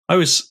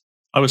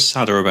I was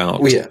sadder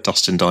about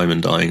Dustin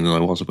Diamond dying than I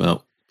was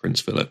about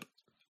Prince Philip.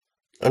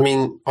 I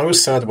mean, I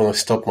was sadder when I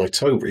stubbed my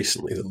toe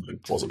recently than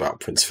I was about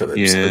Prince Philip.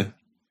 Yeah. So,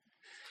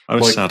 I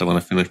was sadder when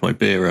I finished my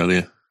beer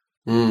earlier.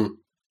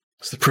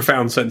 It's the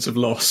profound sense of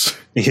loss.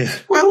 Yeah.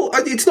 Well,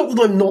 it's not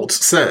that I'm not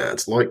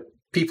sad. Like,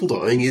 people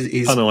dying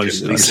is I know I'm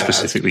generally sad.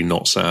 specifically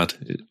not sad.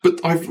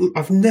 But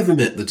I've never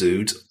met the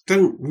dude.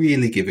 Don't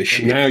really give a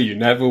shit. Now you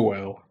never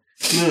will.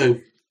 No.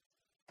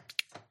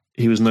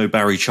 He was no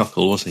Barry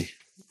Chuckle, was he?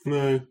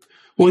 No.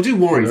 Well, I do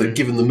worry that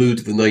given the mood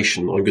of the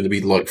nation, I'm going to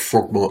be like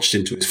frog marched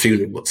into his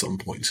funeral at some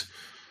point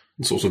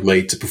and sort of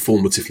made to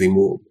performatively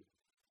mourn.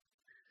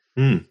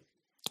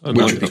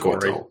 Which would be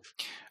quite dull.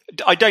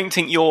 I don't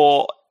think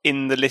you're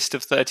in the list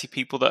of 30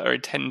 people that are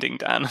attending,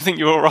 Dan. I think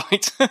you're all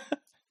right.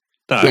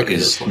 That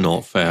is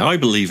not fair. I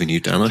believe in you,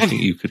 Dan. I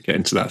think you could get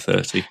into that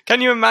 30.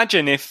 Can you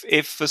imagine if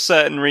for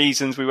certain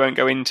reasons we won't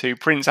go into,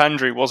 Prince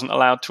Andrew wasn't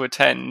allowed to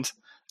attend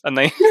and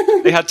they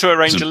had to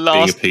arrange a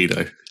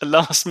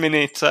last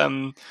minute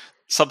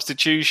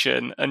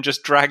substitution and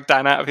just drag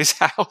Dan out of his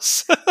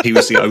house? He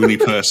was the only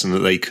person that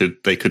they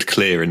could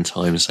clear in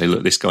time and say,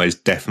 look, this guy is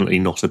definitely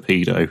not a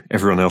pedo.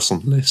 Everyone else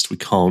on the list, we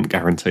can't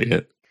guarantee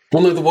it.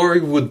 Well, no, the worry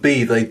would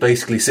be they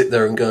basically sit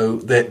there and go,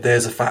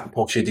 there's a fat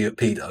posh idiot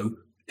pedo.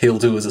 He'll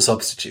do as a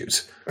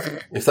substitute.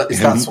 If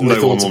that's what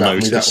they thought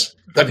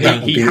about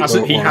me, he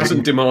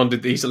hasn't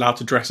demanded that he's allowed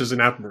to dress as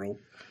an admiral.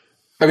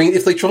 I mean,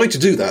 if they tried to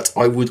do that,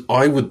 I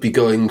would be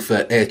going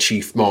for Air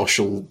Chief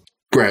Marshal,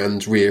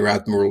 Grand Rear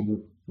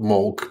Admiral,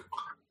 Mog,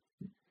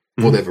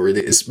 whatever it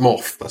is.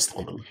 Moff, that's the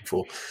one I'm looking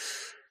for.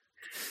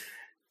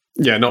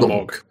 Yeah, not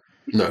Mog.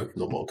 No,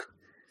 not Mog.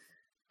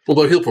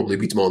 Although he'll probably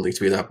be demanding to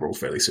be an admiral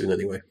fairly soon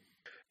anyway.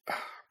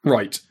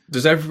 Right.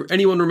 Does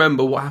anyone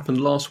remember what happened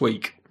last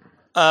week?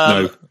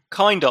 No.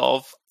 Kind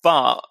of,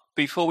 but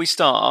before we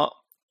start,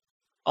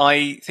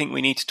 I think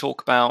we need to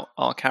talk about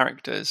our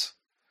characters.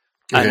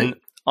 Okay. And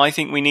I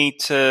think we need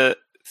to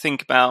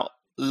think about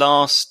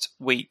last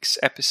week's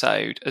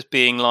episode as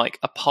being like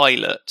a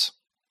pilot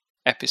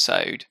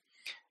episode.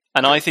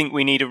 And I think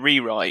we need a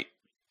rewrite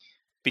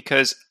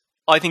because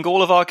I think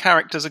all of our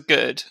characters are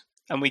good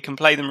and we can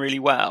play them really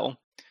well.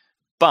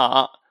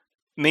 But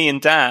me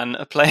and Dan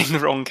are playing the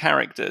wrong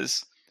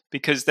characters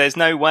because there's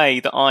no way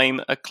that I'm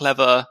a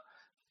clever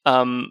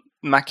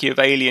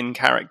Machiavellian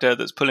character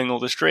that's pulling all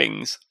the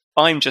strings.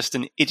 I'm just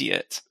an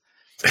idiot.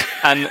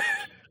 And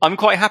I'm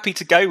quite happy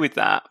to go with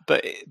that,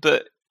 but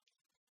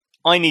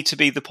I need to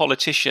be the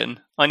politician.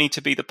 I need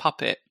to be the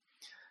puppet.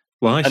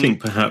 Well, I think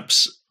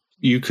perhaps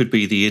you could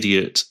be the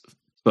idiot,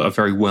 but a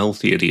very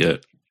wealthy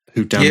idiot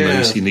who Dan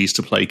knows he needs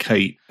to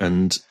placate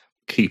and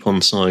keep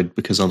on side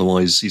because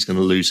otherwise he's going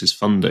to lose his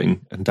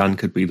funding, and Dan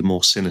could be the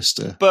more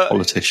sinister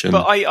politician.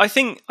 But I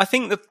think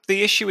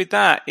the issue with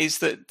that is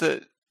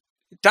that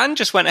Dan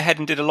just went ahead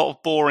and did a lot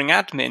of boring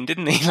admin,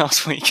 didn't he,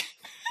 last week?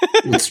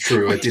 That's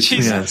true. I did see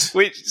that.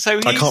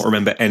 I can't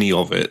remember any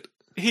of it.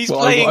 He's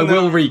playing. I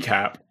will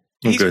recap.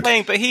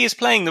 But he is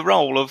playing the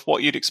role of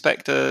what you'd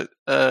expect a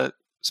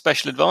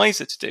special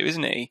advisor to do,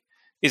 isn't he?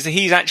 Is that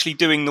he's actually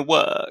doing the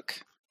work,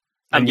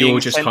 and you're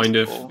just kind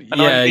of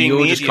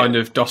kind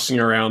of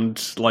dossing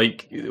around,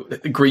 like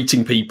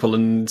greeting people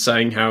and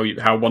saying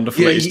how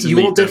wonderful it is to meet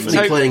them. You are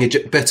definitely playing a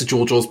better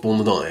George Osborne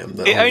than I am.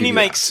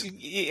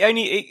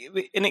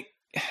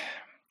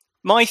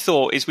 My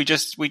thought is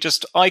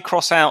I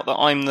cross out that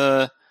I'm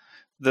the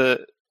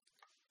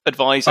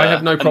advisor. I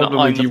have no problem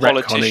with you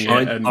retconning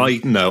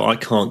it. I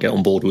can't get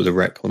on board with a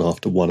retcon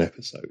after one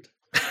episode.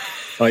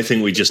 I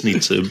think we just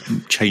need to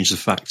change the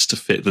facts to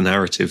fit the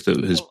narrative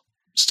that has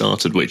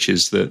started, which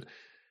is that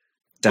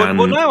Dan,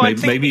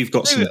 maybe you've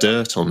got some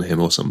dirt on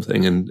him or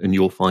something, and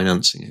you're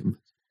financing him.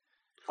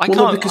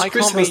 Because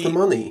Chris has the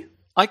money.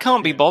 I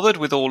can't be bothered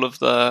with all of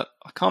the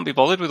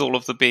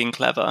being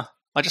clever.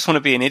 I just want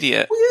to be an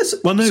idiot.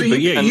 Well,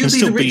 you can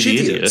still be the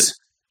idiot.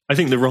 I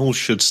think the roles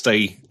should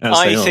stay as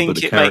they are. I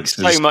think it makes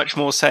so much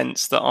more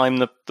sense that I'm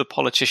the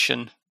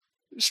politician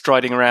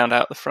striding around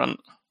out the front.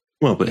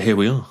 Well, but here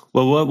we are.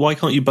 Well, why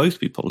can't you both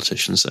be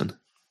politicians then?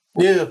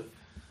 Yeah.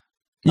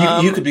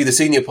 You could be the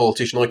senior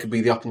politician, I could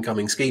be the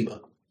up-and-coming schemer.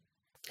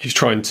 He's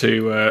trying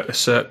to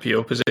usurp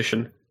your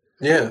position.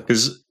 Yeah.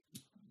 Because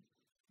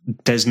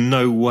there's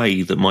no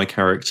way that my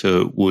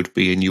character would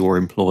be in your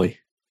employ.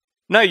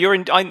 No, you're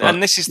in...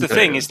 and this is the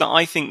thing, is that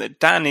I think that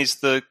Dan is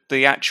the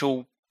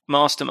actual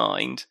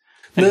mastermind,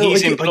 and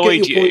he's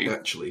employed you. Point,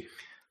 actually.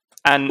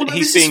 And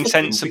he's being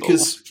sensible.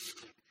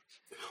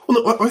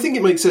 I think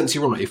it makes sense,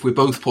 you're right, if we're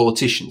both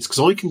politicians, because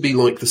I can be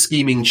like the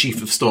scheming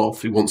chief of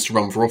staff who wants to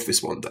run for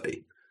office one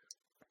day.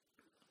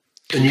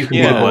 And you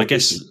can I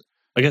guess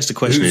the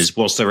question is,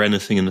 was there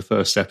anything in the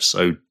first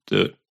episode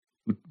that...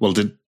 Well,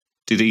 did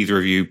either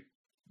of you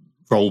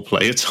role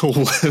play at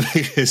all?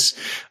 Because...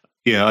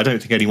 Yeah, I don't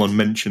think anyone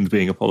mentioned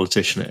being a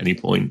politician at any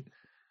point.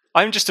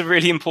 I'm just a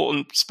really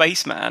important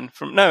spaceman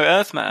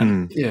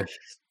Earthman. Yeah.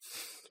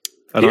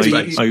 And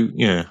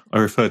I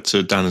referred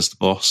to Dan as the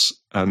boss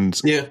and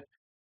made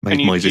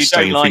my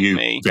disdain for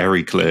you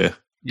very clear.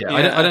 Yeah,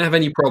 I don't have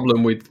any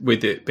problem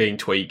with it being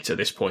tweaked at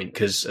this point,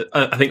 because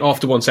I think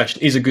after one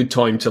session is a good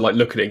time to like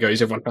look at it and go,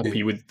 is everyone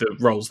happy with the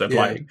roles they're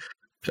playing?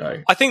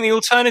 So I think the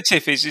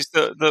alternative is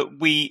that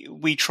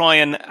we try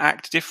and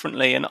act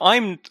differently, and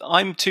I'm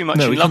too much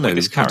in love with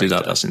this character. Do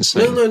that. That's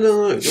insane.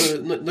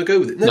 No, go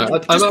with it. No,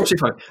 I'm absolutely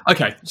fine.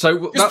 Okay,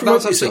 so that's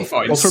absolutely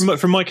fine. Well,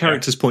 from my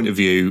character's point of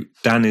view,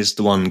 Dan is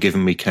the one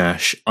giving me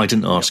cash. I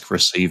didn't ask for a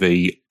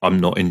CV. I'm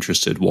not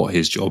interested what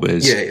his job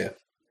is. Yeah.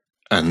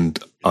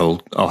 And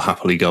I'll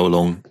happily go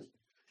along.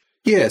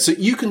 Yeah, so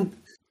you could,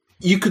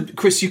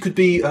 Chris, you could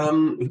be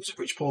who's a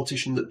rich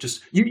politician that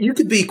just you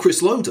could be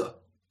Chris Loader.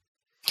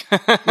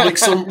 Like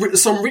some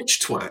rich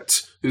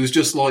twat who's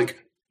just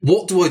like,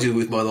 what do I do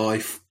with my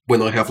life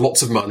when I have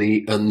lots of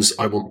money and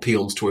I want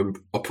peons to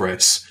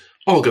oppress?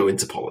 I'll go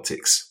into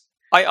politics.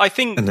 I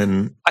think I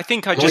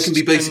can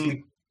be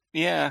basically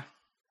yeah.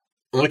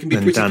 And I can be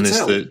pretty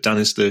Dan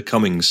is the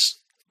Cummings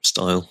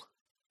style.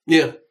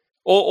 Yeah.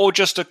 Or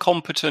just a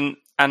competent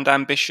and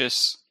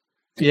ambitious.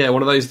 Yeah,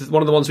 one of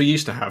the ones we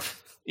used to have.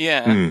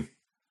 Yeah.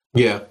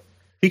 Yeah.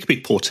 He could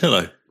be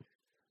Portillo.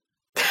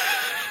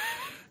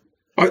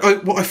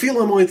 I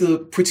feel I'm either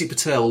Priti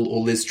Patel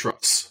or Liz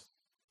Truss.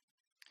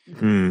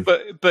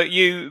 But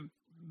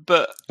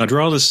I'd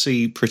rather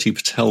see Priti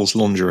Patel's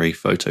lingerie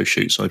photo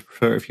shoot, so I'd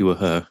prefer if you were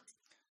her.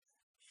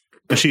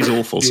 But she's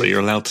awful, so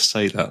you're allowed to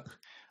say that.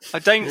 I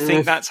don't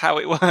think that's how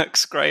it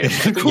works, Graham.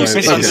 Of course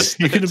it is.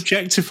 You can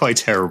objectify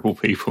terrible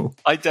people.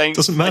 It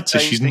doesn't matter.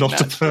 She's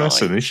not a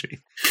person, is she?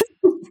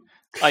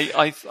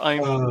 I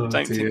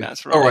don't think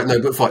that's right. All right,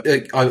 no, but fine.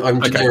 I'm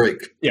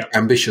generic,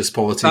 ambitious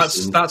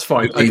politician. That's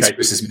fine.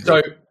 Okay.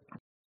 So,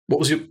 what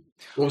was your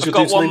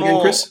dude's name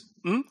again, Chris?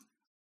 What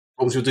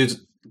was your dude's?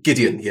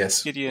 Gideon.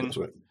 Yes, Gideon.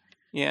 Right.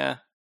 Yeah,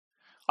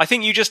 I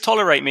think you just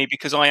tolerate me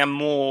because I am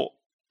more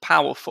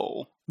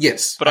powerful.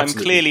 Yes, but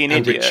absolutely. I'm clearly an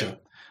idiot, richer.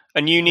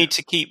 And you need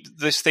to keep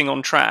this thing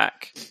on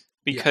track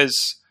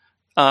because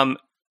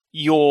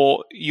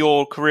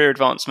your career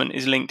advancement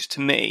is linked to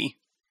me.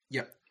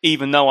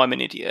 Even though I'm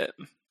an idiot.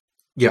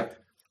 Yeah.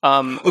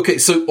 Okay,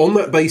 so on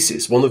that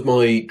basis, one of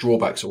my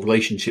drawbacks or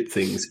relationship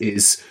things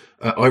is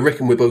I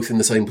reckon we're both in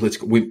the same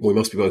political... We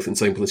must be both in the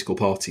same political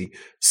party.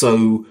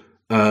 So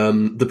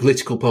the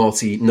political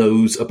party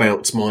knows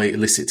about my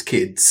illicit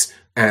kids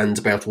and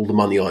about all the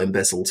money I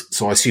embezzled.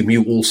 So I assume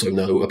you also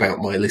know about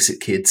my illicit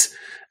kids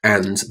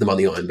and the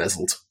money I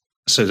embezzled.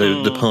 So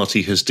the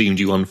party has deemed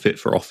you unfit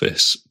for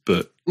office,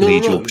 but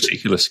need your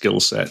particular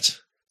skill set.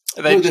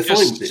 They're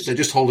fine. They're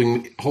just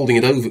holding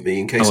it over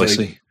me in case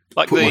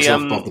I put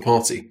myself above the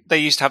party. They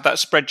used to have that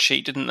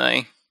spreadsheet, didn't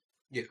they?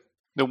 Yeah.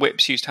 The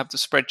whips used to have the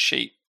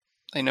spreadsheet.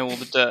 They know all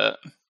the dirt.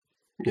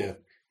 Yeah.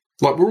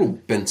 Like, we're all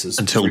benters.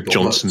 Until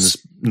Johnson's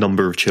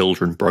number of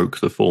children broke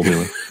the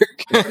formula.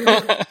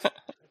 There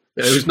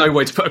was no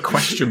way to put a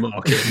question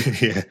mark in.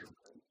 Yeah.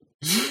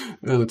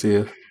 Oh,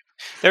 dear.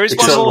 There is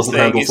one more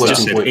thing. It's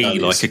just an E,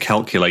 like a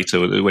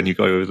calculator when you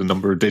go over the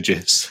number of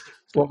digits.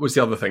 What was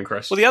the other thing,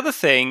 Chris? Well, the other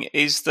thing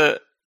is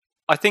that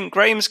I think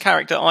Graham's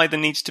character either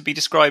needs to be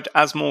described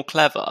as more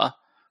clever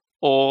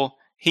or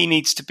he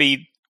needs to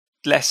be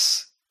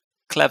less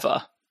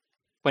clever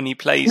when he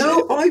plays it.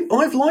 No,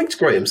 I've liked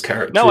Graham's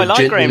character. No, I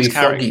like Graham's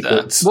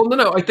character. Well,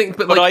 no, I think,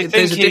 I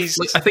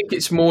think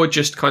it's more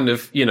just kind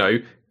of,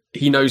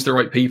 he knows the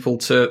right people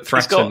to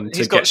threaten to get things done.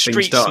 He's got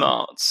street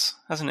smarts,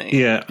 hasn't he?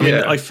 Yeah, I mean,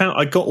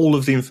 I got all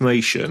of the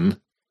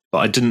information, but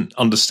I didn't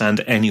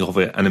understand any of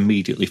it and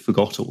immediately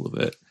forgot all of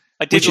it.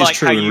 I did like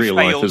how you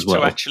failed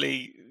to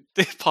actually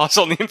pass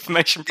on the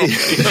information properly.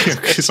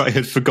 Because I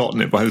had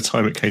forgotten it by the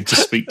time it came to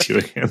speak to you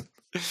again.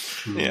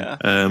 Yeah.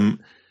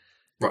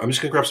 Right, I'm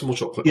just going to grab some more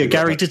chocolate. Yeah,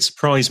 Gary did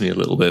surprise me a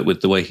little bit with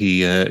the way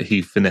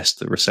he finessed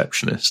the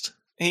receptionist.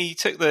 He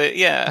took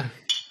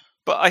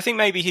but I think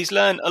maybe he's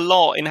learned a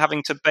lot in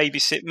having to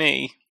babysit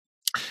me.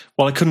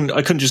 Well, I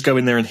couldn't just go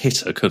in there and hit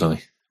her, could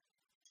I?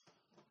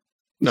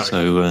 No.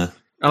 So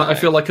I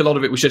feel like a lot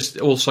of it was just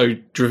also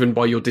driven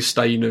by your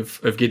disdain of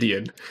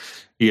Gideon.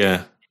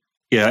 Yeah.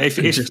 Yeah, if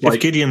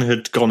Gideon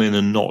had gone in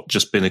and not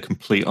just been a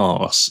complete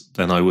arse,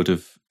 then I would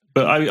have...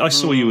 But I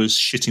saw you as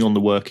shitting on the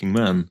working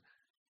man,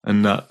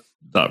 and that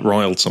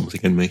riled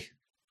something in me.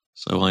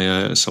 So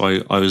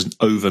I was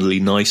overly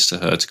nice to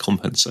her to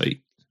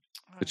compensate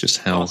for just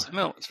how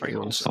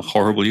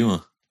horrible you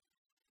are.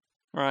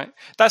 Right.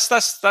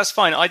 That's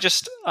fine. I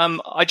just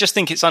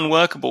think it's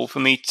unworkable for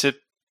me to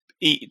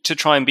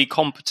try and be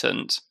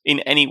competent in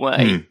any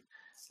way,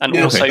 and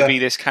also be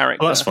this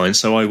character. Well, that's fine.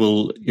 So I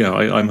will. Yeah,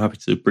 I'm happy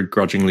to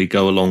begrudgingly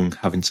go along,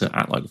 having to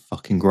act like a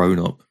fucking grown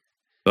up.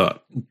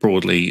 But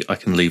broadly, I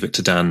can leave it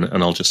to Dan,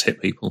 and I'll just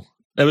hit people.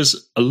 There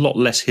was a lot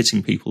less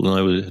hitting people than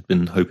I had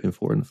been hoping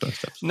for in the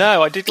first episode.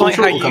 No, I did like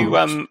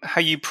how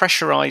you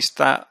pressurized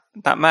that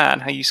man,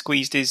 how you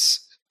squeezed his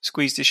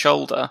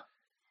shoulder.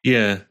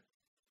 Yeah,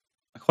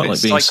 I quite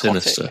like being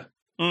psychotic. Sinister.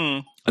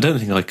 I don't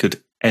think I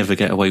could ever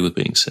get away with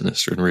being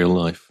Sinister in real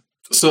life.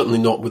 Certainly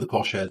not with a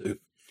posh hairdo.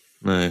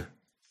 No.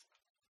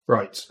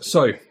 Right.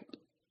 So,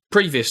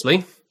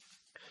 previously,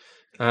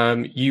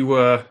 you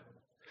were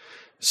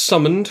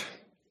summoned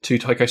to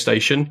Tycho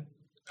Station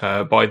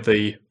by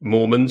the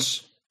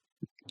Mormons,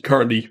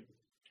 currently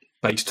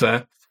based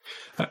there,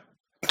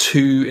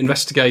 to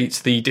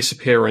investigate the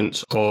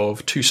disappearance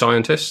of two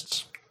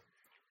scientists,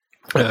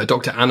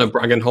 Dr. Anna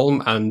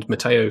Bragenholm and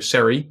Matteo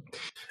Seri,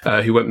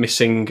 who went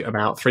missing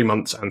about 3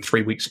 months and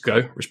 3 weeks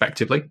ago,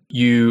 respectively.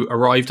 You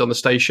arrived on the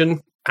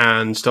station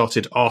and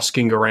started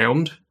asking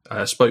around,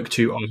 spoke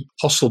to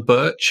Apostle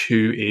Birch,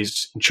 who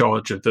is in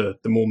charge of the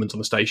Mormons on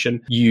the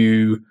station.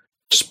 You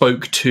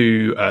spoke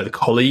to the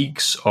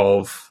colleagues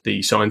of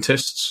the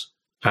scientists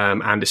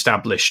and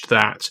established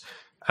that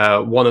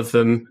one of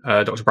them,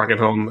 Dr.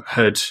 Bragenholm,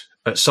 had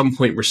at some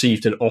point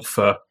received an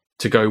offer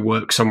to go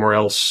work somewhere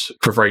else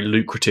for a very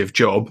lucrative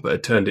job, but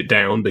had turned it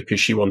down because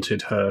she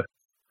wanted her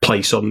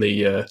place on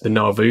the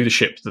Nauvoo, the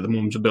ship that the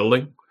Mormons were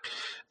building.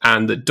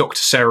 And that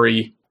Dr.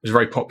 Seri was a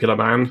very popular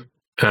man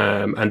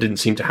and didn't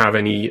seem to have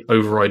any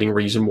overriding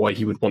reason why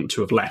he would want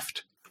to have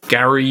left.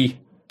 Gary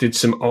did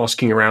some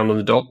asking around on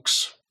the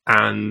docks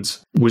and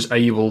was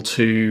able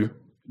to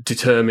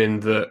determine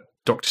that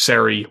Dr.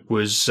 Seri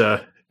was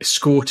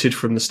escorted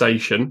from the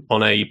station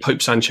on a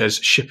Pope Sanchez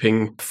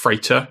shipping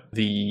freighter,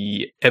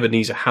 the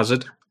Ebenezer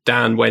Hazard.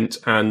 Dan went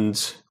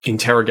and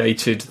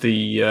interrogated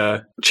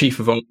the chief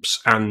of ops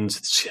and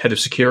head of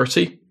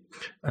security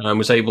and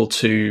was able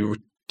to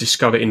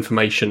discover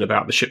information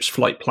about the ship's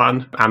flight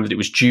plan and that it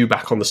was due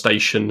back on the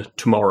station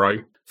tomorrow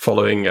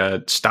following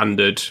a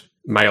standard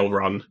mail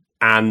run.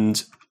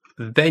 And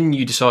then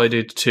you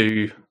decided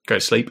to go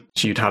to sleep.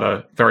 So you'd had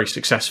a very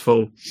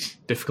successful,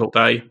 difficult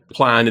day.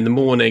 Plan in the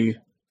morning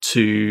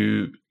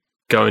to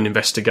go and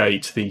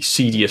investigate the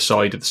seedier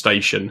side of the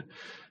station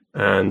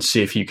and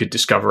see if you could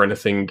discover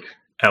anything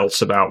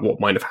else about what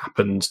might have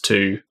happened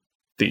to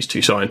these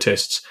two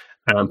scientists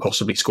and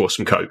possibly score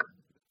some coke.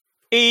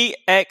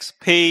 EXPANs.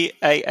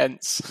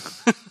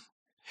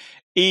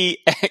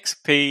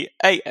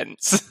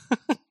 EXPANs.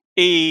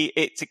 E,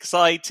 it's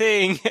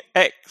exciting.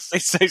 X,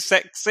 it's so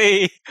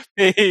sexy.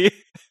 P,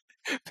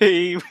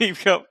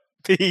 we've got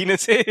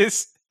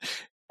penises.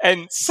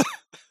 Ents.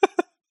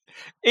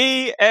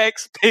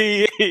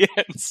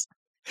 EXPENs.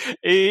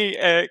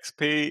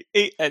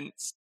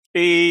 EXPENs.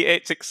 E,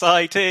 it's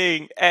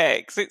exciting.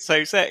 X, it's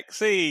so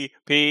sexy.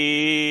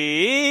 P,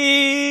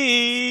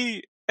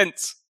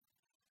 ents.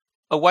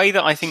 A way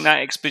that I think that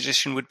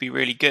exposition would be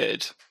really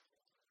good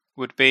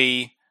would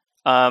be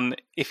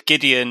if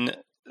Gideon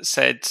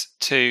said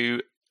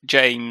to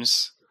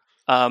James,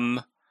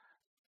 I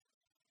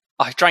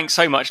drank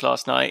so much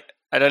last night,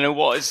 I don't know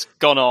what has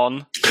gone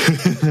on.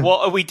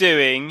 What are we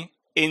doing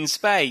in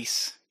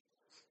space?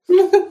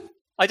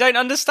 I don't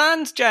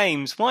understand,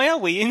 James. Why are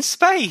we in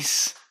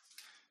space?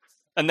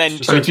 And then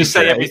just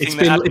say everything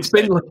that happened.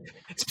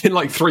 It's been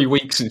like 3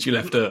 weeks since you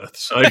left Earth,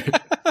 so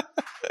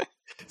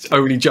it's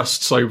only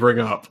just sobering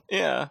up.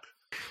 Yeah.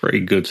 Pretty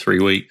good 3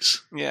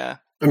 weeks. Yeah.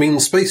 I mean,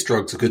 space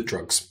drugs are good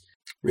drugs.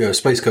 You know,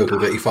 space coke will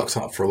get you fucked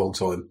up for a long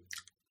time.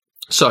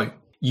 So,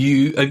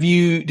 did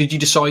you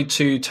decide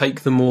to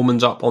take the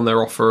Mormons up on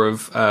their offer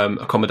of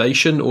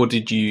accommodation, or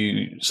did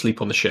you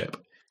sleep on the ship?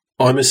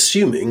 I'm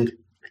assuming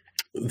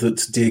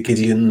that dear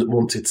Gideon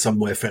wanted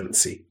somewhere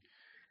fancy.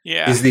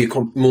 Yeah. Is the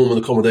Mormon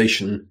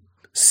accommodation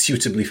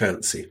suitably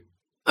fancy?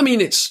 I mean,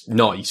 it's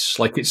nice.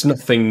 Like, it's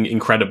nothing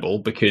incredible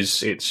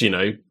because it's,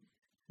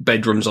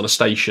 bedrooms on a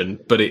station,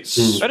 but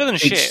it's better than a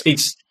ship.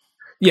 It's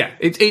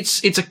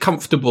a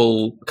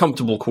comfortable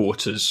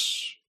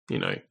quarters,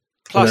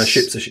 Plus,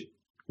 ship's a bit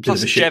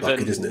of a ship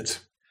bucket, isn't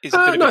it?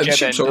 No, the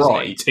ship's all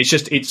right.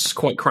 It's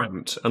quite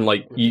cramped, and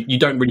like you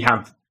don't really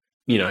have,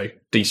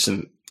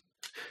 decent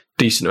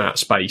amount of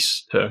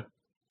space to.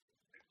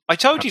 I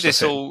told you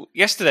this all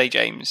yesterday,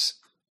 James.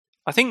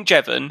 I think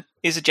Jevon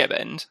is a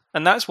Jebend,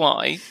 and that's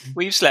why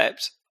we've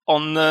slept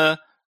on the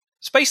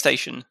space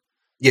station.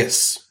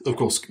 Yes, of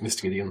course,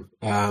 Mr. Gideon.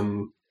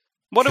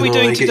 What are we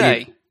doing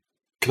today?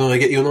 Can I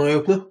get you an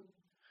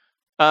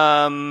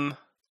eye-opener?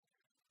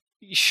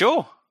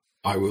 Sure.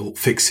 I will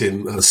fix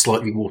him a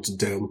slightly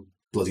watered-down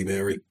Bloody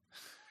Mary.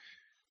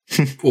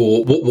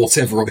 Or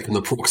whatever I can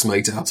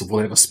approximate out of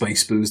whatever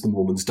space booze the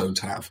Mormons don't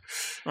have.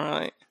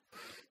 Right.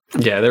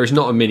 Yeah, there is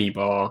not a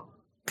minibar,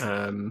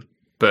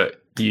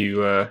 but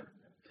you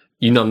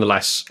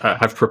nonetheless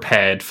have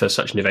prepared for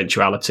such an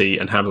eventuality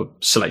and have a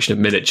selection of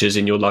miniatures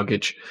in your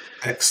luggage.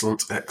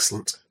 Excellent.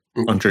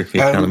 I'm drinking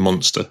a can of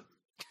Monster.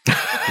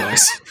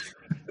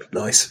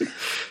 Nice.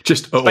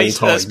 Just at all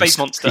times. Space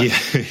Monster. Yeah.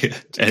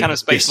 Can of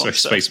Space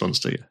Monster. Space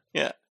Monster,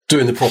 yeah.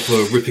 Doing the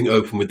proper ripping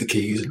open with the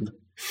keys.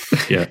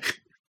 Yeah.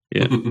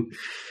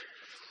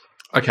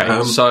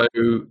 Okay, so...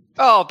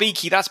 Oh,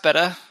 Beaky, that's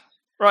better.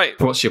 Right.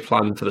 What's your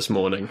plan for this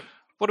morning?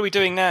 What are we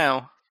doing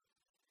now?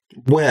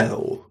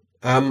 Well,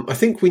 I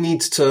think we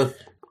need to,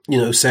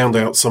 sound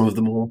out some of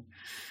the more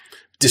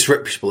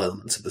disreputable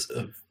elements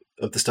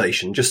of the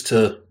station, just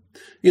to,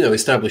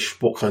 establish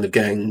what kind of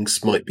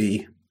gangs might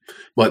be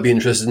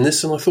interested in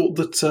this. And I thought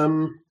that,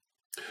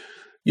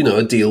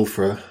 a deal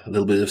for a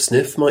little bit of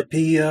sniff might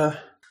be the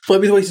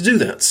way to do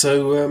that.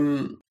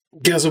 So,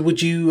 Gazza,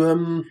 would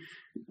you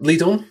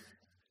lead on?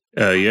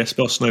 Yes,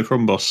 boss. No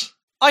problem, boss.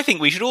 I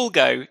think we should all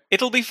go.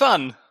 It'll be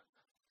fun.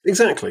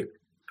 Exactly.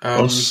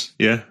 Boss,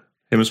 yeah,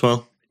 him as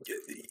well.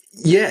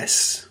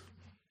 Yes.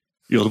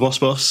 You're the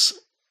boss.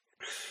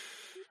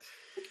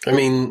 I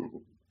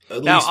mean,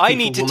 now I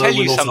need to tell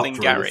you something,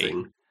 Gary.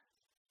 Anything.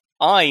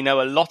 I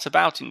know a lot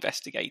about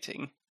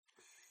investigating.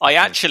 I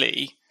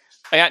actually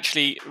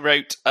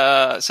wrote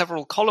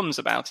several columns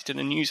about it in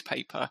a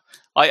newspaper.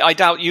 I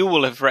doubt you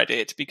will have read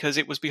it because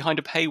it was behind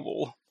a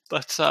paywall.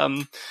 But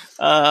I'm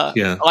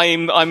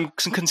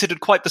considered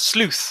quite the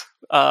sleuth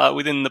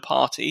within the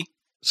party.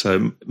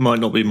 So it might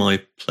not be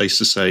my place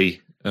to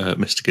say,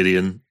 Mr.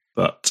 Gideon,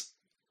 but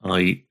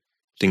I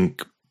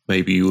think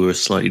maybe you were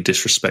slightly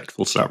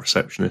disrespectful to that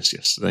receptionist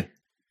yesterday.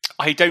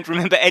 I don't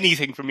remember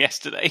anything from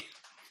yesterday.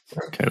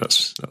 Okay,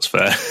 that's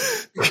fair.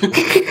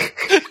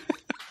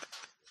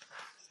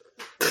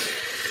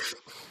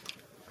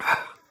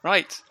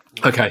 Right.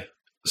 Okay.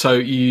 So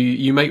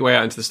you make your way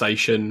out into the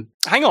station.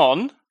 Hang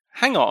on.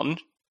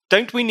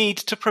 Don't we need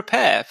to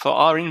prepare for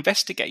our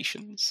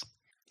investigations?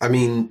 I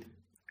mean,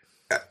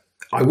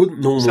 I wouldn't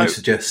normally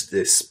suggest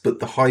this, but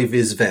the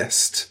high-vis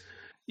vest...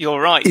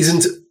 You're right.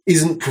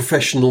 Isn't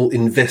professional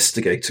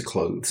investigator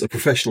clothes. A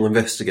professional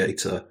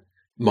investigator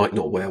might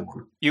not wear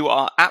one. You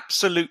are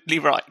absolutely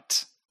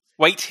right.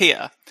 Wait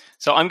here.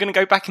 So I'm going to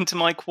go back into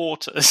my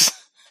quarters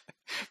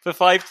for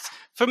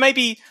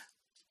maybe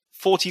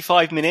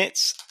 45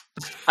 minutes,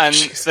 and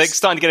they're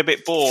starting to get a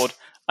bit bored.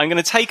 I'm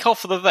going to take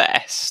off the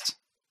vest,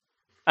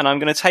 and I'm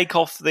going to take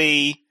off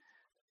the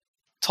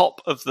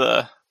top of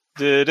the...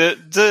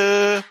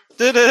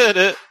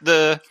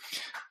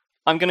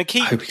 I'm going to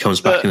keep... I hope he comes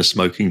back in a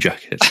smoking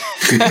jacket.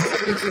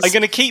 I'm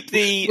going to keep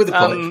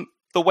the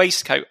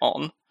waistcoat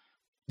on,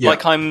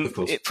 like I'm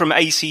from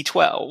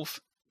AC-12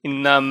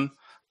 in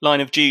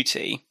Line of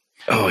Duty.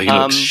 Oh, he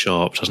looks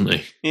sharp, doesn't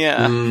he?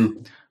 Yeah.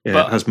 Yeah,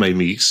 but it has made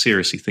me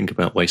seriously think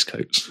about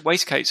waistcoats.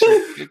 Waistcoats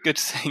are a good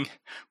thing.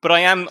 But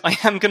I am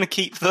going to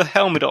keep the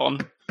helmet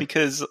on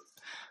because...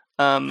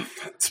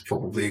 that's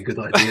probably a good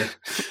idea.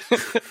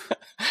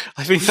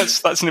 I think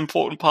that's an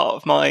important part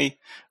of my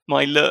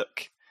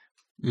look.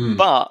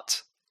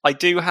 But I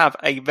do have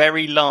a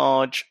very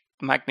large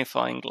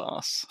magnifying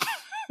glass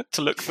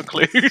to look for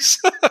clues.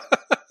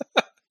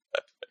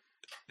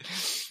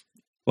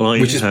 Well, I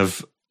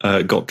have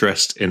got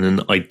dressed in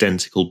an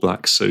identical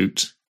black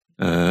suit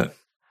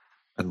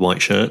and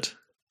white shirt.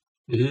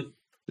 Mm-hmm.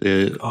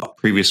 The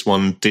previous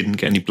one didn't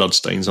get any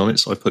bloodstains on it,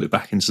 so I put it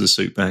back into the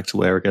suit bag to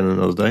wear again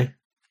another day.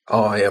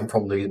 I am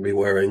probably going to be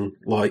wearing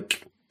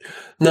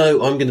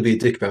No, I'm going to be a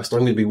dick bastard.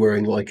 I'm going to be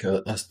wearing like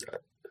a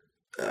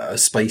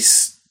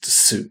space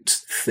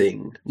suit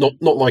thing.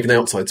 Not like an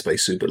outside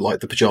space suit, but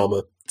like the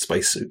pajama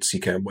space suits you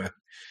can wear.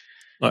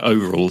 Like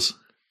overalls.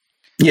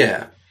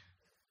 Yeah.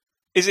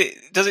 Does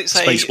it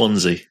say Space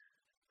onesie?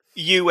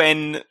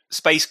 UN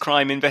Space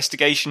Crime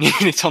Investigation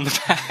Unit on the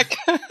back?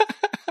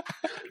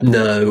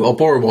 No, I'll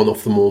borrow one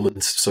off the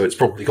Mormons, so it's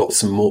probably got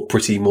some more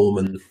pretty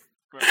Mormon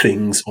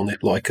things on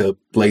it, like a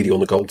lady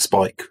on a gold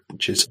spike,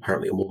 which is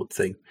apparently a Mormon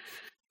thing.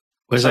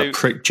 Where's that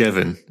prick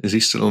Jevin? Is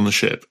he still on the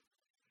ship?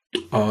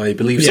 I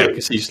believe so. Yeah,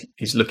 because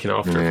he's looking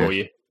after it for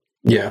you.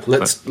 Yeah,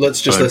 let's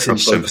just let him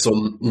focus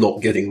on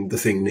not getting the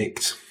thing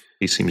nicked.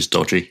 He seems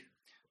dodgy.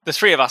 The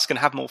three of us can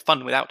have more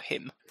fun without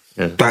him.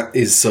 Yeah. That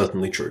is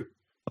certainly true.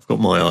 I've got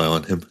my eye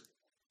on him.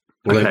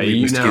 Okay, are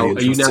you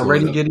now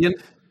ready, Gideon?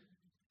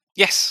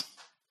 Yes.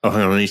 Oh,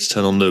 hang on, I need to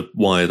turn on the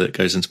wire that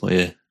goes into my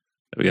ear.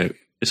 There we go.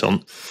 It's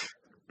on.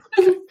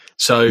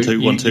 So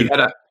one, two.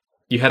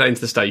 You head out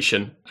into the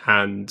station,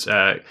 and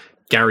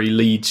Gary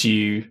leads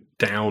you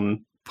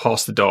down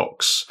past the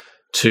docks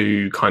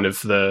to kind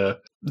of the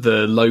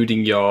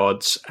loading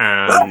yards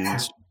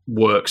and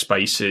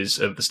workspaces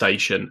of the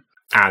station.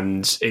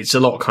 And it's a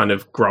lot kind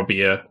of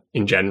grubbier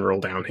in general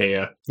down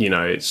here. You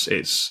know,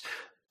 it's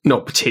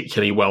not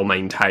particularly well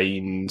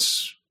maintained,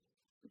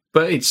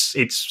 but it's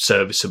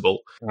serviceable.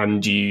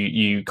 And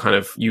you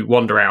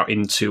wander out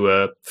into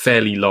a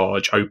fairly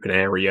large open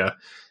area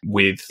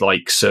with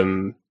like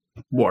some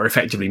what are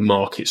effectively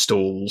market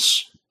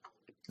stalls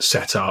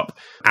set up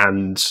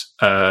and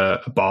a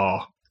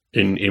bar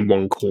in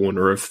one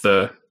corner of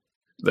the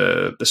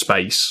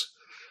space,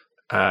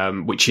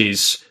 which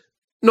is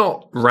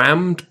not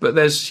rammed, but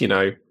there's,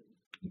 a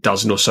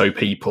dozen or so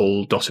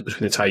people dotted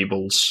between the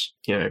tables,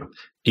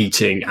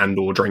 eating and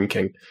or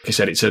drinking. Like I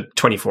said, it's a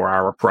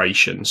 24-hour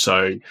operation,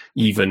 so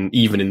even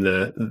in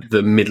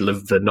the middle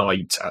of the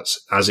night,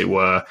 as it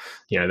were,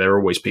 there are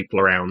always people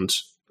around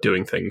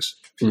doing things.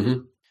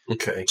 Mm-hmm.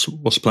 Okay. So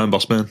what's the plan,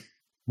 boss man?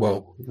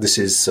 Well, this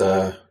is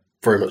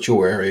very much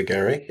your area,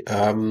 Gary.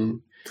 Are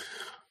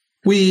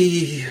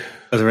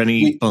there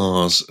any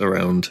bars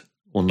around?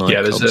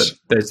 Yeah,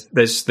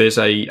 there's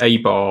a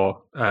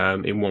bar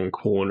in one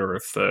corner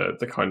of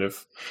the kind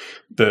of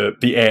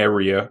the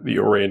area that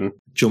you're in.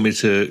 Do you want me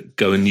to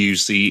go and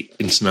use the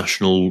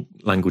international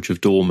language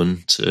of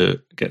Dorman to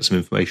get some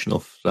information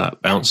off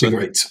that bouncer?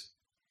 Great.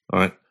 All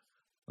right,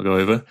 I'll go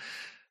over.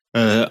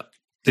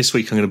 This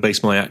week I'm going to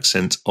base my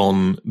accent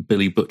on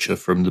Billy Butcher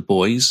from The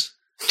Boys.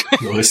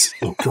 Nice.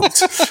 Oh God.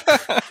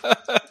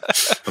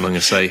 And I'm going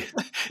to say,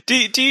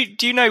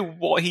 do you know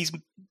what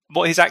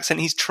his accent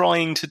he's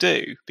trying to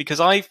do?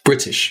 Because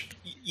British.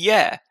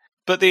 Yeah,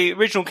 but the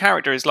original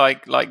character is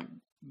like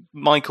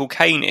Michael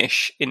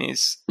Caine-ish in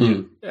his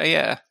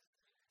Yeah,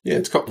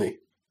 it's Cockney.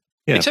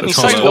 Yeah, it took me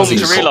so long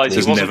to realise he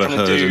wasn't never going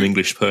heard to do an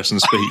English person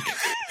speak.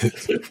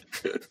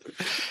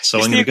 So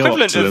it's I'm the going to go up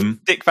equivalent to of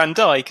them. Dick Van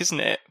Dyke, isn't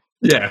it?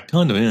 Yeah,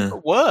 Kind of, yeah.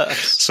 But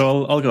worse.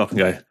 So I'll go up and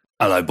go,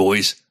 "Hello,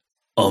 boys.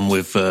 I'm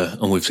with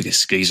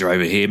this geezer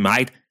over here,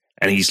 mate,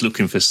 and he's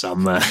looking for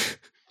some.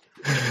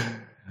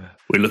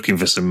 We're looking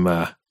for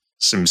some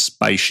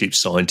spaceship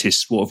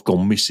scientists what have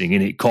gone missing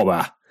in it,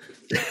 Cobber."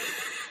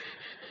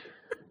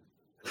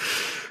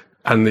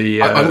 And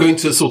I'm going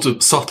to sort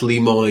of subtly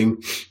mime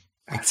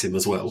at him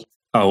as well.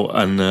 Oh,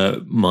 and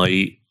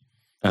my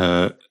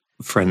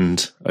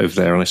friend over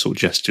there, and I sort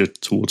of gesture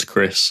towards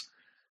Chris,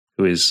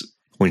 who is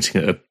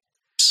pointing at a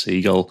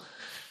seagull.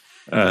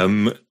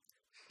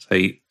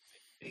 Say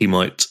he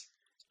might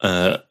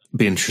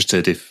be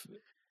interested if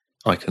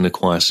I can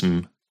acquire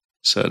some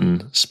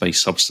certain space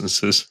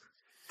substances.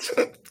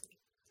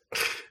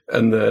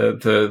 And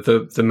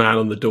the man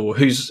on the door,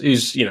 who's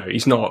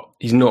he's not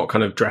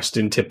kind of dressed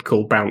in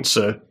typical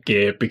bouncer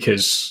gear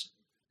because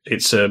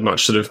it's a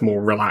much sort of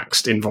more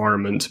relaxed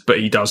environment, but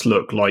he does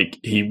look like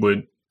he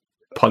would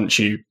punch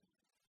you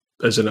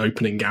as an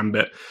opening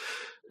gambit.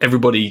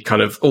 Everybody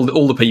kind of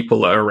all the people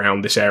that are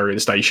around this area of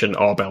the station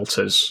are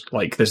belters.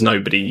 Like there's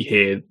nobody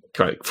here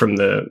from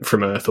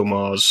Earth or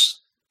Mars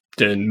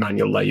doing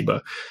manual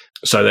labour,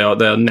 so they are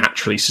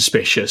naturally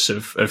suspicious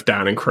of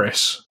Dan and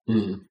Chris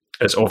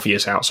as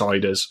obvious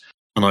outsiders.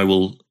 And I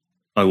will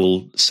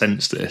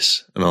sense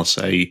this, and I'll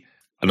say,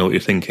 "I know what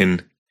you're thinking.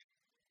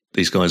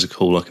 These guys are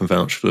cool. I can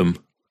vouch for them.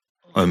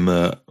 I'm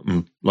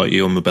like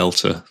you. I'm a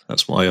belter.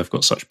 That's why I've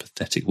got such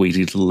pathetic,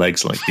 weedy little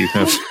legs like you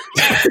have."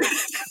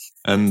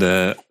 And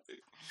but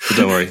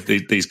don't worry,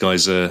 these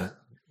guys are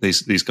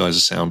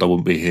sound. I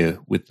wouldn't be here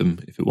with them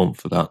if it weren't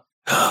for that.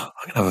 I'm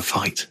gonna have a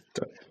fight.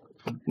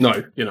 No,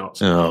 you're not.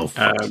 Oh,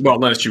 well,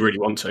 unless you really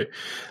want to.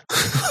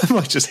 I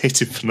might just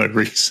hit him for no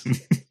reason.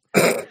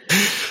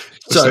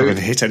 So I'm going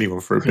to hit anyone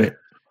for a bit.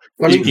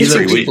 I mean, He's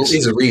hitting 3 people weeks.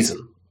 is a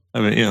reason.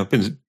 I mean, I've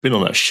been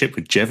on that ship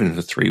with Jevin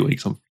for 3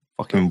 weeks. I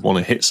fucking want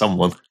to hit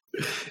someone.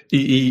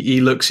 He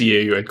looks at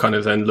you and kind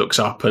of then looks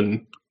up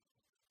and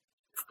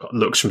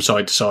looks from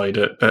side to side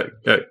at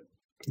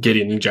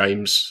Gideon and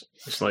James.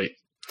 It's like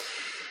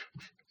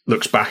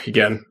looks back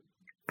again.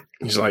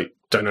 He's like,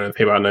 "Don't know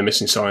anything about no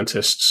missing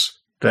scientists.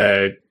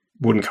 They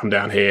wouldn't come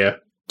down here.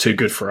 Too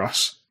good for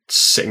us.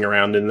 Sitting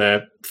around in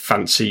their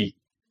fancy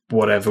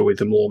whatever with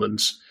the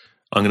Mormons."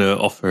 I'm going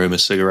to offer him a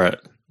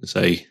cigarette and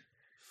say,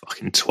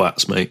 "Fucking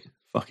twats, mate.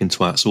 Fucking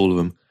twats, all of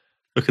them.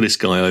 Look at this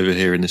guy over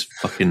here in this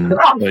fucking..."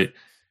 Like,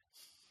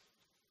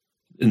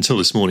 until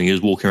this morning, he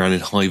was walking around in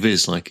high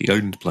vis like he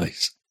owned the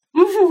place.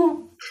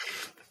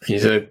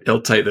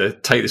 He'll take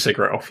the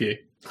cigarette off you.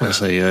 I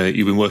say,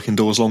 "You been working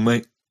doors long,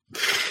 mate?"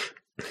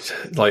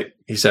 Like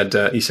he says,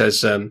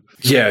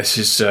 "Yeah, this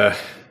is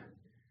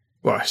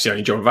well, it's the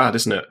only job I've had,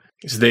 isn't it?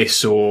 It's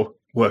this or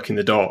working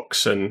the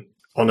docks, and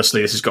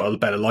honestly, this has got a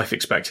better life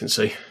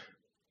expectancy."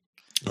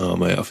 Oh,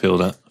 mate, I feel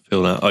that.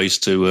 I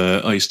used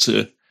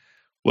to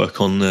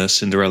work on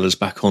Cinderella's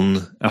back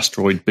on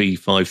asteroid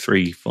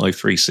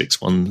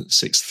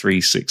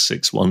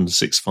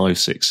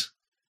B53536163661656,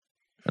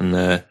 and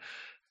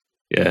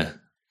yeah,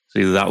 it's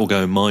either that or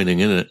go mining,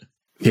 isn't it?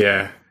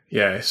 Yeah,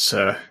 it's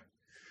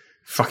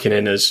fucking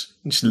inners.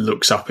 Just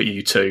looks up at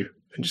you two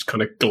and just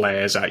kind of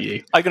glares at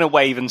you. I'm going to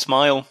wave and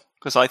smile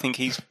because I think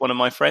he's one of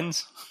my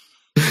friends.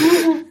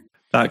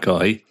 That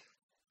guy,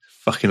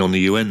 fucking on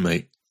the UN,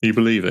 mate. Can you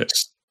believe it?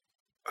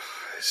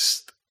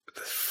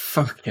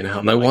 Fucking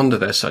hell! No wonder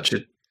they're such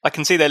a. I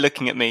can see they're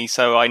looking at me,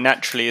 so I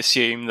naturally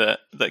assume that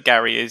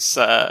Gary is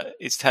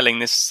telling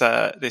this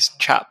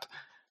chap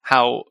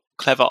how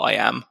clever I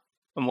am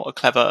and what a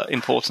clever,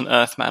 important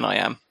Earthman I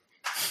am.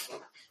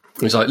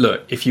 He's like,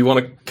 "Look, if you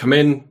want to come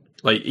in,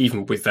 like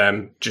even with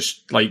them,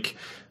 just like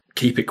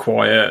keep it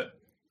quiet.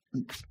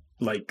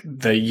 Like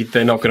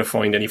they're not going to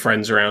find any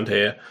friends around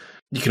here.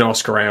 You can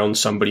ask around.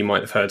 Somebody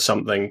might have heard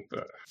something."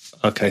 But...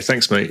 Okay,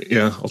 thanks, mate.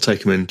 Yeah, I'll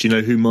take him in. Do you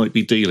know who might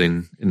be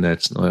dealing in there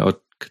tonight? I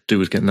could do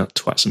with getting that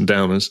twats and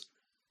downers.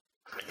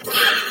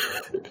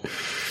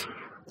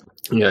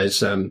 Yeah, it's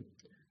the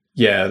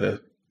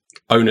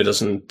owner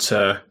doesn't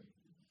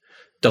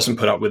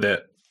put up with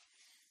it.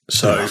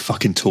 So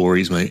fucking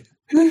Tories, mate.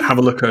 Have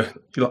a look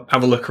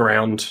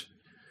around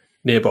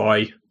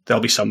nearby.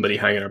 There'll be somebody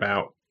hanging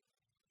about.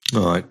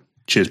 All right,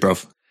 cheers,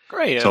 bruv.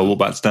 Great. So I'll walk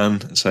back to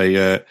Dan and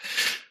say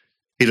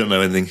he don't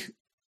know anything,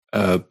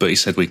 but he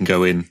said we can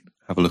go in,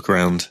 have a look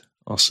around,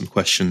 ask some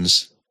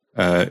questions.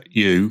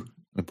 You,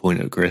 I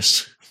point at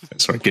Chris,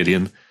 sorry,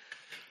 Gideon.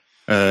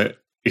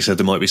 He said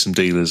there might be some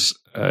dealers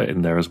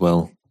in there as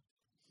well,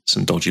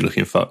 some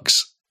dodgy-looking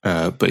fucks,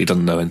 but he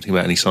doesn't know anything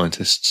about any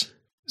scientists.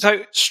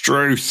 So,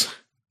 Struth.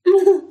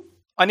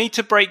 I need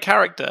to break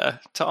character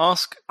to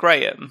ask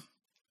Graham,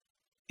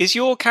 is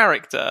your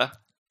character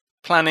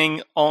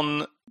planning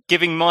on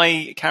giving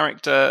my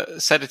character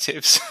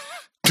sedatives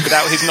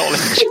without his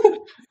knowledge?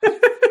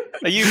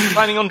 Are you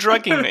planning on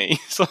drugging me?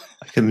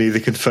 I can neither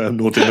confirm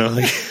nor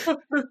deny.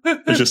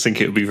 I just think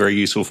it would be very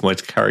useful for my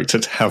character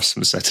to have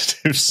some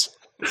sedatives.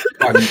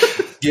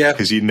 Yeah.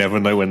 Because you never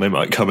know when they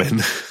might come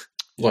in.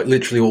 Like,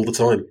 literally all the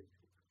time.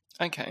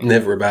 Okay.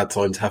 Never a bad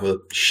time to have a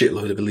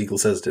shitload of illegal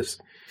sedatives.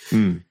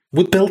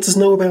 Would Belters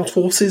know about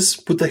horses?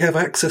 Would they have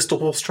access to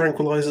horse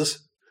tranquilizers?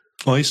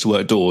 I used to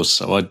work doors,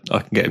 so I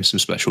can get him some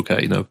Special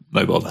K, no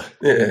bother.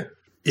 Yeah,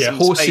 some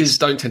horses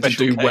don't tend to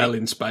do well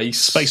in space.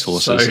 Space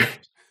horses. So.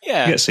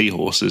 Yeah. You get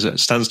seahorses. It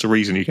stands to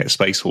reason you get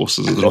space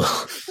horses as well.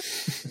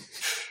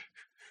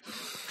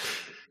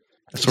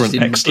 That's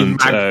an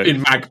excellent...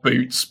 in mag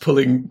boots,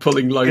 pulling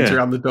loads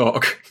around the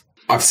dock.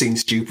 I've seen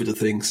stupider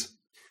things.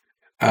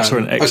 I saw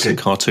an excellent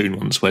cartoon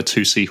once where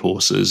two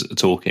seahorses are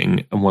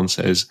talking and one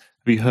says,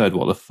 "Have you heard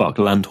what the fuck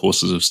land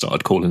horses have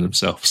started calling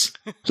themselves?"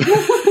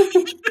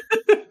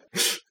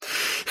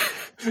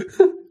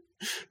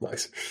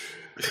 Nice.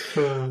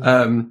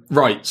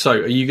 Right, so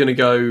are you going to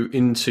go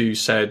into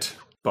said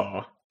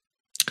bar?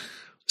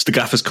 It's the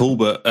gaffer's call,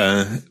 but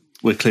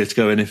we're clear to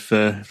go in if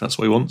that's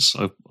what he wants.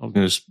 So I'm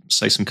going to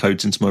say some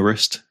codes into my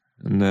wrist.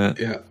 And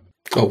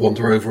I'll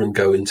wander over and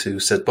go into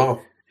said bar.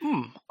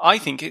 I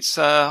think it's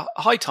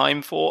high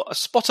time for a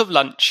spot of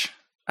lunch.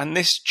 And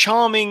this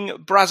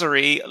charming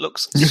brasserie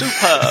looks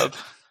superb.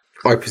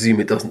 I presume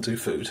it doesn't do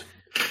food.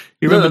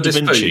 You remember Da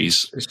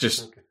Vinci's? It's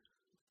just...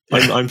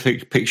 I'm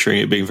picturing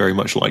it being very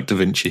much like Da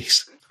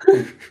Vinci's.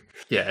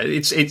 Yeah,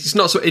 it's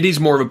not so. It is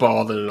more of a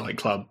bar than a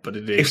nightclub, but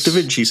it is. If Da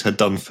Vinci's had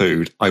done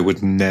food, I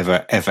would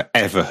never, ever,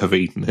 ever have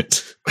eaten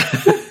it.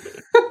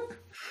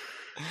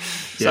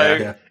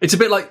 Yeah. It's a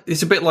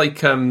bit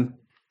like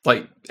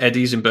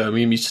Eddie's in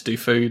Birmingham used to do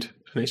food,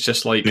 and it's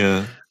just like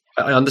I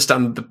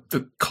understand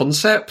the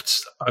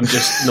concept. I'm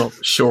just not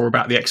sure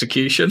about the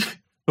execution.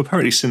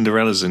 Apparently,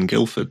 Cinderella's in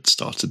Guildford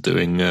started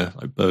doing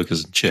like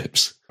burgers and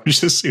chips. It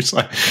just seems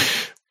like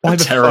why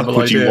the fuck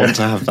would you want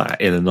to have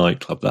that in a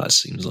nightclub? That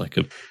seems like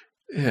a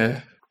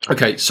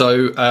Okay,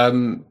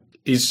 so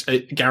is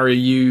Gary? Are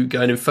you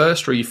going in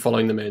first, or are you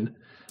following them in?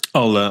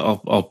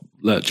 I'll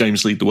let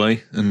James lead the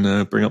way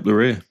and bring up the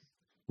rear.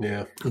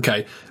 Yeah.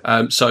 Okay.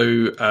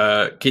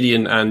 So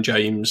Gideon and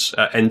James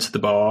enter the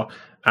bar,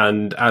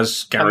 and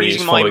as Gary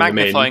is following them in, I'm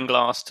using my magnifying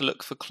glass to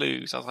look for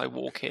clues as I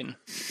walk in.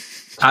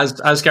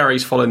 As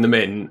Gary's following them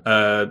in,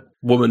 a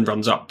woman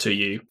runs up to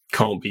you.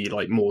 Can't be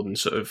like more than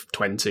sort of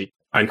 20,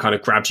 and kind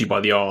of grabs you by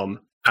the arm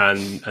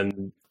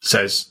and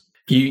says,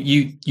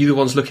 "You the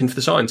ones looking for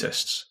the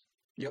scientists?"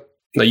 Yep.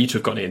 No, you two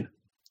have gone in.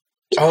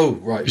 Oh,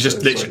 right. He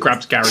just literally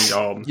grabs Gary's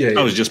arm. Yeah.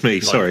 Oh, it's just me.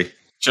 Like, sorry,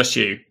 just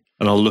you.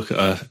 And I'll look at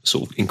her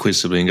sort of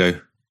inquisitively and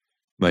go,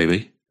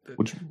 "Maybe.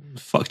 What the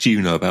fuck do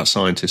you know about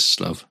scientists,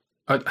 love?"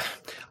 I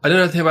don't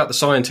know anything about the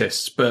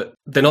scientists, but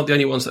they're not the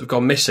only ones that have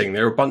gone missing.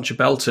 There are a bunch of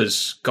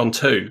Belters gone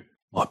too.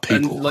 My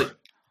people.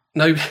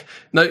 And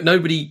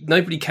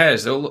nobody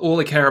cares. All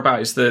they care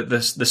about is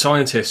the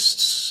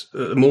scientists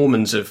the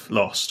Mormons have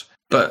lost.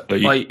 But tell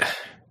you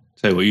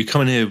what, you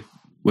come in here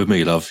with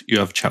me, love. You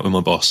have a chat with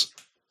my boss.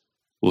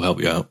 We'll help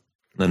you out.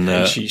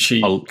 And she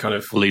kind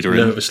of lead her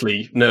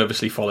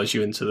nervously follows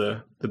you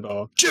into the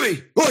bar.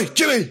 Jimmy! Oi,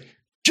 Jimmy!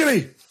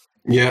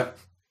 Yeah.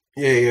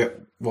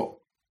 What,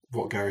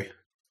 Gary?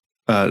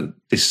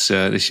 This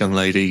young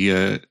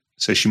lady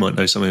says she might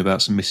know something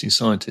about some missing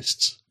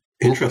scientists.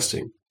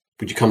 Interesting.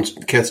 Would you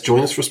care to join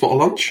us for a spot of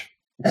lunch?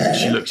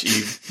 She looks at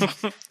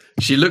you.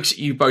 She looks at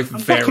you both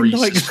very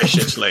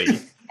suspiciously.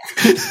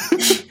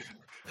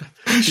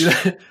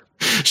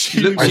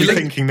 She looks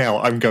thinking now,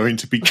 I'm going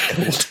to be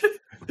killed.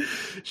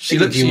 She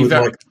looks at you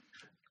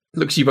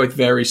looks at you both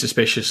very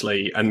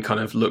suspiciously and kind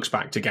of looks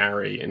back to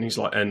Gary and he's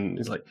like,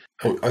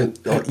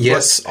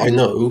 yes, I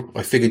know.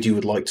 I figured you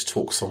would like to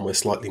talk somewhere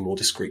slightly more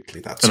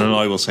discreetly. That's and then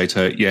I will say to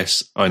her,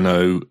 yes, I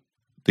know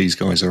these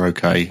guys are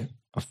okay.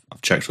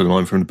 I've checked with them.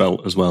 I'm from the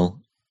belt as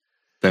well.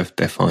 They're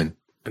fine.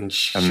 And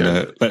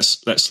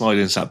let's slide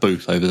into that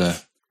booth over there.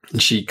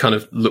 And she kind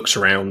of looks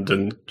around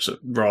and sort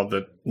of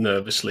rather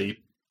nervously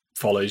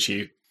follows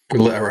you.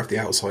 We'll let her have the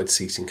outside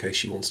seat in case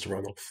she wants to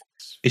run off.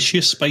 Is she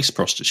a space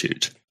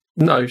prostitute?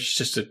 No, she's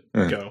just a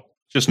girl.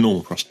 Just a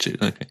normal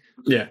prostitute, okay.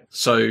 Yeah,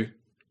 so...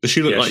 Does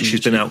she look like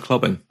she's been out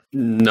clubbing?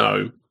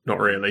 No, not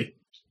really.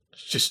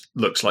 She just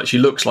looks like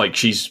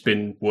she's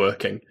been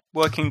working.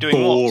 Working doing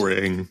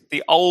boring. What?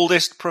 The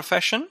oldest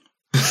profession?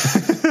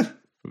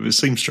 The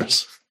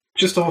seamstress.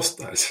 Just ask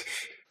that.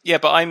 Yeah,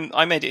 but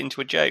I made it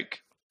into a joke.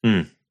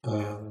 Yeah,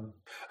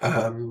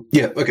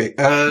 okay.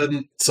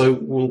 So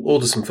we'll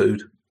order some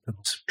food and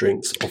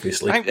drinks,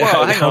 obviously. Hang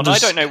on, I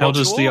don't know what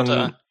to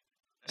order.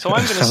 So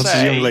I'm going to say... How does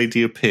the young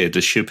lady appear?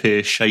 Does she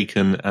appear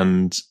shaken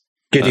and...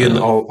 Gideon,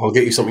 I'll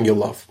get you something you'll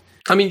love.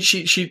 I mean,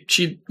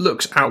 she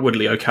looks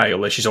outwardly okay,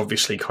 although she's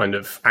obviously kind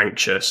of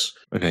anxious.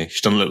 Okay,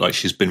 she doesn't look like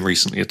she's been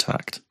recently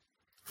attacked.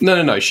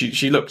 No.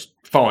 She looks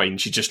fine.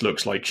 She just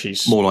looks like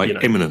she's... More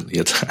like imminently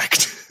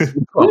attacked.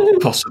 Well,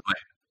 possibly.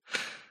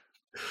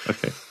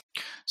 Okay.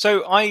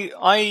 So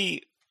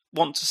I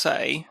want to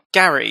say,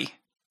 Gary,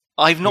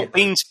 I've not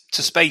been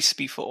to space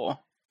before.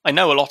 I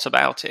know a lot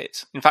about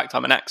it. In fact,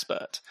 I'm an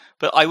expert.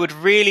 But I would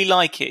really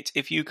like it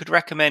if you could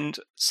recommend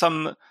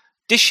some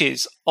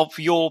dishes of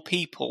your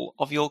people,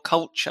 of your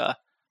culture,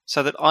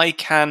 so that I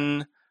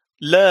can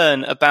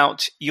learn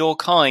about your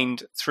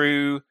kind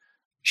through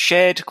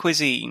shared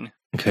cuisine.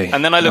 Okay.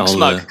 And then I look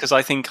smug because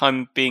I think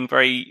I'm being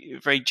very,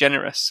 very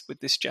generous with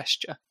this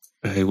gesture.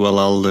 Okay, well,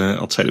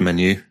 I'll take the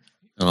menu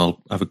and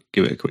I'll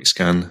give it a quick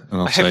scan.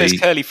 And I hope there's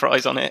curly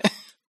fries on it.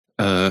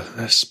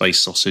 Space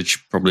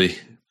sausage probably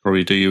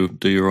do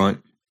you right.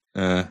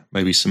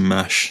 Maybe some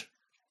mash.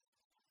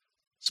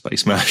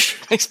 Space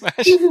mash. Space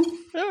mash.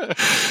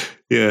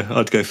 Yeah,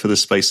 I'd go for the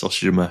space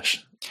sausage and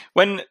mash.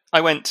 When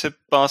I went to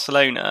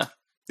Barcelona,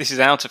 this is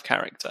out of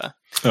character.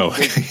 Oh,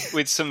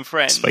 with some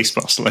friends. Space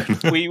Barcelona.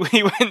 we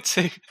went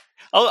to.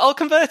 I'll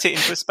convert it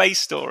into a space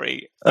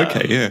story.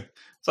 Okay, yeah.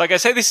 So, like I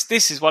say,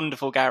 this is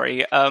wonderful,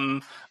 Gary.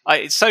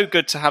 It's so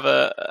good to have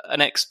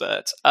an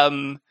expert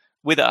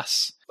with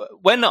us.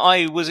 When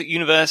I was at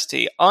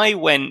university, I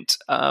went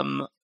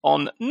on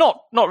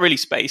not really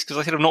space, because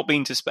I could have not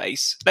been to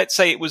space. Let's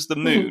say it was the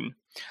moon.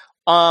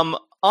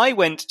 I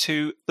went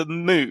to the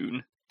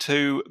moon,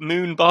 to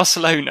Moon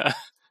Barcelona,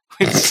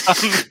 with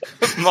some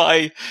of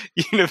my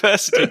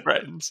university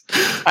friends,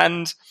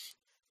 and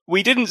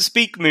we didn't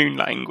speak moon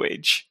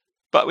language,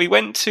 but we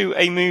went to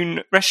a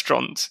moon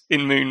restaurant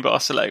in Moon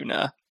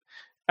Barcelona,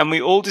 and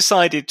we all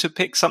decided to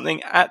pick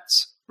something at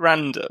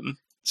random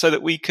so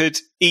that we could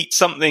eat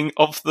something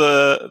of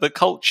the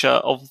culture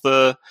of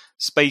the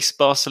space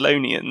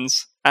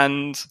Barcelonians.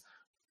 And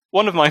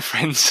one of my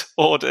friends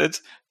ordered,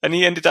 and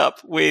he ended up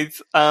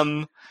with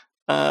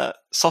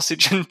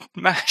sausage and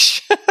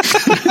mash.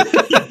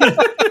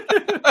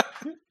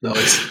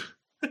 Nice.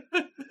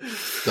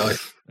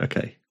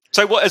 Okay.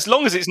 So as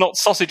long as it's not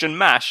sausage and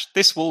mash,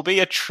 this will be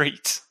a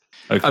treat.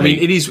 Okay. I mean,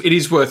 it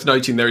is worth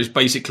noting there is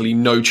basically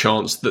no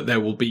chance that there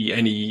will be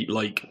any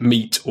like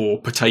meat or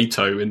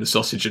potato in the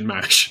sausage and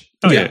mash.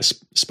 Oh yeah, it's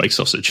space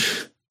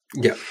sausage.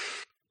 Yeah.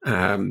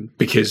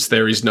 Because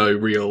there is no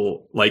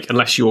real, like,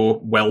 unless you're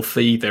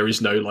wealthy, there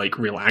is no like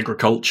real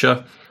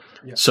agriculture.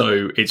 Yeah.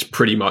 So it's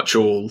pretty much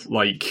all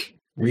like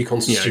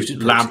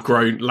reconstituted, lab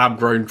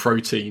grown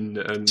protein,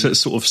 and so it's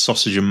sort of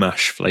sausage and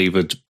mash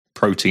flavored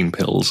protein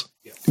pills.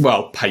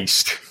 Well,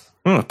 paste.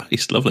 Oh,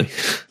 paste, lovely.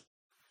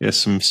 Yeah,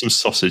 some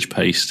sausage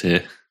paste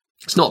here.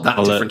 It's not that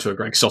different to a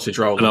Greggs sausage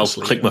roll. And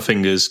honestly, I'll click my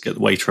fingers, get the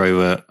waiter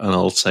over, and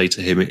I'll say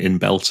to him in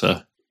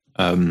Belter,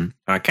 can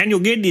you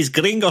get these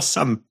gringos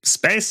some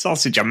space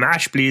sausage and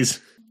mash, please?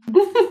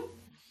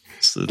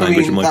 It's the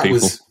language of my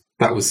people.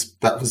 That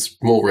was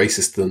more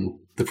racist than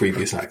the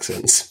previous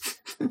accents.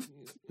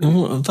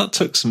 Well, that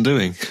took some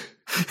doing.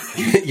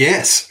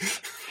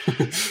 Yes.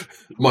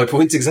 My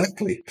point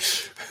exactly.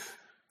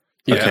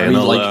 Yeah, okay, and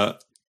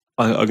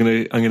I'm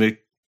gonna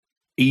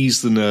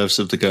ease the nerves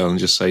of the girl and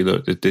just say,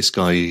 look, this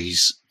guy,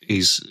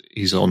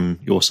 he's on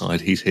your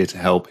side. He's here to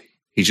help.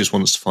 He just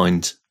wants to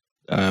find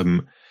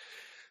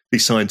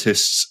these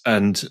scientists,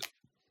 and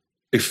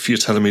if you're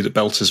telling me that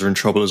Belters are in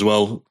trouble as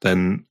well,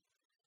 then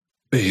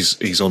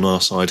he's on our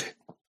side.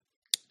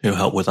 He'll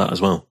help with that as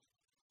well.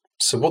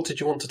 So, what did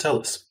you want to tell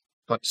us?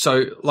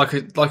 So, like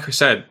I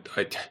said,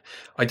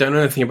 I don't know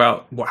anything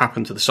about what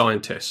happened to the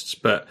scientists,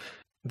 but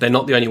they're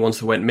not the only ones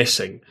that went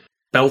missing.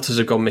 Belters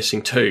have gone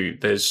missing too.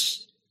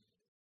 There's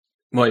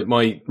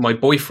my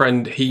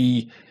boyfriend.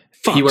 He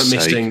went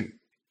missing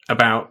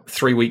about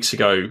 3 weeks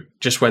ago,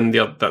 just when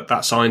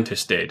that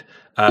scientist did.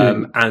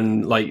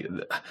 And like,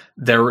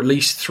 there are at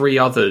least 3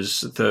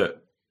 others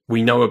that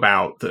we know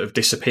about that have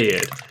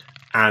disappeared,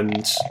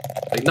 and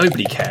like,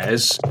 nobody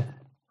cares.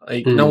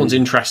 Like, no one's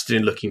interested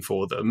in looking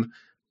for them,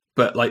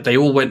 but like, they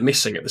all went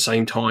missing at the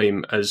same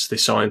time as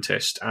this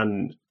scientist,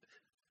 and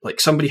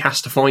like, somebody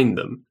has to find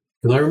them.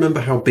 Can I remember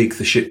how big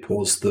the ship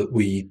was that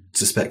we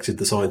suspected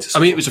the scientists? I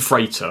mean, it was a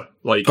freighter.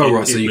 Like, so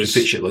you could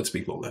fit shitloads of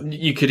people on there.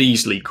 You could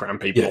easily cram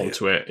people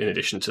onto it. In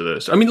addition to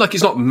this, I mean, like,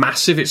 it's not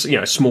massive. It's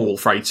a small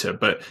freighter,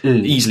 but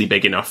easily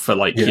big enough for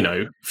like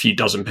a few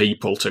dozen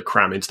people to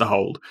cram into the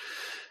hold.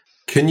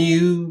 Can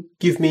you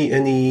give me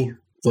any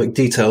like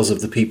details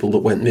of the people that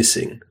went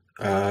missing?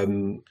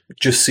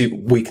 Just so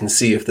we can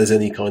see if there's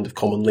any kind of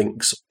common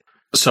links.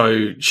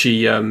 So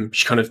she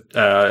kind of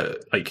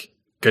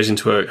goes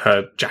into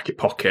her jacket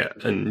pocket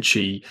and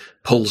she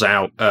pulls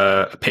out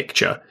a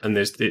picture, and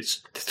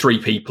it's 3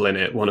 people in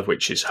it, one of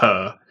which is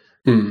her.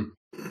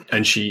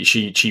 And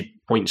she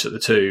points at the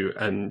 2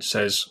 and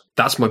says,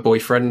 "That's my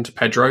boyfriend,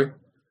 Pedro,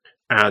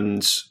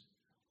 and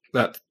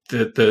that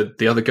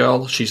the other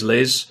girl, she's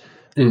Liz."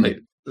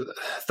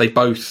 They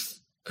both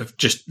have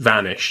just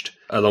vanished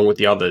along with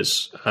the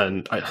others,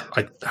 and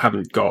I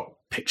haven't got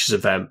pictures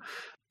of them.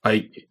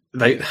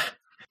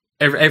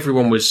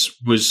 Everyone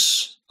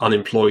was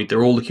unemployed.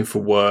 They're all looking for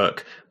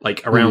work.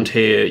 Like, around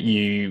here,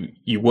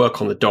 you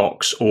work on the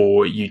docks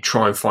or you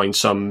try and find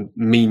some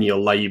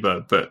menial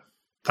labour, but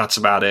that's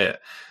about it.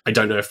 I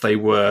don't know if they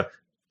were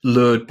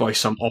lured by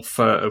some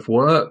offer of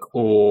work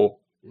or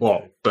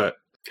what, but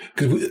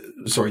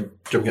Sorry,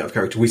 jumping out of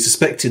character. We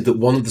suspected that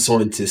one of the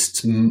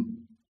scientists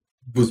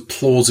was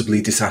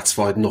plausibly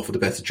dissatisfied and offered a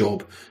better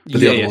job, but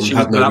the other one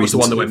had no reason. That was the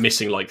one that went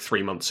missing like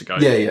 3 months ago.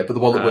 Yeah, but the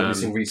one that went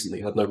missing recently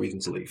had no reason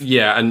to leave.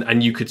 Yeah,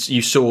 and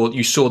you saw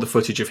the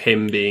footage of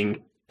him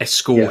being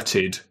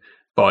escorted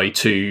by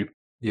two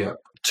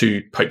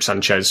Pope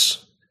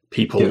Sanchez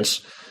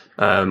peoples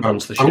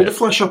onto the ship. I'm going to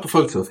flash up a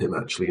photo of him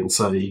actually and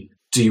say,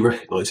 "Do you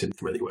recognise him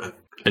from anywhere?"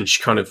 And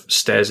she kind of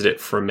stares at it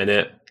for a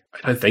minute.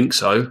 I don't think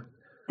so.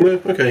 Yeah,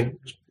 okay.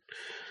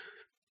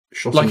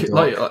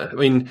 I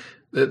mean,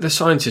 the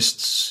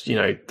scientists,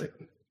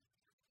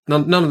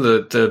 none of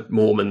the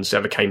Mormons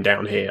ever came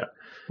down here.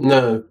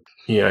 No.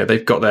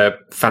 They've got their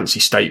fancy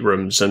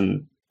staterooms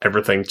and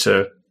everything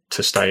to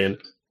stay in.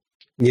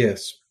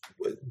 Yes.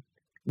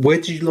 Where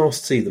did you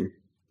last see them?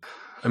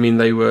 I mean,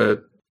 they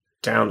were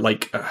down,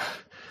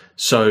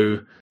 so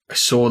I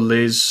saw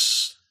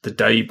Liz the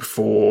day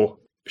before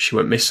she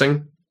went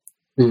missing.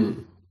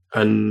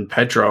 And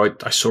Pedro,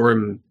 I saw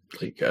him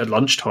at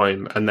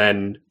lunchtime, and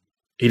then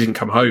he didn't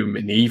come home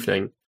in the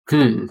evening.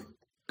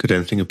 Could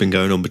anything have been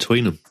going on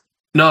between them?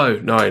 No.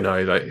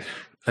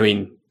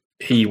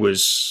 He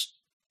was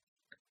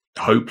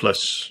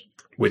hopeless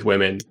with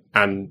women,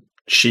 and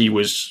she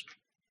was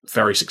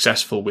very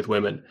successful with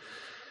women.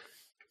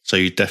 So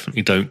you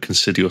definitely don't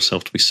consider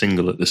yourself to be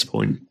single at this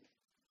point?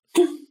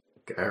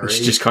 Gary.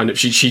 She just kind of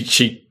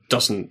she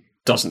doesn't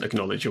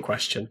acknowledge your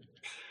question.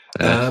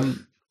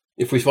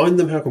 If we find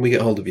them, how can we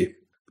get hold of you?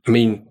 I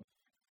mean,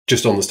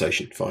 just on the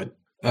station, fine.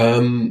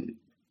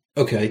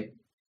 Okay.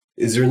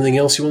 Is there anything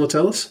else you want to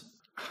tell us?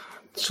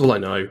 That's all I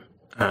know.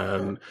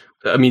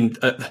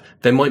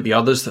 There might be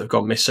others that have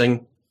gone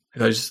missing.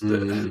 These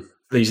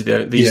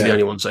are the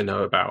only ones I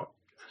know about.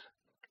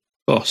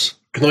 Boss,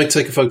 can I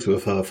take a photo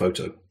of her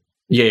photo?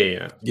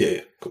 Yeah.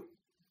 Cool.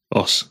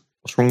 Boss,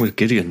 what's wrong with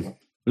Gideon?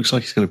 Looks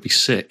like he's going to be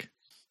sick.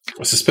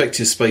 I suspect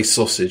his space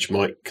sausage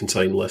might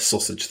contain less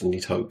sausage than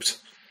he'd hoped.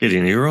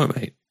 Gideon, are you all right,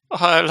 mate?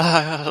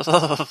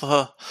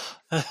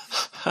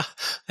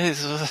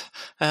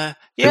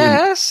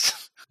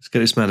 Yes. Let's get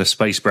this man a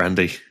space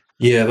brandy.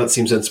 Yeah, that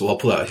seems sensible. I'll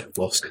pull out a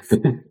flask.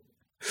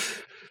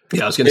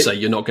 Yeah, I was going to say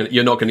you're not going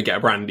to get a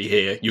brandy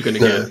here. You're going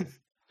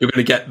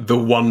to get the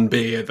one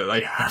beer that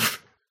they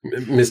have.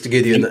 Mr.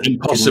 Gideon, and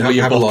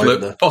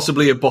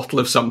possibly a bottle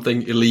of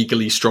something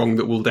illegally strong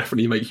that will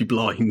definitely make you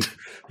blind.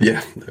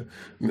 Yeah,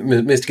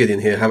 Mr. Gideon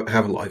here,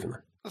 have a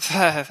livener.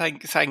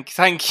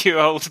 Thank you,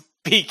 old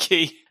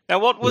Beaky. Now,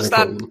 what was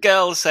that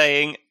girl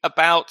saying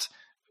about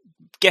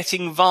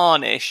getting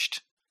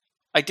varnished?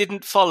 I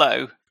didn't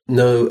follow.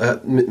 No,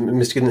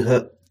 Mr.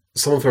 Gideon,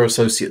 some of her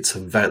associates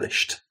have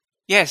vanished.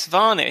 Yes,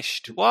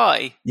 varnished.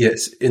 Why?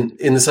 Yes, in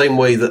the same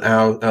way that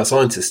our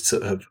scientists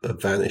have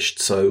vanished.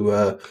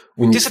 So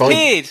we need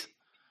disappeared. To find...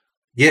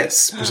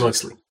 Yes,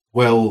 precisely.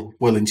 Well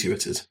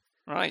intuited.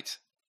 Right.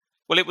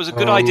 Well, it was a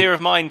good idea of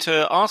mine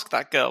to ask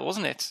that girl,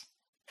 wasn't it?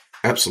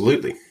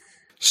 Absolutely.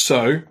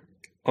 So,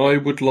 I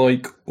would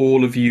like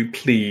all of you,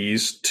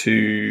 please,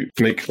 to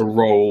make a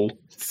roll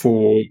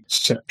for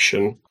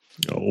deception.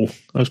 Oh,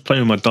 I was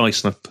playing with my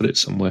dice and I put it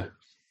somewhere.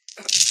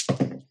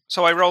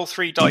 So I roll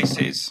 3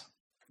 dices.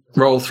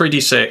 Roll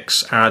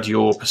 3d6, add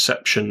your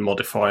perception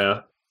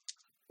modifier.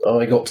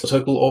 I got a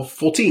total of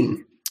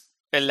 14.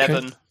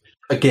 11. Okay.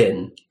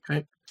 Again.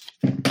 Okay.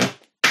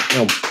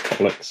 Oh,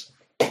 bollocks.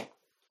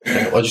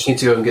 I just need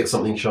to go and get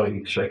something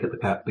shiny to shake at the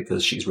cat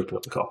because she's ripping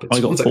up the carpet.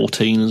 I got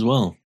 14 as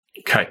well.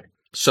 Okay,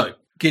 so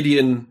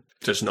Gideon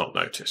does not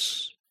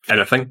notice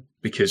anything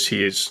because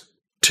he is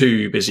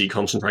too busy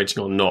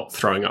concentrating on not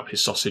throwing up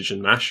his sausage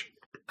and mash.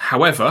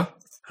 However,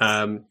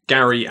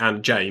 Gary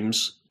and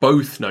James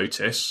both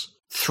notice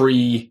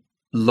 3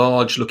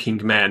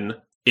 large-looking men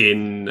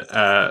in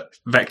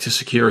Vector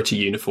security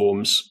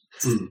uniforms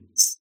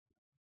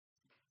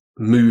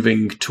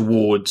moving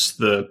towards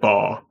the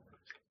bar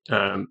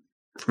from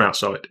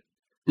outside.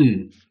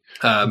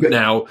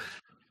 Now,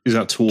 is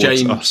that towards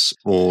James, us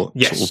or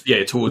yes,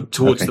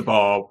 towards the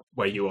bar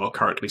where you are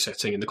currently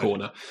sitting in the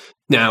corner.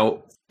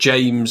 Now,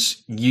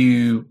 James,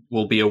 you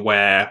will be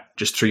aware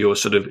just through your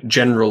sort of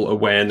general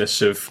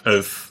awareness of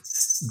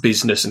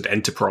business and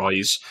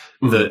enterprise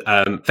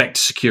that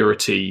Vector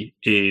Security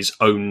is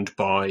owned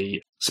by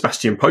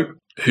Sebastian Pope,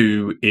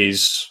 who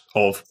is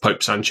of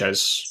Pope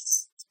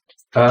Sanchez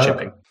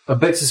shipping.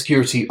 Vector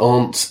Security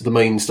aren't the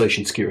main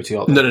station security,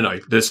 are they? No.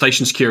 The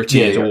station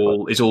security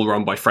is all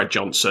run by Fred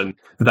Johnson.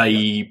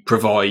 They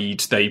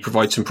provide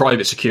some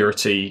private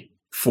security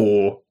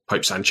for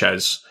Pope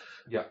Sanchez,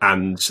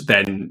 and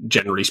then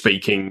generally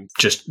speaking,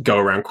 just go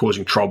around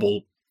causing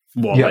trouble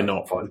while they're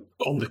not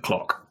on the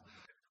clock.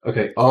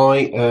 Okay,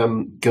 I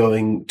am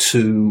going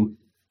to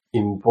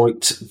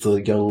invite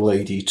the young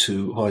lady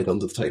to hide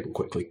under the table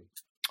quickly.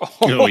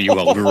 Oh, you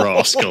old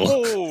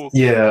rascal.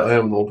 Yeah, I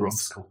am an old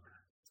rascal.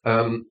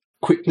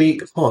 Quickly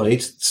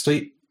hide.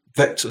 State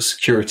Vector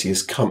Security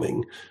is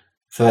coming.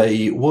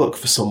 They work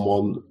for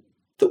someone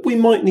that we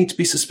might need to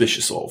be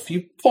suspicious of.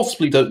 You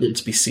possibly don't want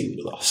to be seen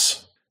with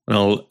us.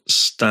 I'll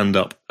stand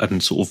up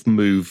and sort of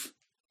move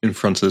in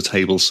front of the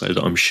table so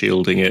that I'm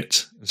shielding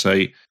it. And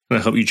say, "Can I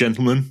help you,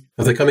 gentlemen?"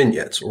 Have they come in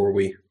yet, or are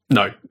we?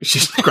 No, it's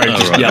just Graham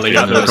just yelling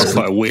at them. That's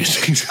quite a weird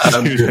thing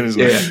to do.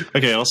 Yeah.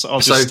 Okay, I'll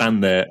just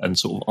stand there and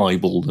sort of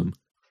eyeball them.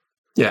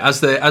 Yeah,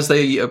 as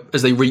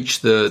they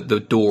reach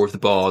the door of the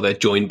bar, they're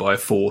joined by a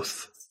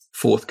fourth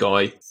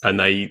guy, and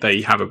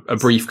they have a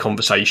brief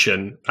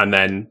conversation, and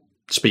then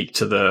speak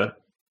to the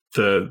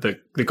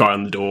guy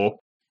on the door.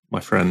 My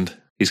friend,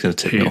 he's going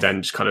to tip me off.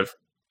 Then just kind of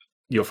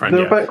your friend,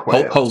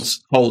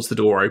 holds the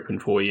door open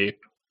for you,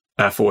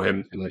 for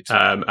him,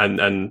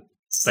 and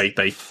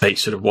they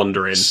sort of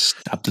wander in,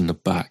 stabbed in the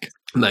back.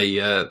 And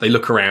they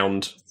look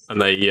around, and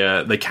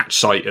they catch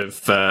sight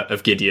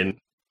of Gideon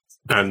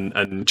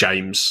and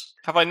James.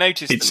 Have I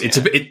noticed?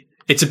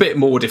 It's a bit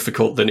more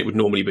difficult than it would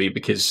normally be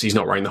because he's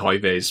not wearing the high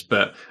vis,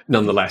 but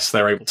nonetheless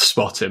they're able to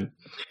spot him.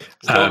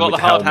 Still got the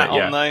hard hat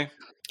on though.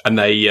 And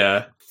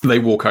they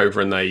walk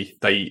over and they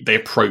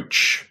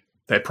approach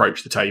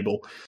the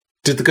table.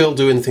 Did the girl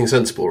do anything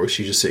sensible, or is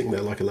she just sitting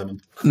there like a lemon?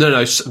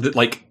 No.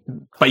 Like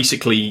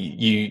basically,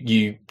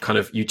 you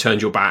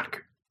turned your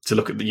back to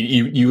look at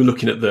you were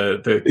looking at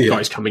the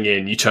guys coming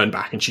in. You turned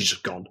back and she's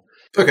just gone.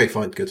 Okay,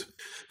 fine, good,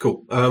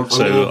 cool. I'm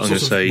going to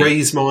say,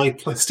 raise my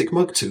plastic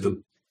mug to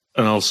them,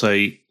 and I'll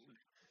say,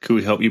 "Could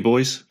we help you,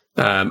 boys?"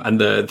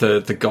 And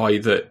the guy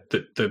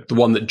the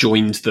one that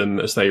joined them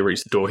as they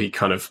reached the door, he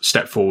kind of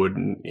stepped forward,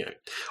 and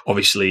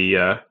obviously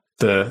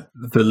the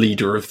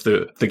leader of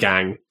the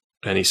gang,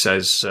 and he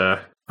says, "I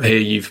hear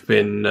you've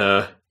been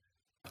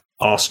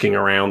asking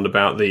around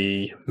about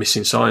the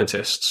missing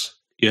scientists."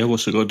 Yeah,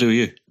 what's it got to do with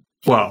you?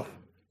 Well,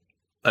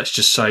 let's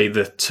just say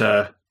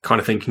that kind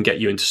of thing can get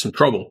you into some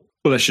trouble.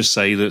 Well, let's just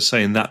say that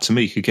saying that to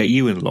me could get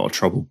you in a lot of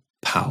trouble,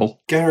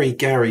 pal. Gary,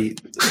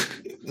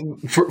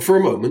 for a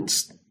moment.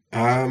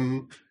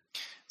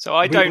 So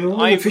I don't.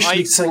 I'm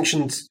officially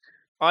sanctioned. So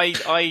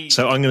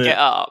I'm going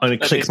to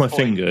click my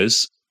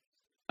fingers,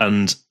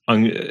 and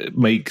I'm going to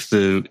make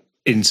the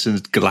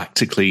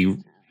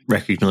intergalactically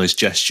recognised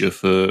gesture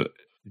for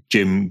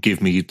Jim. Give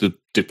me the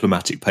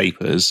diplomatic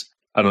papers,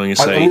 and I'm going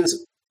to say,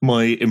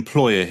 my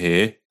employer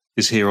here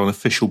is here on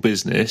official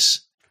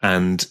business,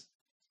 and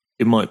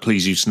it might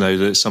please you to know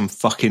that some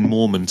fucking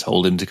Mormon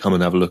told him to come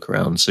and have a look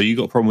around. So you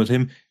got a problem with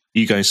him?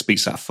 You go and speak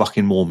to that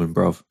fucking Mormon,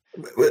 bruv.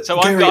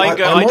 So Gary,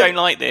 I don't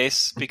like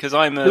this because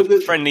I'm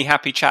a friendly,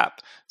 happy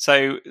chap.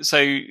 So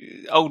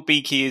old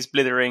Beaky is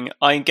blithering.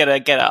 I get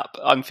up.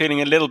 I'm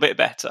feeling a little bit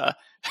better.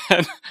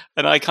 And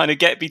I kind of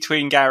get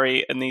between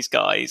Gary and these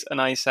guys,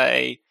 and I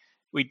say,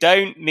 we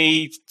don't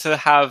need to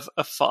have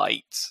a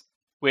fight.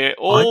 We're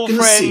all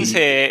friends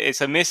here.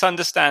 It's a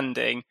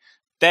misunderstanding.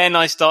 Then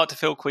I start to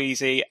feel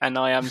queasy, and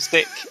I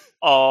stick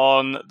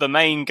on the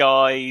main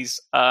guy's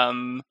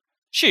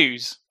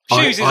shoes.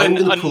 Shoes I'm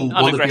going to pull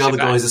one of the other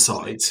guys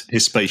aside.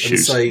 His space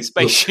shoes. Say,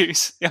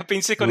 shoes. Yeah, I've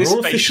been sick on his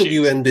space official shoes.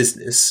 UN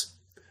business.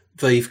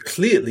 They've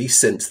clearly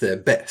sent their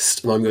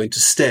best, and I'm going to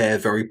stare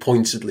very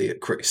pointedly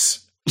at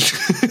Chris.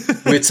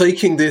 We're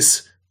taking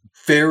this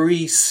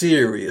very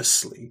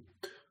seriously,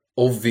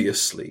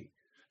 obviously.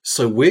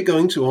 So we're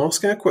going to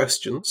ask our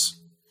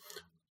questions,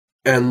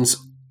 and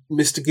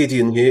Mr.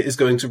 Gideon here is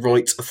going to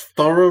write a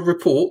thorough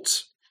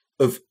report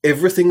of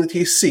everything that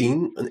he's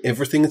seen and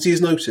everything that he's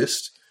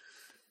noticed.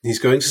 He's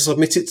going to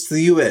submit it to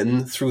the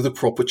UN through the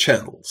proper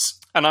channels.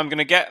 And I'm going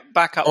to get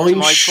back up to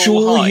my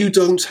full height. I'm sure you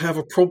don't have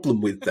a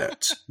problem with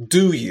that,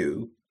 do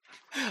you?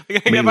 I'm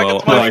going to get back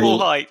up to my full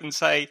height and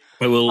say,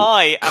 I will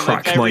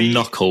crack my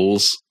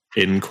knuckles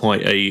in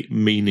quite a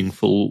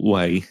meaningful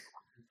way.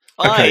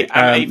 I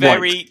am a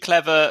very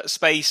clever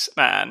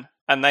spaceman,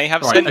 and they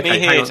have sent me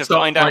here to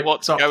find out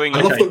what's going on.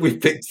 I love that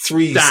we've picked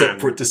three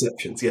separate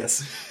deceptions,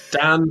 yes.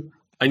 Dan,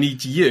 I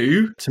need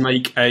you to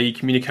make a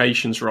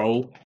communications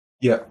roll.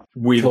 Yeah.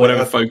 With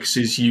whatever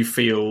focuses you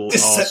feel are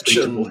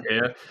suitable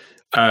here.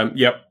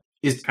 Yep.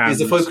 Is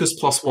the focus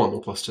 +1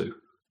 or +2?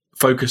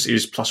 Focus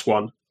is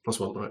 +1.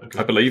 +1, right, okay.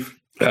 I believe.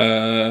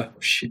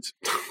 Shit.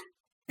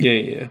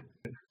 Yeah.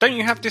 Don't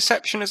you have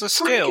deception as a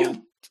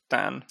skill,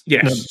 Dan?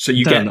 Yes. No, so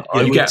you get.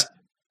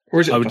 Or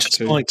is it I would just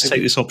like to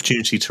take this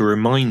opportunity to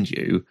remind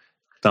you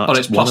that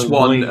it's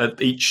 +1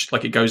 at each,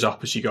 like it goes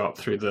up as you go up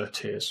through the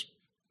tiers.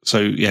 So,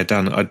 yeah,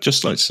 Dan, I'd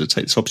just like to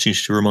take this opportunity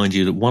to remind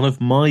you that one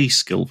of my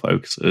skill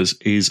focuses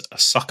is a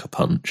sucker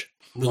punch.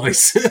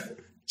 Nice.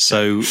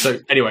 So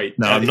anyway,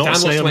 no, I'm not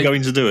saying I'm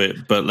going to do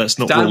it, but let's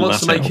not rule that out. Dan wants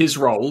to make his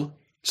roll.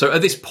 So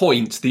at this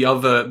point, the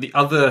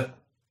other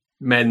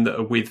men that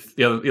are with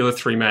the other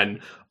three men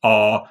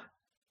are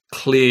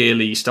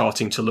clearly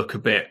starting to look a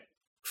bit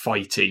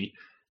fighty.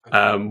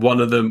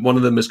 One of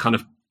them has kind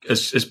of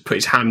has put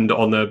his hand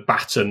on a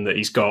baton that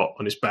he's got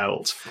on his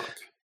belt.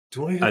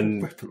 Do I have a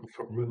weapon? I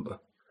can't remember.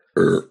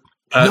 No,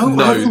 I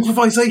have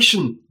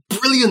improvisation.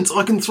 Brilliant!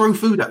 I can throw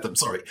food at them.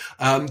 Sorry,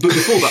 but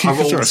before that, I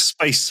rolled throw a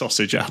space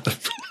sausage at them.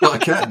 I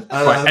can.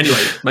 Right,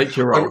 anyway, make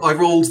your roll. I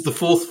rolled the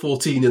fourth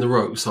 14 in a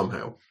row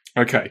somehow.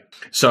 Okay,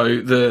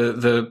 so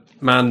the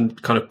man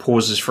kind of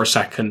pauses for a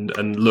second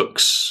and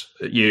looks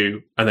at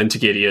you, and then to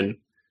Gideon,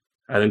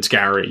 and then to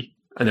Gary,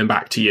 and then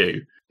back to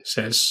you.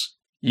 Says,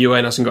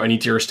 UN hasn't got any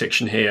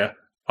jurisdiction here.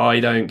 I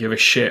don't give a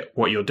shit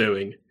what you're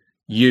doing.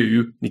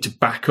 You need to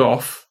back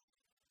off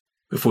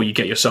before you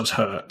get yourselves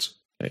hurt.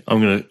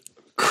 I'm going to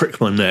crick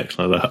my neck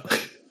like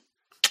that.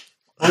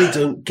 I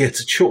don't get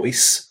a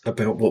choice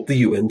about what the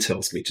UN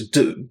tells me to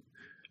do.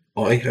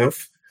 I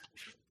have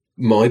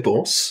my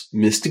boss,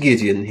 Mr.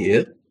 Gideon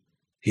here.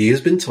 He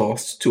has been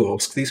tasked to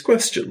ask these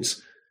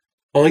questions.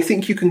 I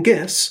think you can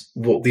guess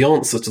what the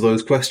answer to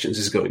those questions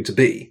is going to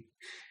be.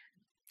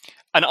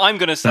 And I'm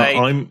going to say,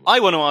 I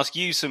want to ask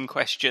you some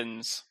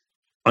questions.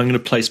 I'm going to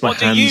place my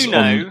hands on... What do you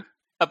know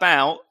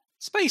about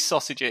space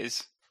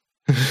sausages?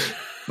 I'm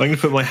going to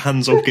put my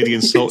hands on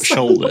Gideon's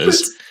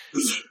shoulders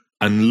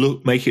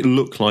and make it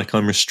look like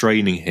I'm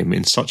restraining him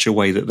in such a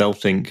way that they'll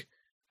think,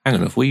 hang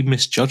on, have we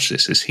misjudged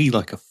this? Is he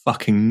like a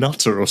fucking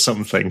nutter or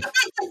something?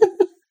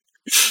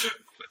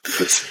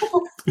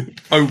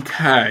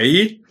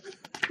 Okay.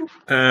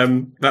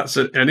 That's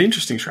an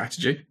interesting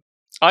strategy.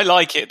 I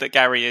like it that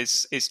Gary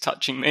is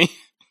touching me.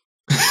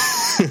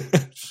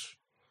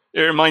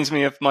 It reminds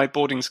me of my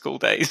boarding school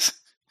days.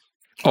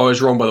 Oh, I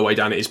was wrong, by the way,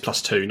 Dan. It is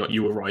 +2, not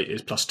you were right. It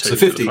is +2. So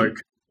 50.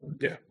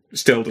 Yeah, it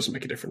still doesn't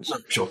make a difference. No,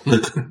 sure.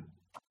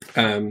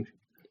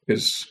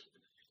 Because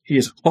he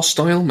is a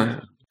hostile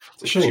man.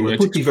 It's a shame. I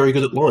would be very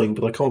good at lying,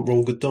 but I can't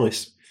roll good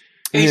dice.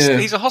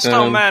 He's a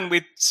hostile man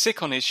with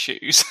sick on his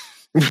shoes.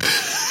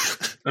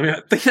 I mean,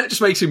 I think that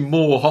just makes him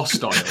more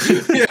hostile.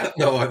 Yeah,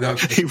 no, I know.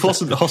 He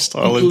wasn't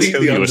hostile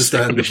completely until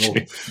understandable.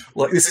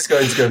 Like, this is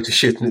going to go to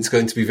shit and it's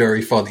going to be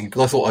very funny,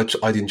 but I thought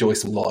I'd enjoy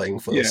some lying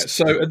first. Yeah,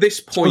 so at this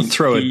point...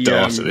 throw a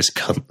dart at this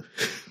cunt.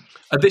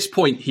 At this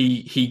point,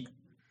 he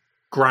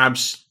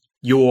grabs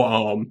your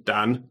arm,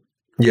 Dan.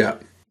 Yeah.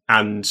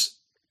 And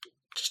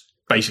just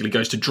basically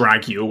goes to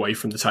drag you away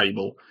from the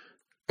table.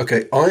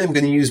 Okay, I am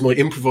going to use my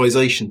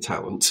improvisation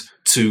talent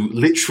to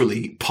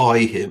literally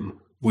pie him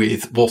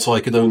with what I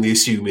can only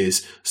assume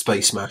is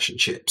space mash and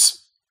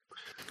chips.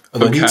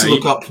 And okay. I need to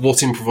look up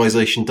what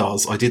improvisation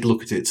does. I did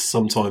look at it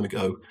some time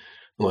ago,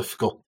 and I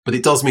forgot. But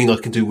it does mean I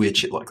can do weird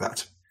shit like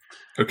that.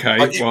 Okay,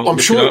 I'm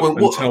sure it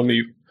won't. Tell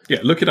me,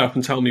 look it up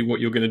and tell me what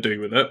you're going to do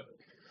with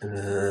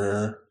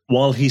it.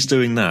 While he's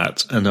doing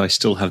that, and I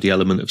still have the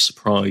element of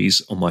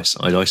surprise on my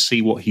side, I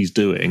see what he's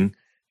doing,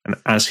 and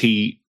as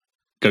he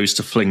goes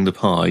to fling the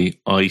pie,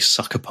 I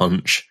sucker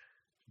punch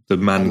the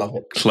man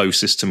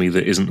closest to me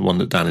that isn't the one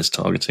that Dan is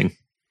targeting.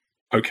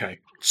 Okay,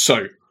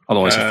 so...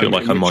 Otherwise I feel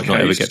like I might not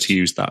ever get to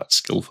use that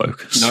skill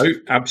focus. No,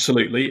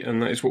 absolutely,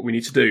 and that is what we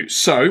need to do.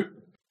 So,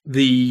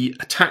 your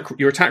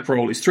attack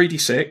roll is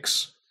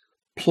 3d6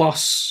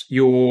 plus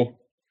your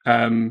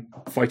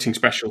fighting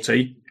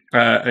specialty,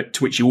 to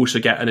which you also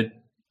get an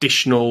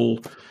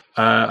additional...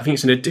 I think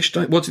it's an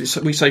additional... What did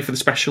we say for the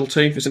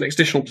specialty? It's an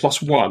additional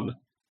 +1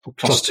 or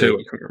 +2,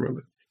 I can't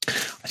remember.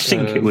 I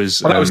think it was...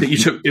 that was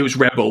it. It was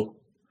Rebel.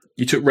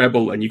 You took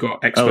Rebel and you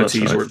got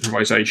expertise or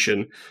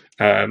improvisation.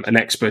 And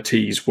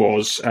expertise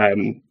was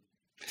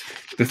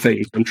the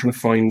thing. I'm trying to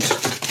find...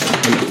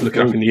 look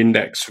it up in the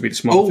index would be the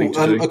smart thing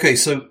to do. Okay,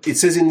 so it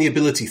says in the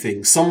ability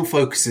thing, some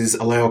focuses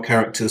allow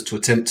characters to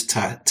attempt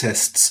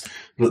tests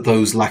that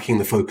those lacking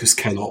the focus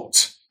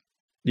cannot.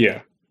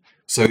 Yeah.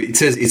 So it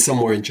says it's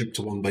somewhere in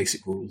Chapter 1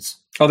 Basic Rules.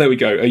 Oh, there we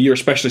go. You're a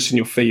specialist in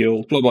your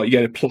field. Blah, blah, you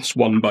get a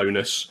 +1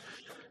 bonus.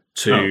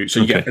 So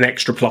you get an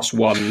extra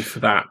 +1 for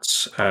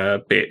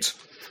that bit.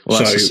 Well,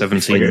 that's a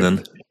 17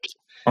 then.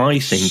 I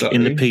think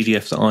in the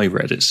PDF that I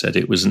read, it said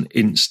it was an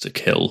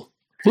insta-kill.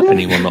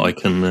 Anyone that I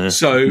can...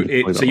 So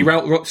you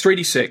roll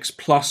 3d6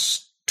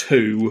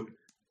 +2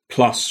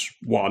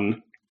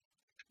 +1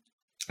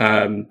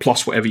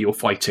 plus whatever your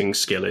fighting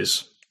skill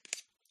is.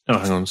 Oh,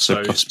 hang on.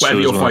 So plus whatever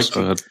 2 your as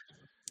well.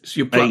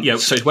 fighting...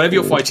 So whatever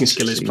your fighting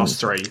skill is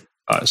 +3.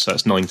 So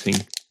that's 19.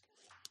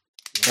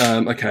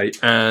 Okay,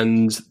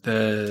 and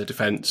the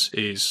defense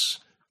is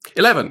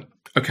 11.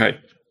 Okay,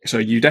 so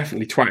you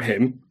definitely twat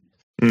him.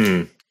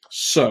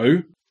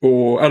 So,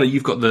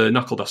 you've got the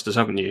knuckle dusters,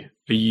 haven't you?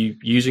 Are you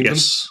using them?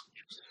 Yes.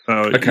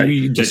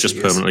 Okay, they're just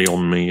permanently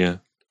on me, yeah.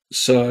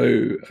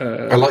 So...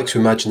 I like to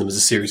imagine them as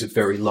a series of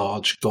very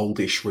large,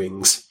 goldish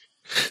rings.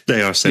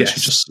 They are essentially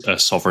just a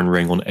sovereign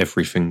ring on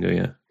every finger,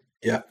 yeah.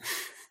 Yeah.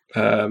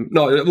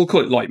 No, we'll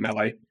call it light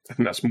melee. I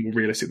think that's more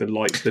realistic than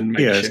makeshift.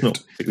 Yeah, it's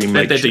not particularly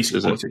makeshift. They're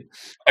decent quality.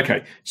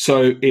 Okay,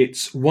 so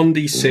it's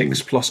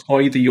 1d6 plus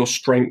either your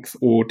strength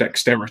or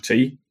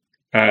dexterity,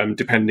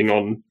 depending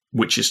on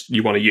which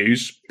you want to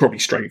use. Probably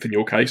strength in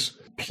your case.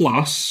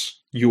 Plus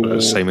your...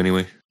 same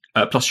anyway.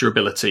 Plus your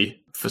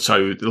ability.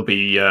 So there'll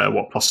be,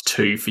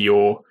 +2 for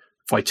your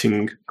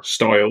fighting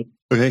style.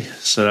 Okay,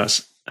 so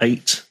that's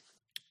 8.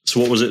 So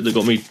what was it that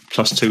got me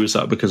 +2? Is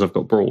that because I've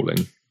got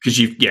brawling? Because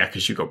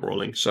you've got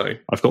brawling. So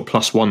I've got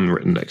 +1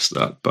 written next to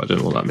that, but I don't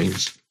know what that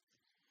means.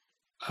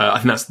 I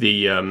think that's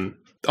the.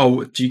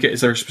 Do you get?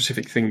 Is there a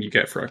specific thing you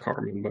get for it? I can't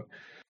remember.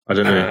 I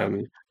don't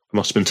know. I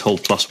must have been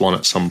told +1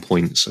 at some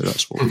point, so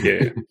that's what.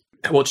 Yeah.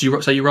 What did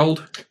you say you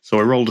rolled? So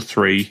I rolled a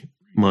 3.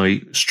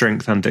 My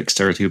strength and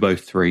dexterity are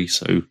both 3,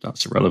 so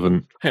that's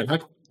irrelevant. Hey,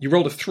 you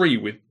rolled a 3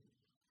 with.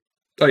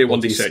 Oh, yeah,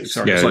 1d6.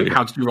 Sorry. Yeah,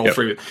 how did you roll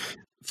 3 with?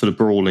 for the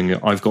brawling,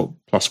 I've got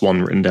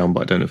 +1 written down,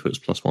 but I don't know if it was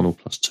 +1 or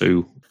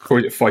 +2. Or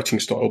is it fighting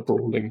style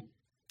brawling?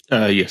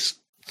 Yes.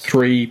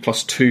 3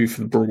 + 2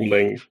 for the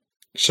brawling,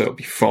 so it'll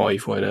be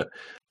 5, won't it?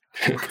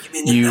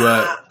 You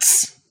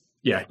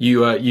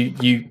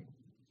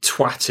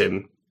twat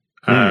him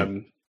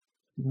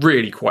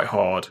really quite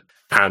hard,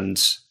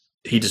 and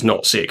he does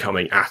not see it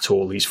coming at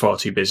all. He's far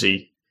too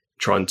busy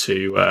trying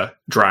to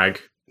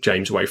drag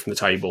James away from the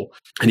table,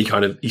 and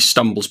he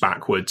stumbles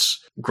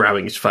backwards,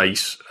 grabbing his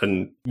face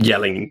and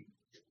yelling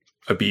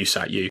abuse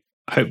at you.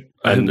 I hope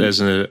there's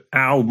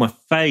ow, my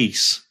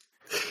face.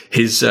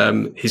 His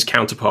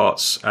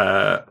counterparts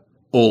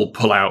all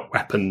pull out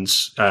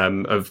weapons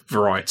of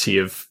variety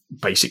of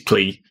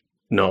basically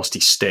nasty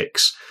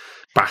sticks,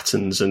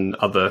 batons, and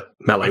other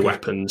melee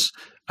weapons,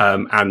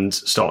 and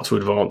start to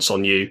advance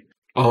on you.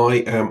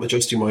 I am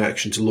adjusting my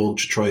action to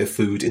launch a tray of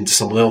food into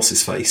someone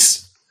else's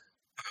face.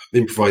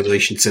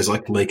 Improvisation says I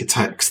can make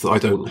attacks that I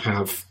don't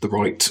have the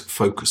right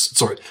focus.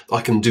 Sorry,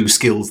 I can do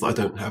skills that I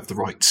don't have the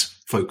right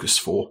focus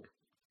for.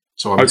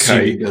 So I'm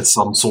assuming there's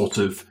some sort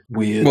of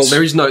weird. Well,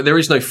 there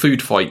is no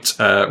food fight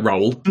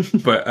roll,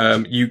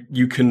 but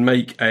you can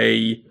make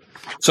a.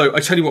 So I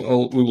tell you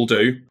what we will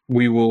do.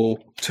 We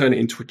will turn it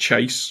into a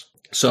chase.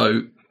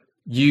 So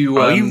you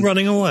are you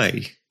running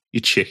away, you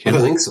chicken? I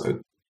don't think so.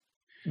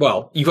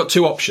 Well, you've got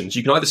two options.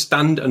 You can either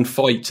stand and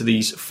fight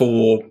these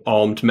 4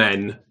 armed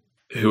men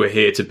who are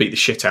here to beat the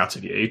shit out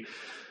of you,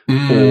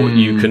 or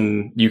you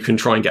can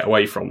try and get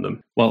away from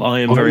them. Well,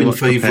 I am very much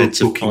prepared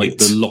to fight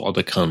the lot of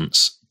the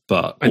cunts,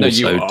 but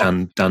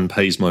also Dan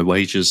pays my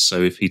wages,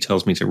 so if he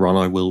tells me to run,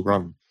 I will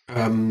run.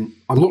 I'm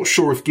not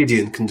sure if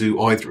Gideon can do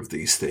either of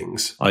these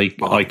things. I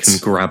can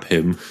grab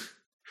him,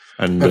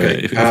 and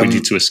if we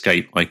need to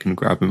escape, I can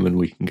grab him and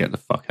we can get the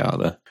fuck out of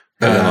there.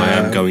 And then I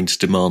am going to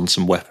demand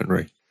some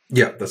weaponry.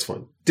 Yeah, that's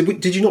fine.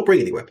 Did you not bring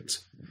any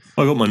weapons?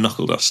 I got my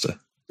knuckle duster.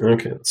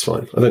 Okay, that's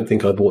fine. I don't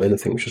think I bought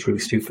anything, which was really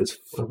stupid.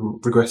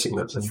 I'm regretting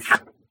that.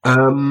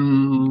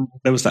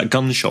 There was that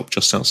gun shop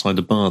just outside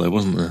the bar, there,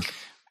 wasn't there?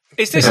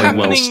 Is this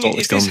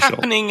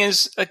happening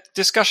as a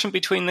discussion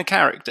between the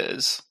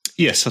characters?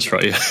 Yes, that's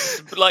right. Yeah.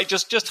 Like,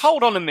 just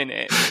hold on a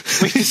minute.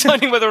 We're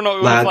deciding whether or not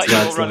we want to fight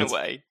you or run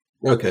away.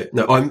 Okay,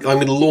 no, I'm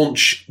going to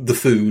launch the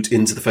food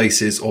into the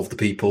faces of the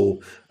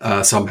people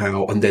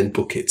somehow, and then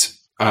book it.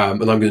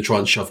 And I'm going to try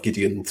and shove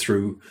Gideon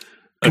through.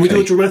 Can we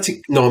do a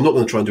dramatic? No, I'm not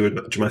going to try and do a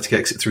dramatic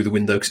exit through the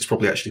window because it's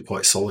probably actually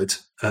quite solid.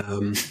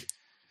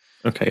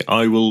 Okay,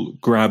 I will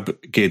grab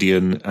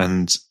Gideon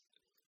and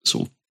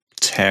sort of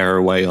tear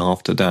away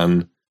after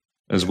Dan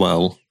as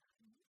well.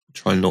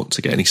 Try not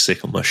to get any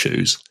sick on my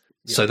shoes.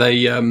 So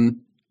they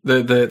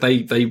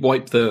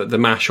wipe the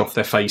mash off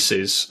their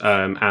faces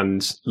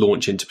and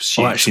launch into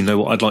pursuit. Oh, actually, no.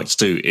 What I'd like to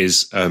do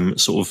is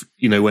sort of,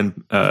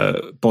 when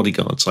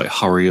bodyguards like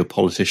hurry a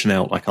politician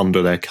out like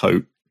under their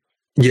coat.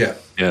 Yeah,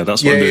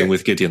 that's what I'm doing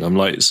with Gideon.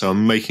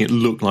 I'm making it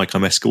look like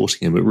I'm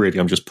escorting him, but really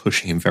I'm just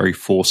pushing him very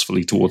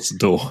forcefully towards the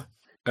door.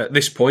 At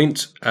this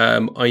point,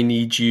 I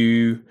need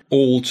you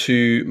all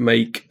to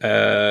make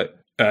a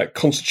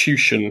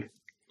Constitution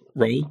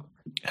roll.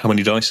 How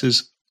many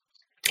dices?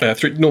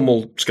 3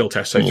 normal skill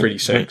test, so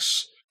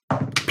 3d6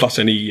 plus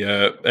any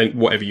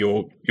whatever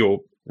your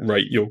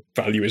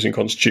value is in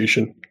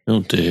Constitution.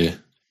 Oh dear,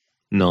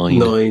 9.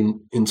 9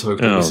 in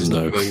total. This is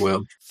not going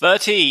well.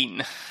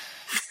 13.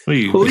 Well,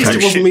 at least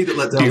it wasn't me that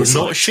let down. You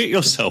not shit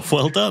yourself.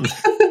 Well done.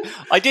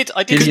 I did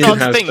start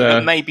to think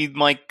that maybe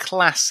my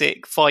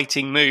classic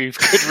fighting move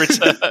could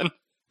return.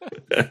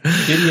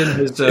 Gideon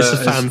has it's a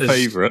fan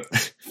favourite.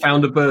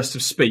 Found a burst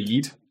of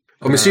speed.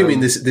 I'm assuming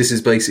this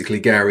is basically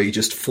Gary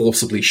just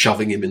forcibly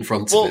shoving him in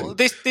front of him. Well,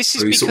 this is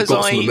so because sort of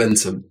got some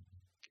momentum.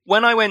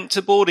 When I went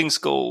to boarding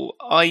school,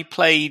 I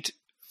played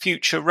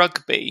future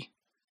rugby.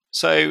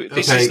 So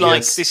this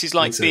is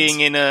like being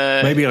in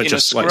a maybe I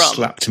just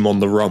slapped him on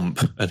the rump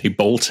and he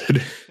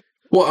bolted.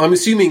 Well, I'm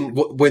assuming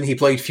when he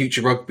played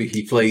future rugby,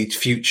 he played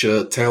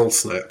future towel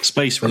snap.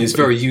 Space rugby. And he's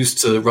very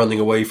used to running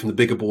away from the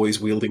bigger boys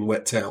wielding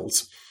wet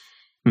towels.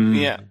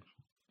 Yeah.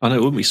 I know it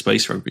wouldn't be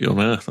space rugby on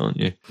Earth, aren't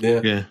you?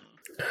 Yeah.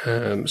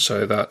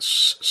 So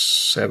that's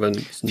 7.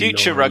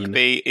 Future 9.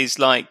 rugby is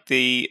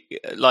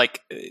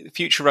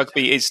future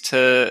rugby is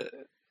to.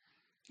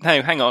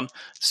 No, hang on.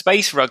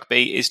 Space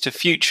rugby is to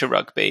future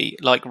rugby,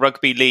 like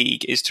rugby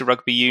league is to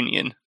rugby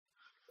union.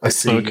 I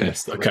see. Okay.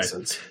 Yes, that makes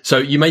sense. So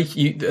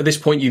at this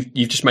point you've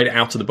just made it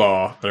out of the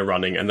bar and are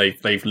running, and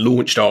they've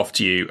launched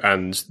after you,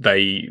 and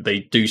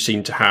they do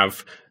seem to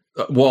have.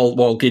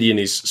 While Gideon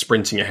is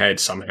sprinting ahead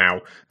somehow,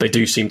 they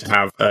do seem to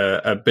have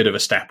a bit of a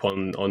step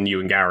on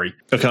you and Gary.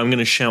 Okay, I'm going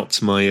to shout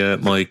to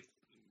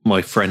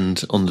my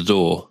friend on the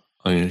door.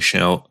 I'm going to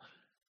shout.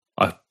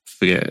 I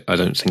forget. I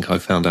don't think I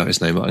found out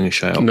his name, but I'm going to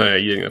shout. No,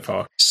 you didn't go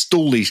far.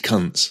 Stall these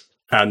cunts!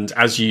 And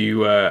as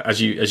you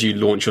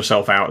launch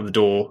yourself out of the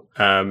door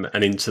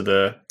and into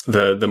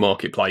the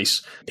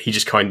marketplace, he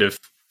just kind of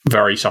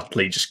very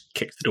subtly just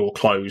kicks the door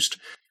closed.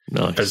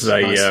 Nice. As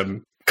they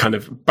kind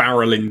of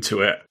barrel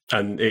into it,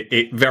 and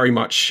it very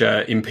much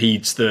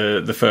impedes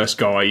the first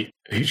guy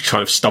who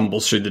kind of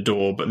stumbles through the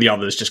door, but the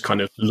others just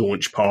kind of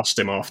launch past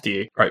him after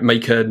you. Right,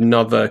 make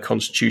another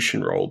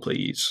Constitution roll,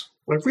 please.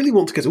 I really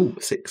want to get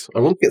 6. I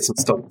want to get some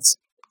stunts.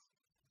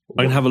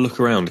 I can have a look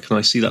around. Can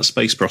I see that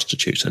space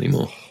prostitute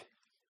anymore?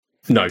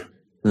 No.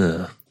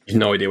 You've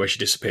no idea where she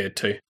disappeared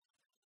to.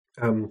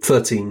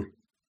 13.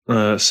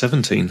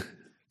 17.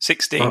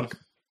 16.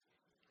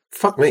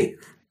 Fuck me.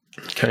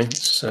 Okay,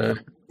 so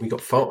we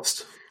got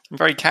fast. I'm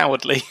very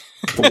cowardly.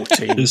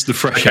 14. It's the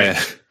fresh air.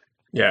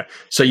 Yeah.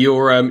 So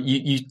you're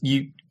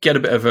you get a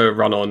bit of a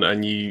run on,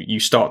 and you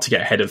start to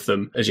get ahead of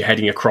them as you're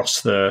heading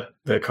across the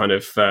kind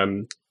of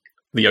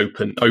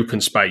the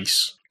open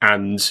space,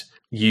 and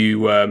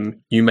you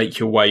make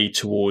your way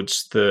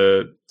towards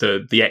the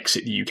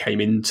exit that you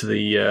came into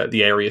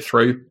the area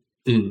through.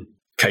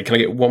 Okay, can I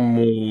get one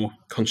more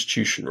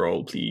Constitution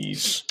roll,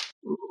 please?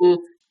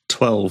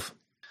 12.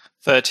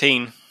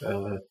 13.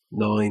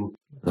 9.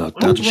 Oh,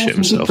 Dad shit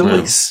himself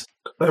now.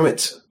 Damn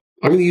it.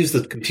 I'm going to use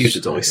the computer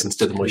dice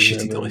instead of my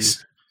shitty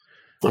dice.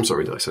 I'm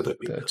sorry, dice, I don't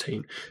mean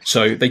 13.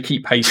 So they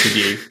keep pace with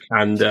you,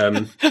 and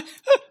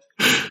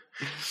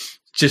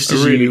just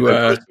as really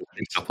you...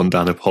 picked up on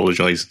Dan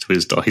apologising to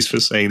his dice for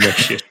saying they're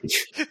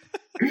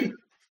shitty.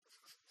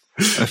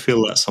 I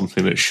feel that's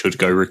something that should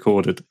go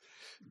recorded.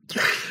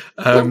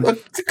 I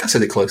think I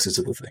said it closer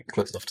to the thing,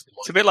 close enough to the mic.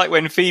 It's a bit like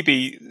when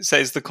Phoebe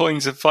says the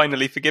coins have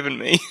finally forgiven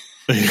me.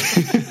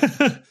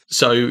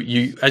 So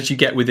as you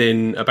get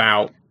within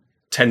about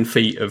 10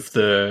 feet of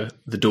the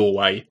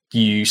doorway,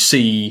 you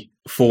see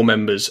 4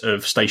 members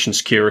of station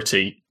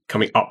security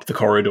coming up the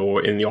corridor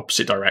in the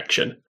opposite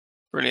direction.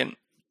 Brilliant.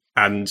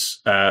 And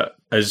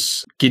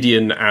as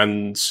Gideon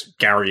and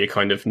Gary are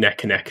kind of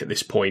neck and neck at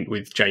this point,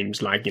 with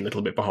James lagging a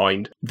little bit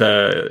behind,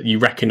 you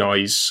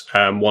recognise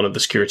one of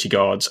the security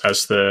guards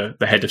as the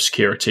head of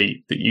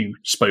security that you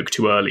spoke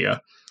to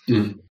earlier.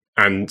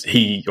 And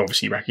he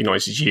obviously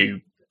recognises you,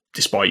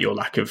 despite your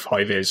lack of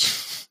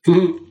high-vis.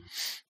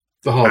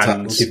 The hard hat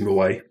will give him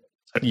away.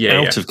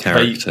 Out of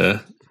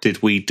character,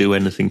 did we do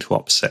anything to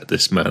upset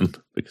this man?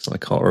 Because I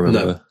can't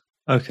remember.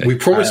 No. Okay. We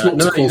promised not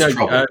to cause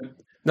trouble.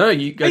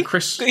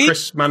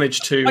 Chris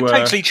managed to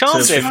actually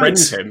befriend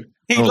him.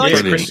 He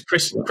likes me.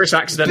 Chris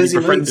accidentally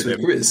befriended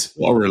him.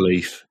 What a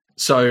relief.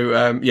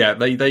 So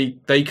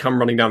they come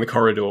running down the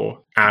corridor,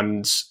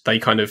 and they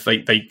come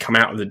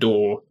out of the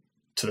door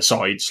to the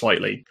side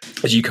slightly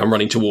as you come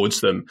running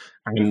towards them,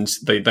 and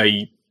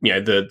they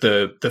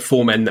the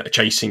 4 men that are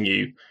chasing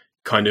you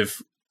kind of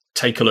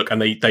take a look,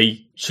 and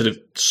they sort of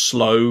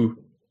slow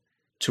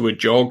to a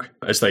jog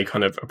as they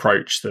kind of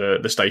approach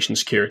the station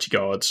security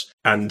guards.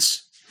 And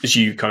as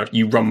you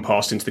run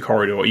past into the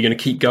corridor, are you going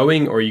to keep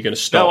going, or are you going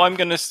to stop? No,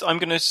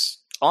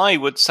 I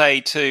would say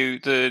to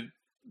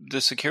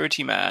the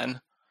security man,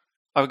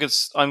 I'm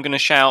going to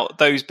shout,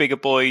 "Those bigger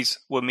boys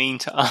were mean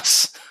to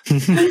us."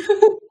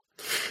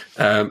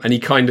 And he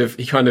kind of.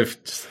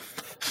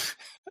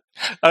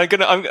 I'm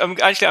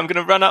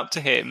gonna run up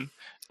to him,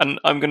 and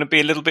I'm gonna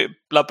be a little bit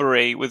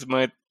blubbery with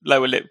my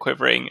lower lip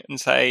quivering, and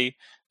say,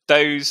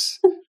 those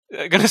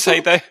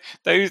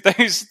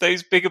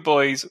bigger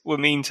boys were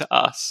mean to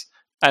us.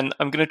 And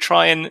I'm going to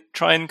try and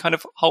kind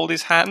of hold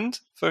his hand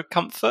for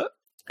comfort.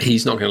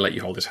 He's not going to let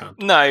you hold his hand.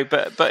 No,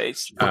 but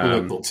it's.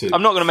 I'm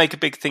not going to make a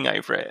big thing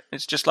over it.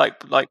 It's just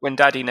like when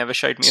Daddy never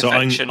showed me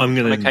affection. So I'm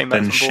going to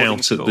then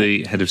shout at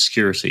the head of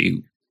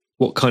security,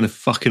 "What kind of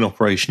fucking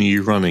operation are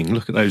you running?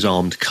 Look at those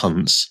armed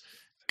cunts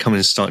coming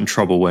and starting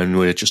trouble when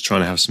we're just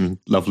trying to have some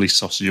lovely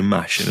sausage and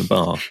mash in a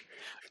bar."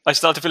 I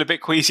start to feel a bit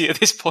queasy at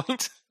this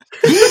point.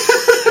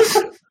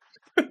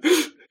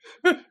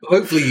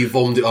 Hopefully you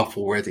vomed it up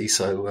already,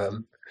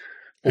 so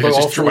although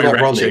after all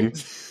that running.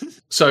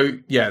 So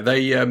yeah,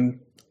 they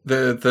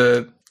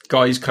the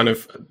guys kind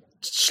of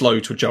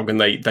slow to a jog,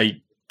 and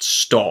they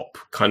stop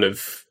kind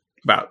of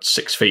about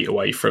 6 feet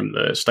away from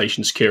the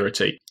station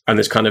security, and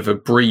there's kind of a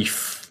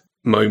brief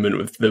moment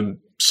with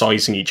them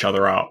sizing each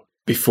other up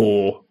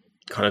before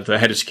kind of the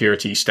head of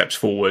security steps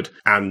forward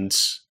and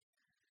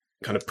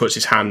kind of puts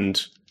his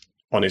hand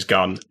on his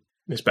gun,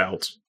 his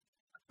belt,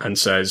 and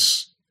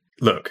says,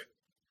 "Look,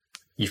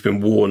 you've been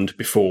warned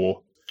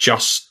before.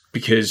 Just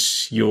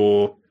because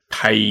you're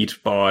paid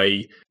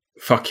by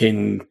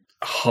fucking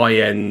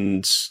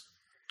high-end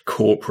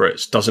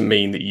corporates doesn't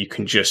mean that you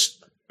can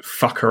just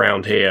fuck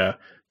around here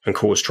and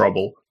cause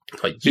trouble."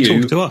 Like you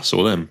talking to us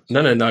or them?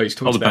 No. He's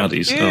talking to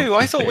baddies. You.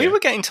 I thought we were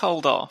getting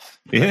told off.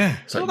 Yeah.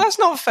 Well, that's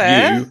not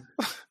fair.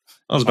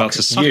 I was about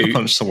to sucker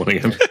punch someone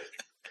again.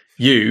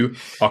 You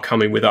are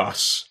coming with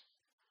us.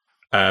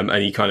 And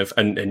he kind of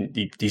and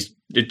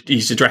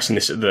he's addressing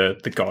this at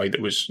the guy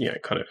that was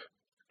kind of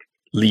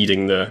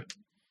leading the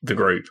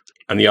group,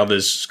 and the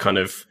others kind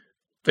of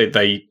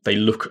they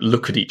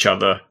look at each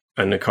other,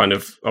 and they're kind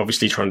of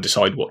obviously trying to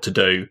decide what to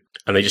do,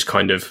 and they just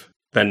kind of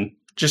then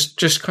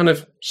just kind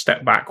of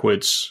step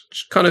backwards,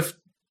 just kind of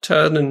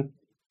turn and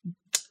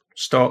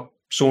start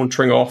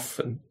sauntering off,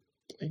 and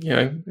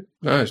no,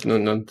 it's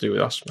nothing to do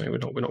with us, mate. We're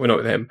not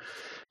with him.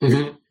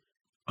 Mm-hmm.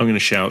 I'm going to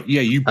shout,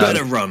 "Yeah, you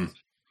better run."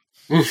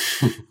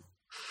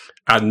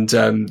 And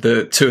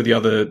the two of the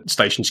other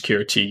station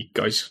security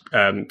guys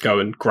go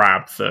and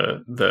grab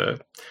the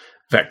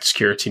Vector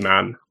security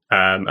man,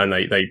 and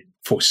they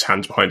force his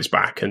hands behind his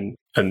back and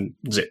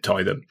zip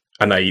tie them.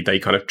 And they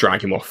kind of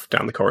drag him off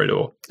down the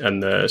corridor.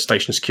 And the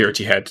station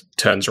security head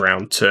turns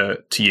around to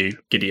you,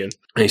 Gideon,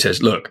 and he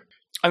says, "Look,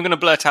 I'm going to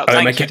blurt out,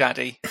 thank you,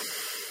 Daddy."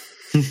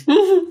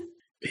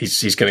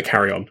 He's going to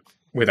carry on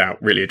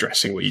without really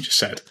addressing what you just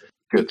said.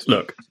 Good.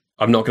 Look,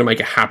 I'm not going to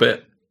make a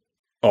habit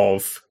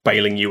of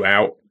bailing you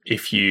out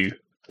if you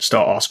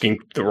start asking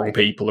the wrong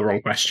people the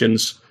wrong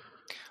questions.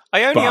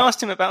 I only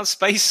asked him about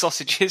space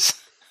sausages.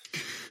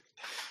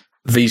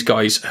 These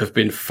guys have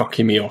been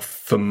fucking me off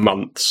for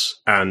months,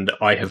 and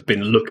I have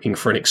been looking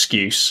for an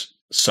excuse.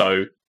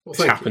 So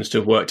this happens to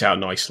have worked out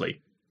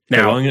nicely.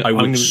 Now,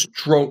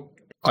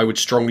 I would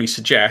strongly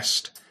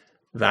suggest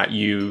that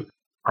you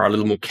are a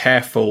little more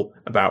careful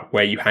about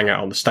where you hang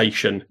out on the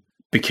station,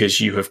 because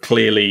you have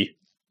clearly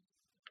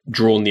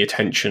drawn the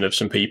attention of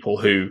some people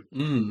who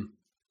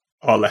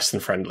are less than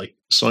friendly.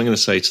 So I'm going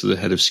to say to the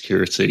head of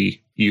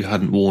security, you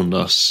hadn't warned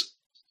us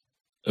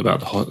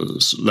about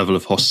the level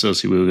of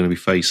hostility we were going to be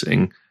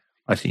facing.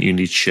 I think you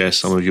need to share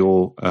some of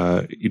your,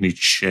 you need to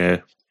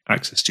share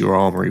access to your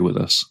armory with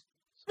us.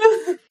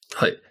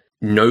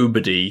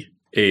 Nobody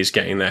is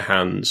getting their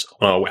hands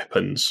on our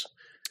weapons.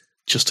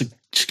 Just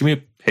give me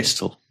a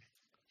pistol.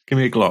 Give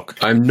me a Glock.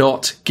 I'm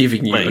not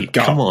giving you a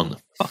gun. Come on.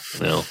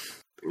 Fuck no.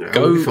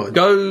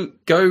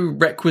 Go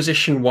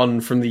requisition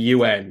one from the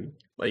UN.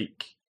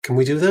 Like, can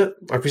we do that?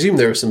 I presume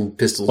there are some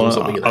pistols or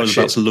something in that I was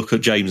about to look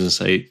at James and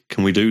say,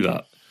 can we do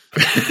that?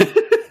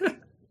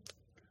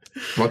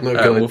 Right,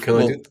 no, can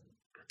I do it?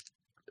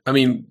 I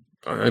mean,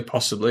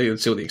 possibly.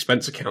 Let's see what the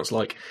expense account's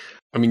like.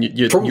 I mean,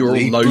 you're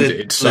all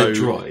loaded, so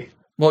dry.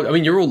 Well, I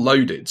mean, you're all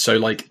loaded, so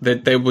like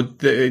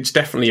it's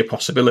definitely a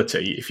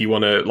possibility if you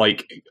want to,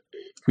 like,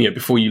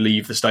 before you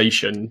leave the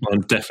station.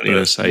 I'm definitely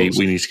going to say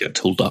we need to get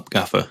tooled up,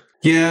 Gaffer.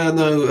 Yeah,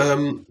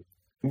 no,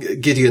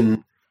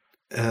 Gideon.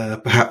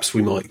 Perhaps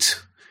we might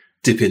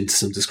dip into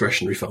some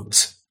discretionary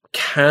funds.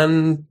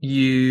 Can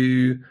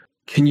you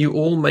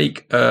all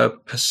make a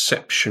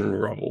perception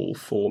roll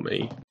for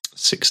me?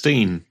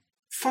 16.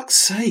 Fuck's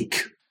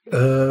sake.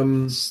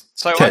 So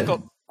 10. I've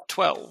got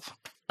 12.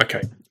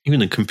 Okay. Even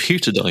the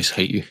computer dice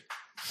hate you.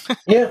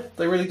 Yeah,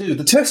 they really do.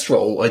 The test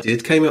roll I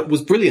did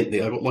was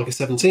brilliantly. I got like a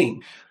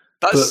 17.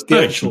 But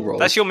the actual roll.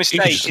 That's your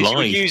mistake.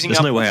 You're using There's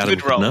up no way Adam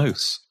good rolls.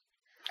 knows.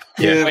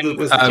 Yeah,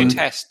 when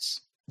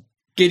tests.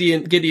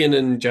 Gideon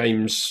and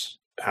James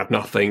have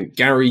nothing.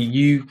 Gary,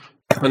 you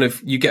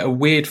get a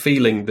weird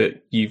feeling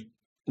that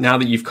now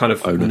that you've kind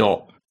of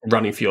not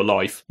running for your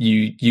life,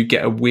 you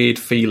get a weird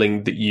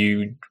feeling that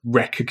you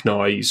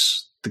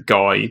recognise the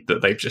guy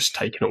that they've just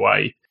taken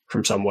away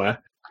from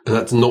somewhere. And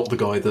that's not the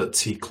guy that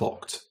he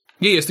clocked.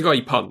 Yeah, it's the guy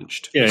you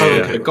punched. Yeah,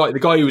 okay. The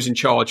guy who was in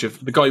charge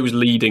of the guy who was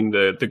leading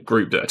the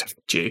group that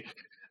attacked you,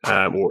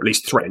 or at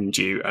least threatened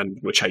you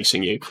and were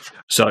chasing you.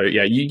 So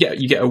yeah, you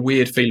get a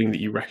weird feeling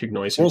that you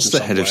recognise him. What's the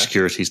somewhere. head of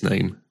security's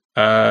name?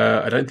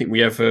 I don't think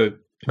we ever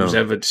was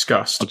ever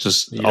discussed.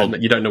 You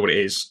don't know what it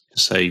is.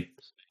 Say,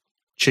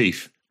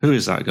 Chief, who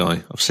is that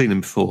guy? I've seen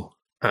him before.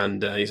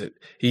 And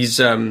he's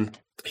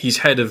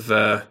head of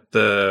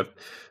the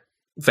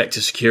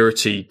Vector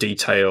security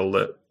detail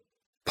that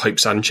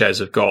Pope Sanchez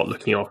have got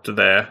looking after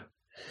their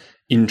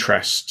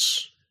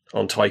interests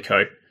on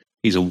Tycho.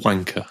 He's a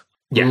wanker.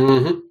 Yeah,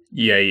 Mm-hmm.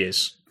 yeah, he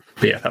is.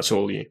 But yeah, that's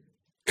all you.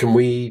 Can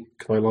I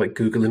like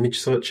Google image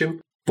search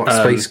him? Like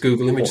space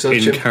Google image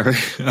search him?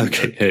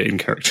 Okay, yeah, in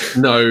character.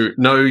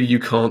 No, you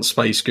can't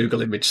space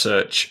Google image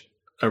search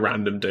a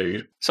random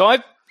dude. So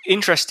I'm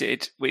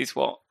interested with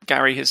what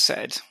Gary has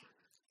said.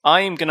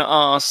 I am going to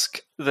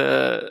ask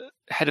the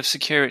head of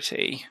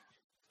security,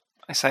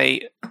 I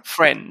say,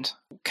 friend,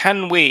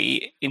 can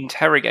we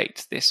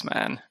interrogate this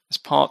man as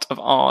part of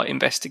our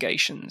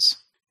investigations?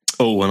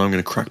 Oh, and I'm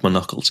going to crack my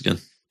knuckles again.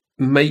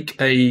 Make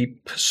a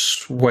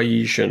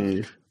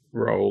persuasion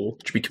roll.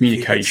 It should be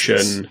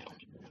communication.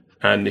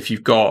 And if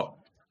you've got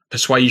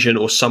persuasion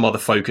or some other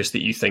focus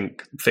that you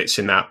think fits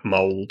in that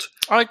mould.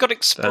 I got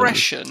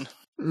expression.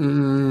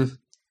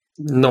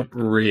 Not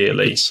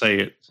really. You could say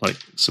it like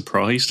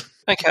surprised.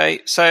 Okay,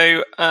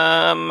 so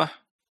I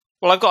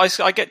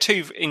get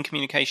 2 in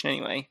communication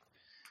anyway.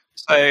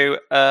 So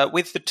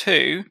with the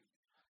 2,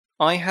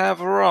 I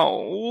have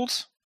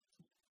rolled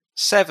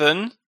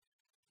 17.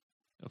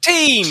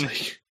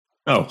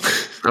 Oh,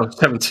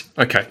 17.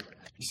 Okay.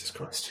 Jesus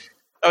Christ.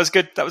 That was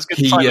good.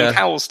 Simon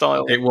Cowell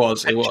style. It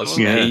was.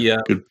 yeah.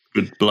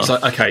 Good bluff. So,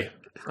 okay.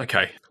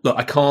 Look,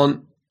 I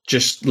can't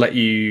just let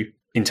you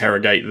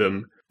interrogate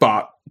them,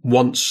 but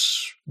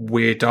once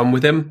we're done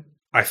with him,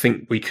 I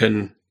think we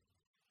can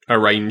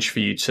arrange for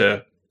you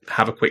to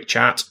have a quick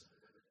chat.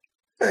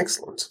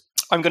 Excellent.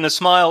 I'm going to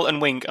smile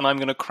and wink, and I'm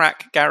going to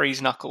crack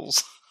Gary's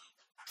knuckles.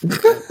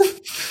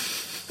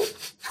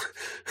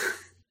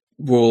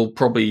 Will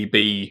probably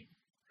be,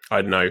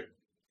 I don't know,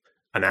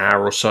 an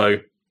hour or so.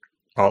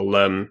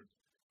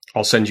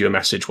 I'll send you a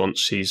message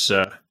once he's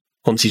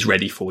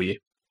ready for you.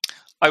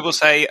 I will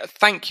say,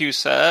 thank you,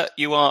 sir.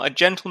 You are a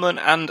gentleman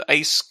and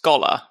a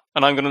scholar.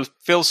 And I'm going to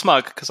feel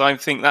smug because I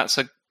think that's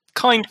a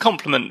kind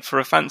compliment for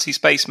a fancy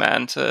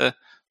spaceman to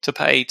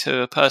pay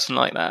to a person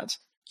like that.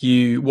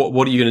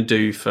 What are you going to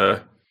do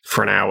for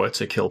an hour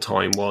to kill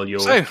time while you're...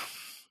 So,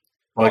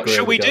 what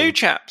shall we do,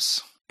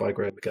 chaps? Buy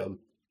Graham a gun.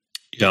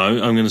 Yeah, I'm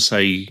going to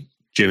say,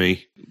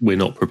 Jimmy, we're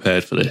not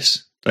prepared for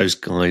this. Those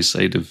guys,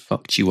 they'd have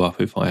fucked you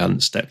up if I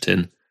hadn't stepped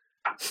in.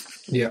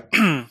 Yeah.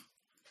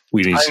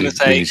 we need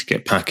to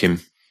get packing.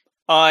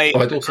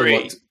 I'd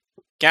agree.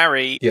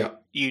 Gary,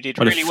 you did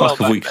really well. Why the fuck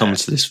have we come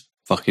to this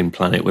fucking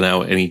planet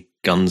without any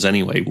guns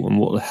anyway?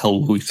 What the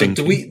hell were we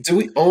thinking? Do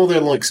we? Are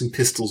there like some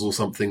pistols or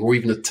something, or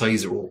even a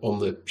taser on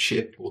the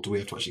ship, or do we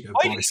have to actually go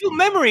buy some? Your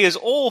memory is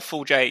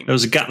awful, James. There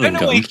was a Gatling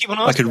gun.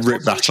 I could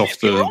rip that off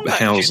the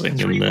housing.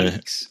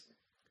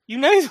 You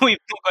know that we've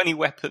not got any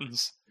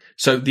weapons.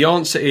 So the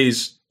answer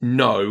is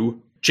no.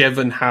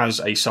 Jevon has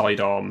a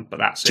sidearm, but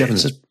that's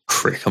Jevon's it. A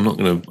prick. I'm not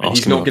going to ask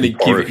he's him. Not going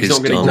to give it. He's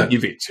not going to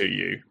give it to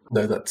you.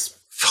 No, that's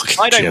fucking.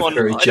 I don't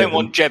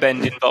want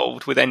Jebend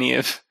involved with any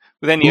of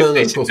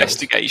these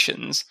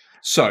investigations.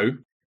 So,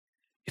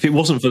 if it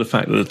wasn't for the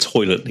fact that the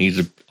toilet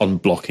needed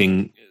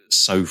unblocking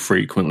so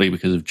frequently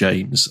because of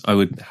James, I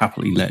would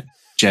happily let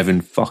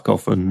Jevon fuck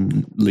off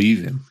and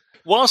leave him.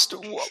 Whilst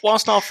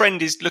our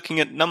friend is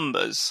looking at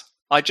numbers,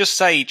 I just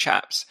say,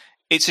 chaps,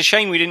 it's a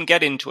shame we didn't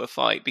get into a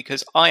fight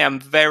because I am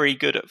very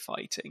good at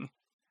fighting.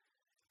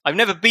 I've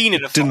never been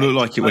in a fight. Didn't look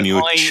like it when you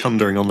were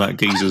chundering on that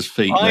geezer's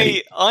feet,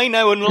 mate. I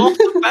know a lot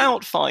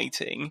about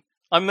fighting.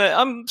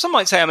 Some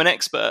might say I'm an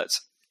expert.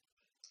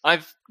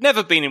 I've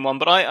never been in one,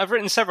 but I've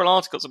written several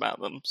articles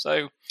about them.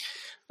 So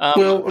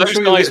those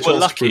guys were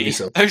lucky.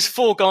 Those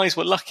 4 guys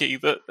were lucky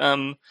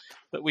that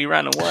we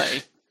ran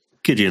away.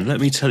 Gideon,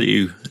 let me tell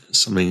you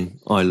something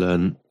I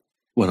learned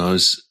when I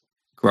was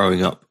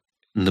growing up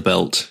in the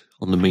belt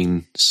on the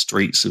mean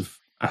streets of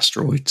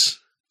asteroids.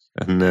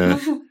 And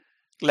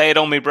lay it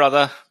on me,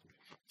 brother.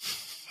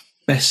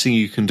 Best thing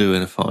you can do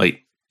in a fight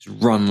is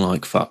run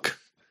like fuck.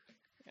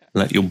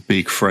 Let your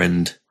big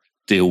friend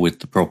deal with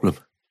the problem.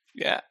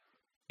 Yeah.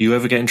 You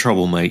ever get in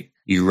trouble, mate,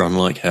 you run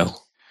like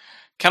hell.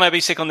 Can I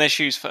be sick on their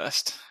shoes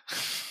first?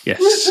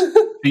 Yes.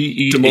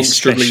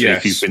 Demonstrably, yes.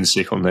 If you've been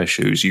sick on their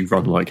shoes, you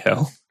run like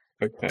hell.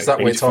 Okay. Is that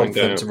way time for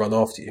them to run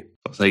after you?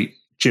 I'll say,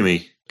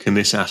 Jimmy, can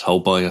this asshole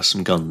buy us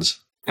some guns?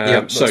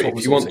 So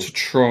if you want to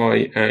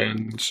try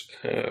and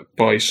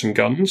buy some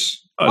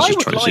guns... I was just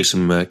trying to do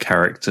some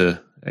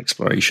character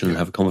exploration and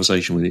have a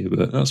conversation with you,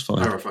 but that's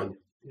fine. Terrifying.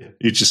 Yeah.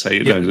 You just say,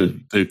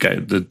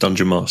 the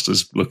Dungeon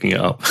Master's looking it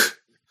up.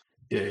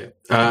 Yeah.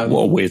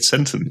 What a weird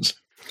sentence.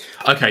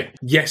 Okay,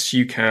 yes,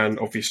 you can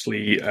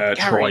obviously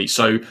try.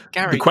 So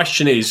the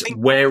question is,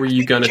 where are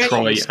you going to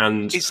try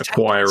and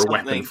acquire a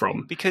weapon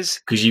from?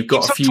 Because you've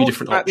got a few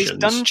different options. This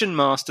Dungeon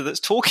Master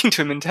that's talking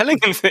to him and telling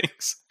him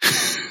things.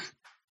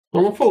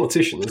 I'm a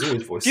politician. There's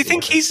always voices.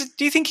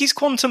 Do you think he's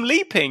quantum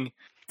leaping?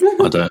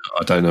 I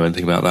don't know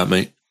anything about that,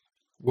 mate.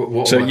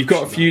 So you've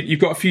got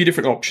a few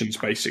different options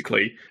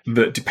basically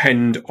that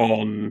depend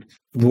on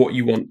what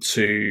you want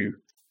to.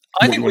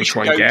 I think we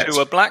should go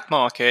to a black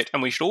market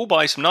and we should all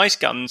buy some nice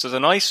guns as a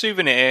nice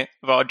souvenir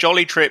of our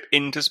jolly trip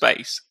into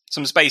space.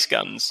 Some space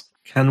guns.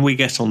 Can we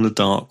get on the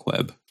dark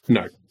web?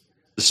 No,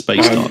 the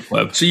space dark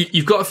web. So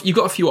you've got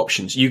a few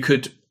options. You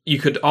could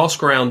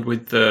ask around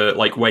with the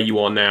where you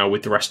are now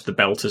with the rest of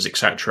the belters,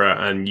 etc.,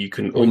 and you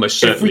can almost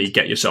certainly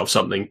get yourself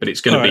something. But it's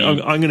going to be.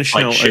 I'm going to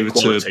shout over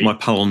to my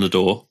pal on the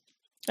door.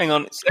 Hang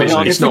on.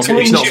 It's not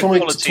trying to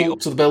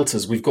talk to the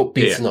belters. We've got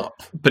beaten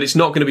up. But it's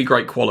not going to be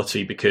great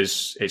quality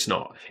because it's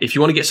not. If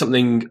you want to get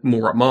something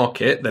more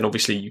upmarket, then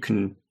obviously you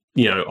can,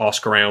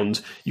 ask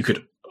around. You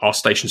could ask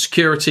station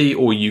security,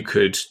 or you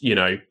could,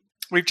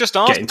 we've just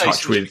asked get in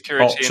touch with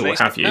Ops or what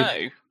have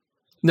you.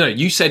 No,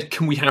 you said,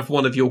 "Can we have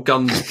one of your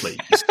guns, please?"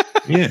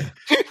 Yeah,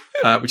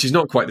 which is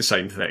not quite the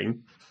same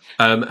thing.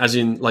 As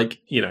in, I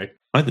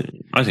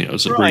think it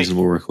was a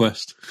reasonable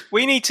request.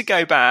 We need to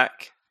go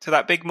back to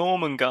that big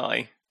Mormon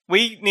guy.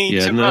 We need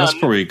to run. That's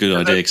probably a good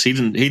idea because he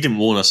didn't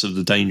warn us of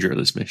the danger of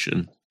this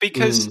mission.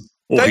 Because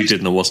he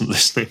didn't or wasn't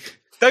listening.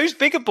 Those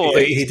bigger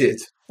boys he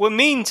did. were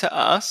mean to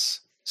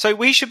us, so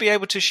we should be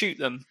able to shoot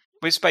them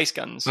with space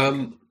guns.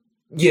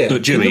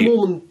 Look,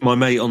 Jimmy, my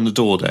mate on the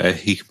door there,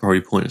 he could probably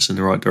point us in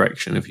the right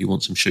direction if you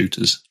want some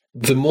shooters.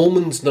 The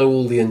Mormons know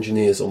all the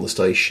engineers on the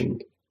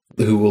station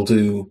who will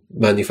do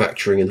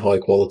manufacturing and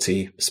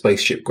high-quality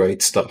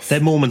spaceship-grade stuff. They're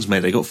Mormons, mate.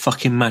 They got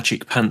fucking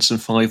magic pants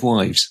and 5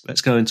 wives.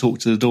 Let's go and talk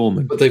to the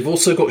doorman. But they've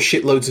also got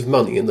shitloads of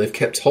money, and they've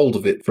kept hold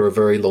of it for a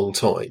very long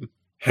time.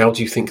 How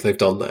do you think they've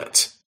done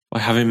that? By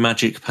having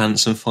magic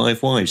pants and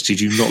 5 wives. Did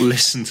you not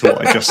listen to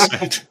what I just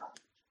said?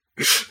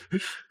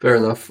 Fair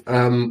enough.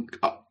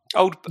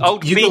 Old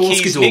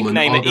Mickey's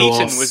nickname at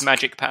Eton was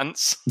Magic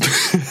Pants.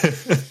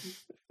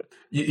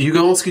 You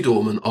go ask your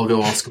doorman, I'll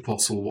go ask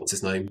Apostle, what's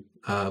his name?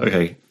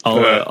 Okay,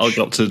 I'll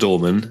go up to the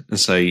doorman and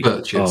say,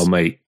 Oh,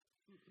 mate,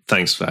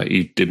 thanks for that.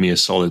 You did me a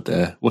solid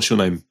there. What's your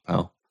name,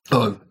 pal?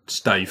 Oh, it's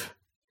Dave.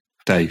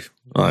 Dave.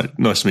 All right,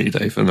 nice to meet you,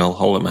 Dave. And I'll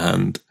hold up my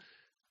hand,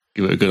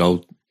 give it a good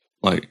old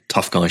like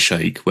tough guy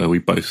shake where we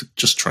both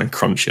just try and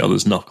crunch the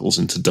other's knuckles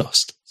into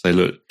dust. Say,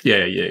 look,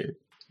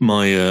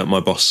 my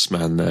boss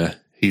man there,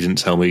 he didn't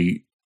tell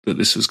me that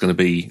this was going to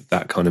be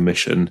that kind of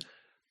mission.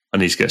 I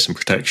need to get some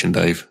protection,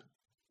 Dave.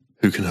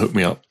 Who can hook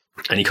me up?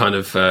 And he kind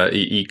of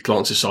he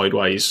glances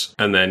sideways,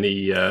 and then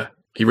he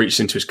reaches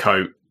into his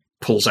coat,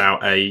 pulls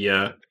out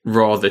a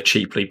rather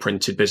cheaply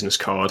printed business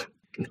card,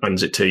 and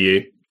hands it to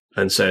you,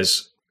 and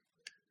says,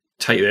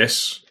 "Take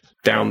this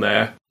down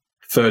there,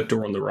 third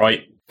door on the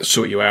right.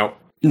 Sort you out.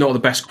 Not the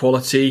best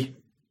quality,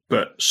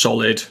 but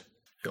solid.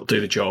 It'll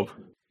do the job."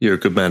 You're a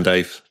good man,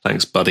 Dave.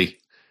 Thanks, buddy.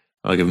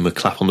 I give him a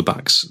clap on the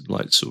back,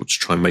 like sort of to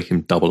try and make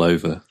him double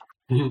over.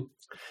 Mm-hmm.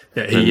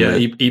 Yeah,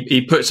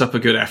 he puts up a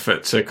good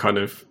effort to kind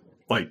of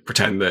like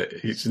pretend that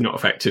he's not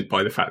affected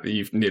by the fact that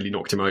you've nearly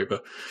knocked him over.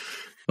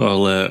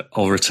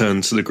 I'll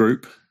return to the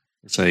group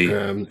and say,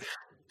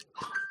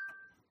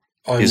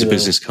 here's a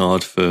business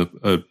card for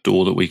a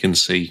door that we can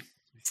see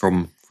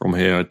from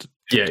here. I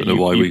don't know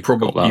why we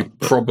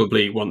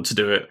probably want to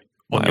do it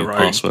on your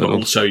own, but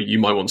also you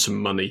might want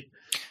some money.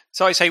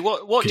 So I say,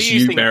 what do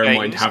you think, bear in James?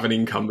 mind, have an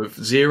income of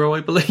 0,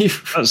 I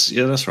believe. That's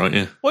right,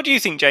 yeah. What do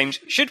you think, James?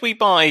 Should we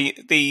buy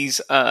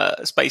these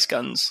space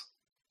guns,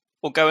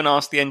 or go and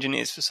ask the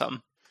engineers for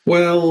some?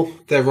 Well,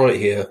 they're right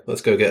here.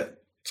 Let's go get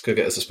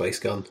us a space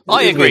gun.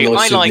 I agree.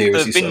 I like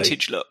the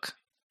vintage look.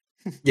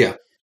 Yeah,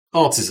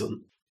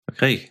 artisan.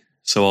 Okay,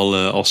 so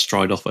I'll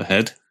stride off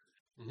ahead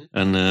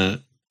and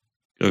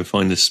go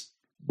find this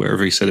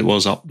wherever he said it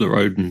was, up the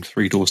road and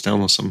 3 doors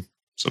down or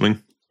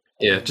something.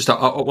 Yeah, just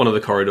up one of the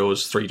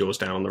corridors, 3 doors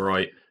down on the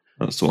right.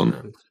 That's the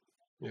one.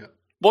 Yeah.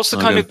 What's the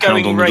kind of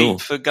going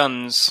rate for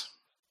guns,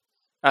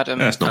 Adam?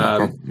 Yeah, it's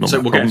not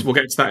we'll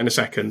get to that in a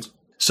second.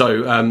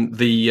 So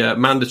the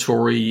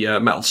mandatory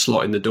metal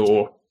slot in the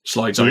door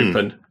slides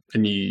open,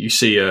 and you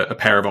see a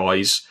pair of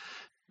eyes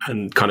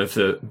and kind of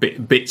the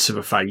bits of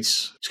a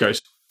face. It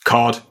goes,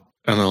 "Card,"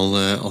 and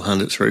I'll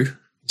hand it through.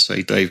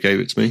 Say Dave gave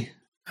it to me,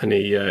 and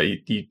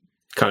he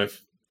kind of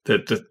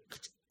the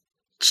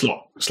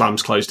slot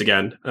slams closed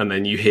again, and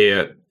then you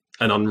hear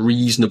an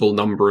unreasonable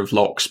number of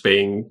locks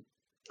being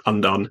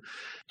undone,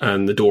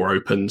 and the door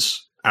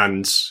opens,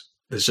 and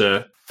there's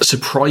a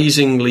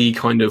surprisingly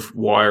kind of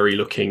wiry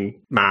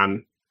looking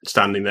man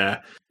standing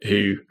there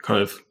who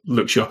kind of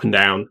looks you up and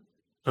down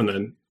and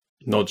then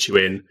nods you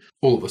in.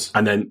 All of us.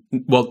 And then,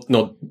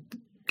 not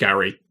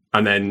Gary.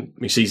 And then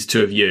he sees the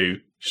two of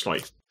you, just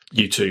like,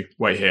 "You two,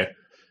 wait here."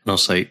 And I'll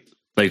say,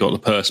 "They got the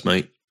purse,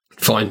 mate."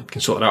 "Fine,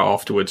 can sort it out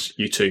afterwards.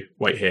 You two,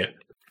 wait here."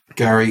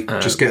 "Gary,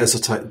 just get us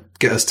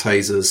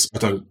tasers.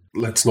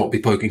 Let's not be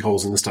poking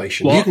holes in the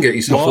station. You can get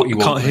yourself what you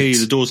want." Can't hear you.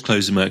 The door's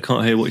closing, mate.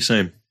 Can't hear what you're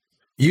saying.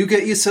 You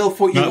get yourself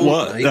what you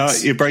want, mate. No,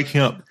 you're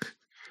breaking up.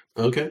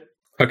 Okay.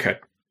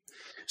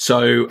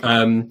 So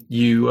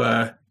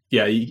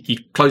you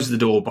close the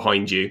door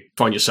behind you,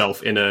 find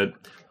yourself in a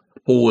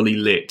poorly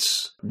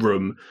lit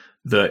room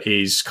that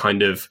is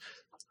kind of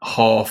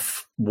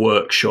half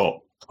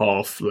workshop,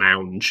 half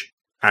lounge,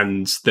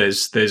 and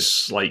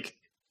there's like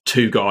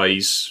 2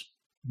 guys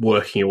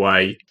working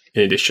away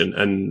in addition,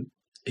 and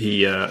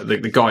he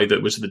the guy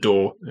that was at the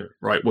door,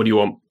 "Right, what do you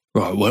want?"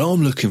 "Right, well,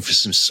 I'm looking for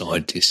some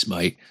scientists,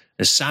 mate.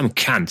 There's some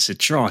cunts that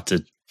tried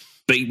to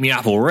beat me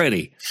up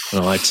already,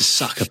 and I had to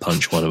sucker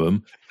punch one of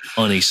them.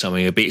 I need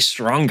something a bit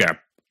stronger,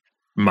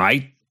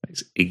 mate."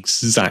 It's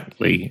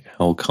exactly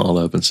how Carl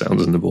Urban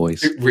sounds in The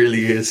Boys. It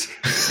really is.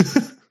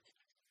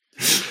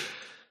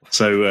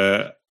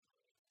 So,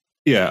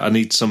 I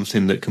need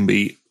something that can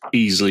be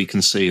easily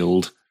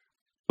concealed,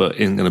 but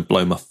isn't going to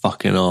blow my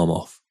fucking arm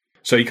off.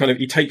 So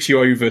he takes you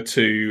over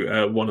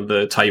to one of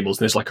the tables,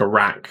 and there's like a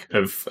rack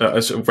of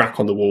a sort of rack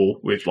on the wall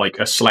with like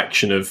a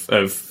selection of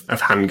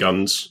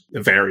handguns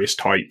of various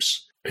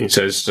types. And he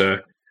says,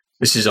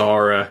 "This is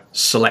our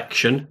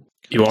selection.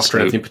 You after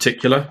anything in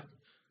particular?"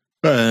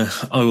 I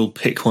will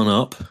pick one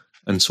up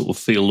and sort of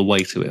feel the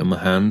weight of it in my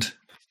hand,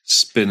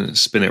 spin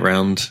it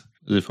around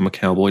as if I'm a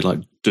cowboy, like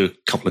do a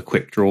couple of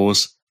quick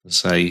draws and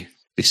say,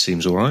 "This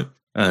seems all right."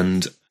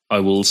 And I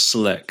will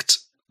select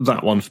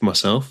that one for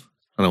myself.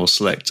 And I will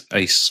select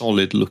a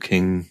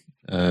solid-looking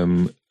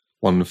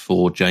one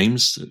for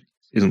James that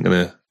isn't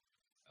going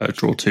to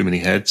draw too many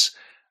heads.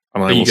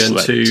 And are you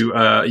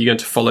going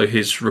to follow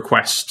his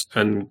request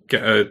and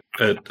get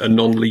a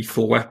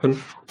non-lethal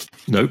weapon?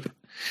 Nope.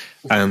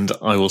 And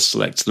I will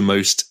select the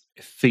most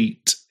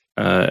effete,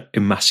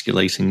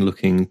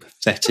 emasculating-looking,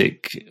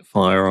 pathetic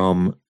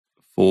firearm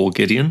for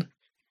Gideon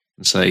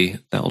and say,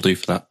 "That'll do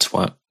for that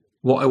twat."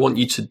 What I want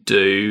you to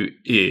do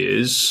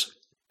is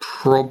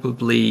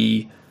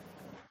probably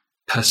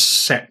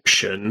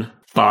perception,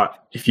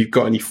 but if you've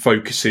got any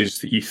focuses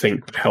that you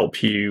think would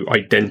help you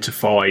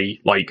identify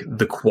like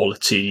the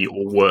quality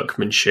or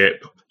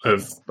workmanship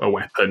of a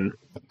weapon,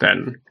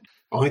 then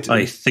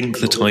I think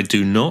that I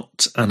do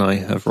not, and I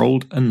have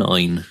rolled a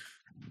 9.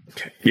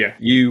 Okay. Yeah,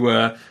 you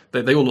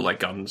they all look like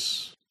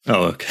guns.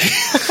 Oh, okay.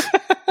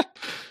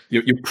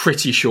 You're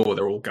pretty sure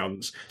they're all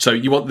guns. So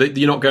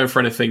you're not going for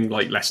anything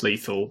like less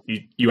lethal.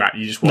 You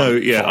just want. No,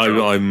 yeah,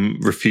 I'm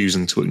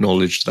refusing to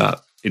acknowledge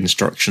that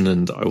instruction,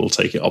 and I will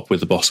take it up with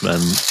the boss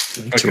man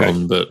later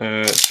on. But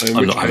so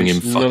I'm not having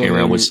him fucking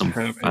around with some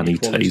fanny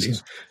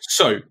taser.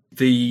 So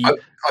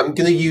I'm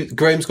going to use.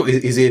 Graham's got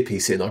his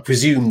earpiece in. I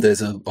presume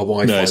there's a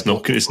Wi-Fi. No, it's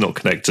not. It's not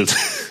connected.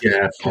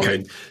 Yeah.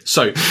 Okay.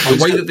 So the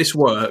way that this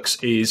works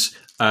is,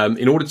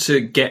 in order to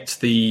get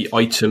the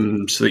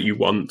items that you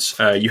want,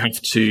 you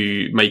have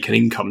to make an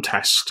income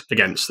test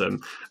against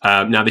them.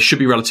 Now, this should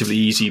be relatively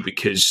easy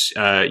because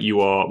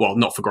you are, well,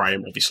 not for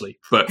Graham, obviously,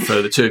 but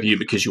for the two of you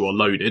because you are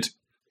loaded.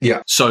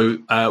 Yeah. So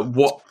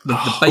what the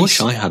base... I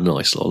wish I had an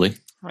ice lolly.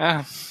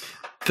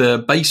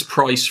 The base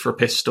price for a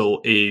pistol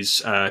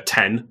is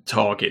 10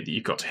 target that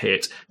you've got to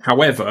hit.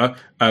 However,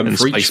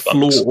 for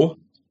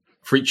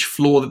each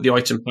floor that the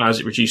item has,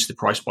 it reduces the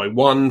price by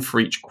 1.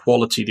 For each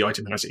quality the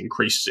item has, it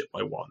increases it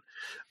by 1.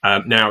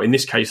 Now, in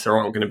this case, there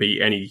aren't going to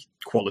be any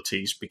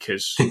qualities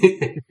because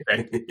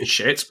they're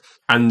shit.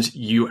 And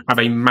you have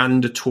a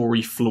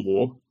mandatory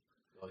floor,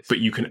 but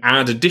you can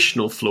add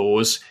additional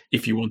floors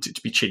if you want it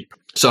to be cheap.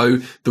 So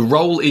the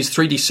roll is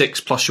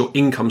 3d6 plus your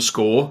income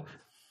score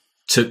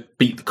to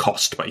beat the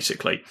cost,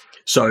 basically.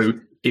 So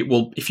it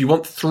will, if you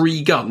want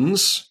 3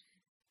 guns,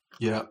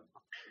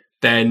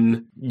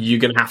 then you're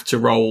going to have to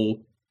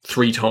roll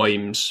 3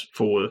 times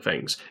for the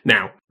things.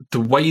 Now,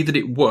 the way that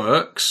it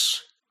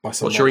works,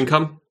 what's your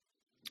income?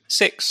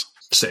 6.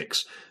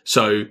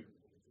 So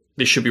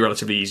this should be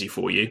relatively easy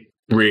for you.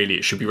 Really,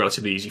 it should be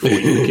relatively easy for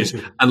you because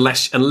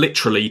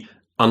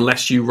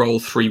unless you roll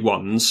 3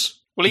 ones,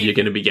 you're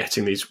going to be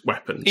getting these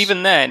weapons.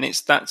 Even then,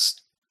 that's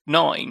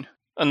 9.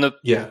 And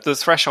the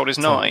threshold is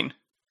 9.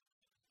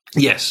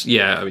 Yes,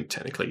 yeah, I mean,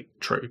 technically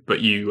true. But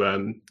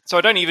you... so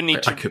I don't even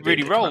need to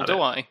really roll, do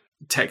I?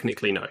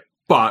 Technically, no.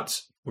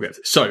 But,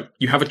 so,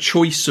 you have a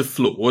choice of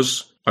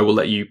floors. I will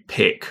let you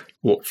pick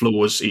what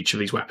floors each of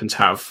these weapons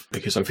have,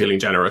 because I'm feeling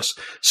generous.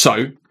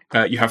 So,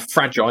 you have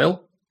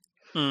Fragile,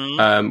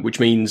 which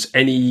means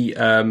any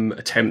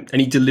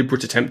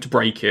deliberate attempt to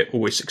break it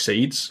always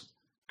succeeds.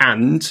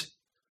 And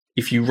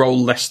if you roll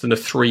less than a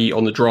 3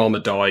 on the drama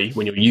die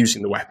when you're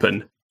using the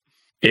weapon,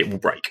 it will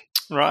break.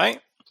 Right.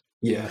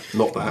 Yeah,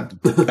 not bad.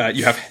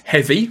 You have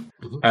Heavy,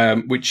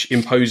 which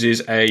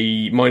imposes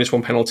a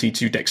 -1 penalty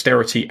to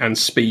dexterity and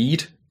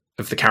speed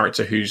of the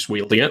character who's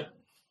wielding it.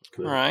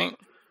 Right.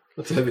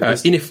 You've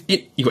got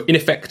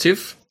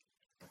Ineffective.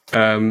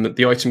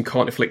 The item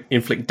can't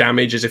inflict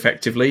damage as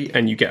effectively,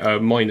 and you get a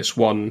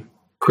 -1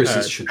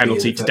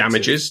 penalty to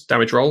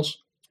damage rolls.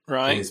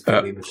 Right.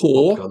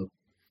 Poor.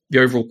 The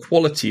overall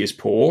quality is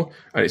poor,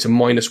 and it's a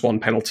 -1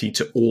 penalty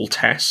to all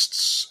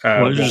tests.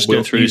 Well, just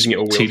go through using it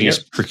or tedious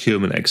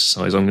procurement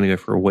exercise. I'm going to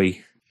go for a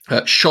wee.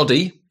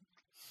 Shoddy,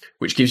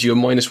 which gives you a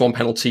 -1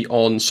 penalty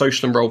on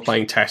social and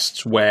role-playing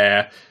tests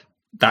where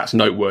that's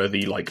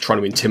noteworthy, like trying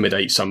to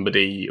intimidate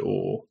somebody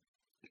or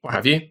what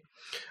have you.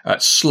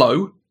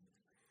 Slow,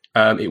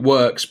 it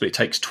works, but it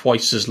takes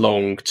twice as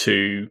long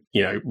to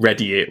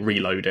ready it,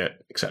 reload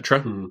it,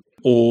 etc.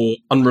 Or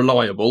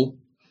Unreliable,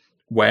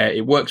 where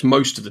it works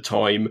most of the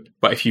time,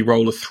 but if you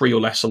roll a 3 or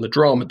less on the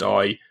drama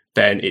die,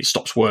 then it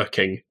stops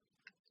working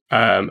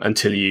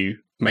until you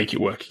make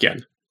it work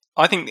again.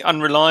 I think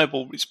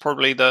Unreliable is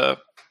probably the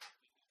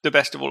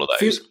best of all of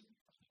those.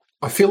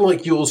 I feel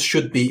like yours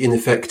should be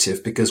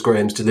ineffective because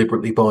Graham's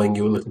deliberately buying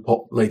you a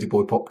little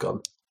Ladyboy pop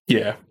gun.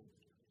 Yeah.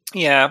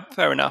 Yeah,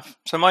 fair enough.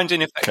 So mine's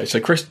ineffective. Okay, so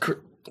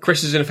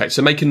Chris is ineffective.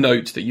 So make a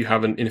note that you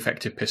have an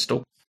ineffective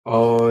pistol.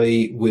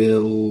 I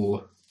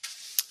will...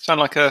 Sound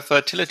like a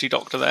fertility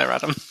doctor there,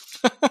 Adam.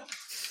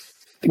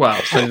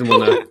 Well, I didn't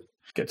want to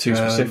get too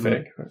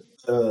specific.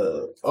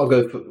 I'll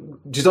go for...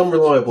 Just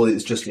Unreliable,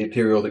 it's just it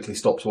periodically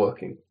stops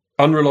working.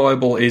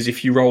 Unreliable is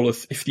if you roll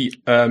if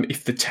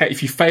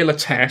you fail a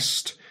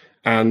test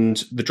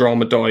and the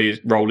drama die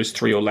roll is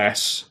 3 or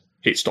less,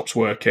 it stops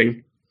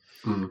working.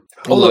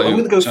 Although I'm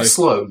going to go for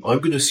slow. I'm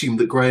going to assume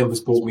that Graham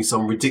has bought me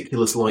some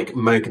ridiculous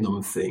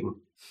Magnum thing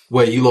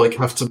where you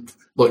have to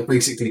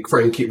basically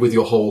crank it with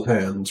your whole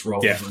hand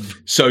rather than...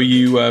 So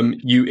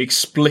you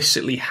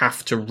explicitly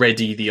have to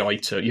ready the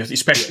item. You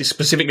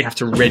specifically have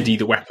to ready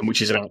the weapon,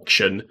 which is an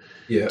action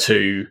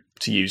to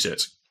use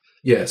it.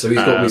 Yeah, so he's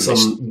got me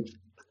some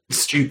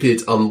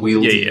stupid,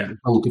 unwieldy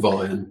hunk of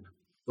iron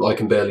that I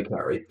can barely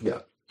carry.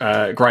 Yeah.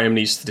 Graham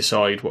needs to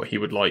decide what he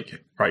would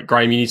like. Right,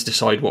 Graham, you need to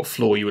decide what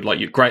floor you would like.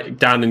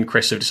 Dan and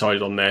Chris have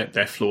decided on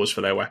their floors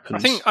for their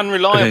weapons. I think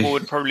Unreliable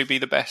would probably be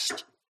the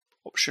best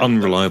option.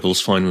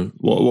 Unreliable's fine.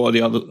 What are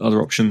the other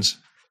options?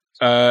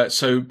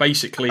 So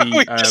basically,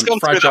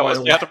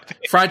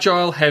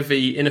 fragile,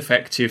 heavy,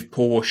 ineffective,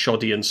 poor,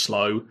 shoddy, and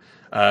slow.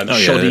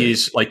 Shoddy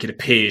is it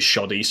appears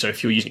shoddy. So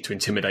if you're using it to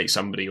intimidate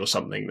somebody or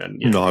something, then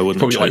no, I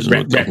wouldn't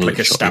probably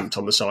replica stamped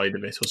on the side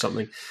of it or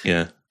something.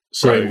 Yeah.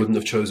 So I wouldn't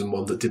have chosen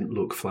one that didn't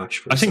look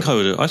flash. I think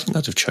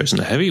I'd have chosen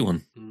a heavy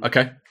one.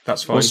 Okay,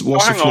 that's fine. What's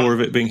the floor of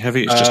it being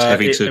heavy? It's just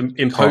heavy to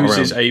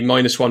imposes a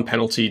 -1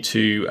 penalty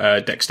to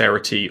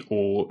dexterity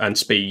and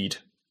speed.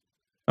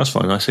 That's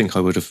fine. I think I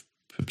would have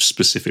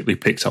specifically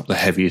picked up the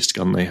heaviest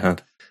gun they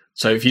had.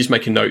 So if you just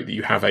make a note that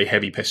you have a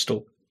heavy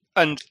pistol,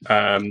 and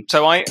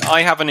so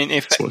I have an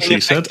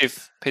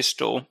ineffective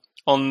pistol,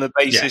 on the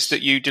basis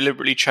that you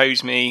deliberately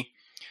chose me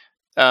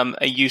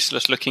a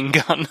useless-looking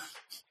gun.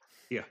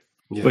 Yeah.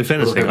 Well, if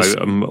anything,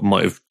 I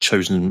might have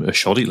chosen a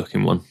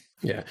shoddy-looking one.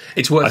 Yeah.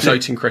 It's worth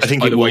noting, Chris,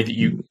 by the way, that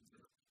you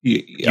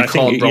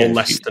can't roll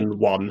less than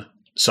 1.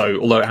 So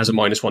although it has a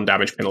 -1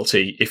 damage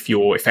penalty, if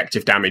your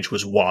effective damage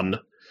was 1,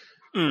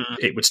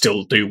 it would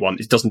still do 1.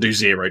 It doesn't do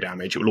 0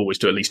 damage. It will always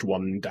do at least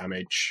 1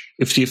 damage.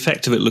 If the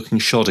effect of it looking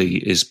shoddy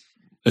is,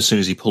 as soon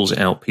as he pulls it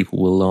out, people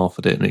will laugh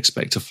at it and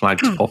expect a flag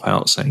to pop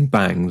out saying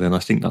bang, then I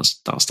think that's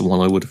the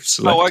one I would have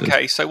selected. Oh,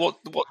 okay. So what?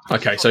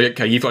 Okay, so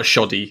you've got a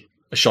shoddy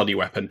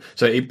weapon.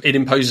 So it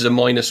imposes a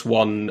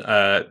 -1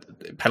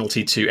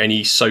 penalty to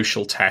any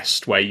social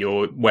test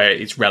where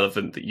it's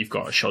relevant that you've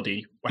got a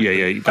shoddy weapon.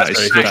 Yeah.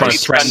 If you're trying to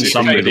threaten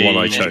somebody, the one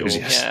I chose.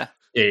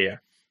 Yeah.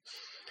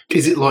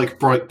 Is it like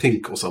bright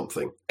pink or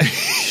something?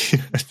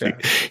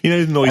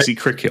 The noisy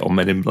cricket on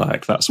Men in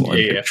Black. That's what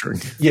I'm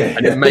picturing. Yeah,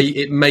 and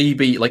it may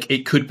be like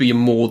it could be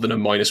more than a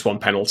 -1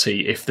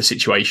 penalty if the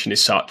situation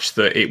is such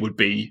that it would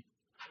be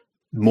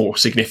more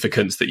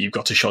significant that you've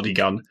got a shoddy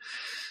gun.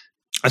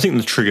 I think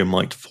the trigger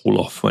might fall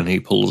off when he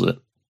pulls it.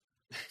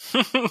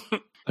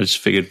 I just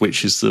figured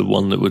which is the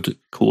one that would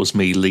cause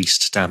me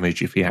least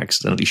damage if he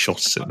accidentally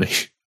shot it at me.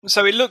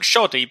 So it looks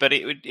shoddy, but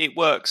it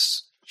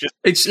works.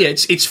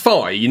 It's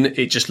fine.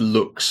 It just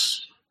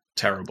looks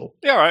terrible.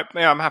 Yeah, all right.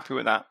 Yeah, I'm happy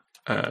with that.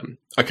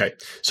 Okay,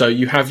 so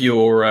you have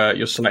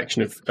your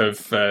selection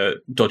of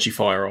dodgy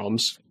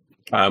firearms.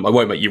 I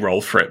won't make you roll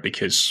for it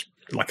because,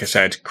 like I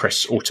said,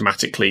 Chris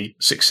automatically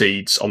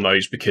succeeds on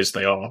those because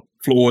they are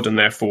flawed and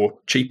therefore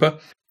cheaper.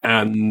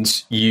 And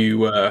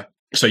you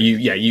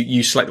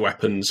select the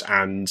weapons,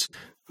 and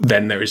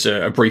then there is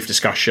a brief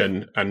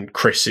discussion, and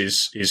Chris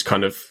is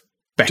kind of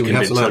beckoned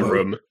into the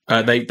room.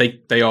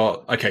 They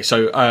are okay.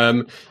 So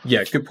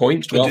good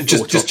point. Well,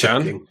 just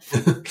checking.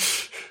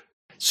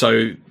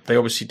 So they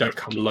obviously don't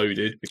come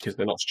loaded because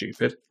they're not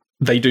stupid.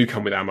 They do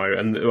come with ammo,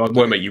 and I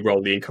won't make you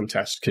roll the income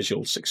test because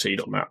you'll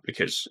succeed on that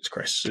because it's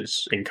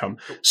Chris's income.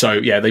 So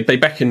they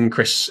beckon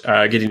Chris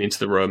getting into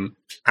the room,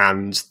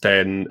 and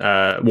then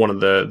one of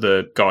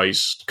the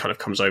guys kind of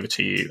comes over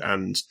to you,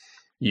 and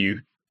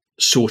you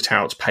sort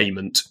out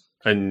payment.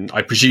 And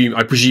I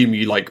presume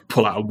you like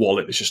pull out a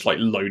wallet that's just like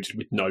loaded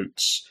with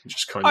notes.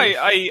 Just kind of.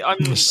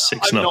 I'm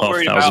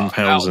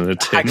 £6,500 in a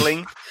tin.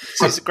 Haggling.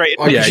 This is great.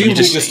 I presume you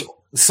just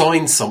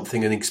sign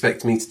something and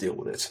expect me to deal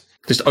with it.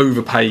 Just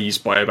overpays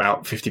by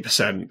about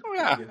 50%. Oh,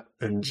 yeah.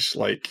 And just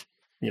like,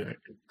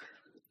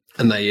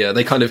 and they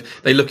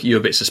look at you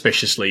a bit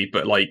suspiciously,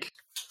 but like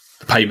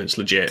the payment's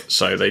legit.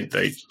 So they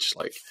just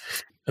like,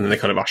 and then they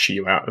kind of usher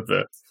you out of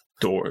the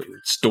door.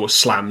 The door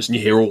slams and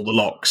you hear all the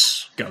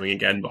locks going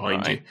again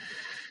behind you.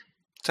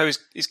 So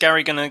is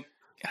Gary going to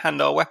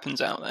hand our weapons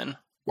out then?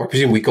 Well, I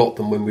presume we got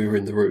them when we were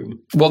in the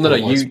room. Well, no,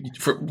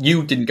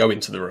 you didn't go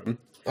into the room.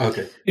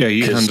 Okay. Yeah,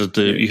 you handed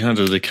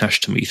the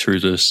cash to me through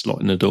the slot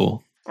in the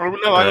door. Oh,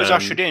 no, I was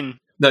ushered in.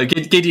 No,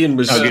 Gideon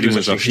was ushered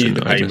in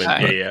the payment.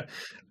 Yeah.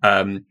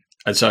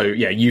 And so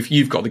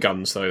you've got the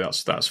guns though.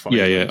 That's fine.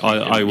 Yeah.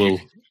 I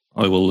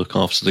will look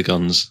after the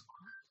guns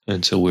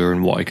until we're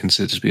in what I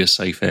consider to be a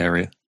safe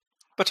area.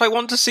 But I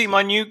want to see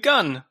my new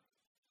gun.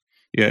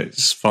 Yeah,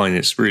 it's fine.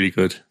 It's really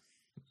good.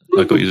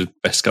 I got you the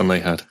best gun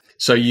they had.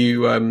 So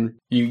you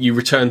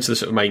return to the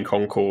sort of main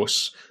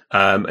concourse,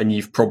 and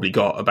you've probably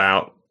got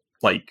about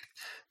like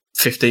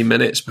 15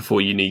 minutes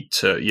before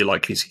you're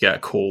likely to get a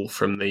call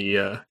from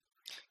the.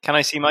 Can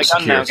I see my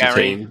gun now,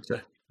 Gary?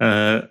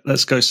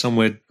 Let's go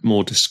somewhere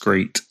more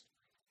discreet.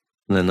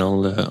 And then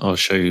I'll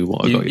show you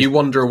what I got you. You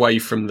wander away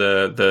from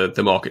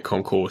the market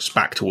concourse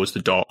back towards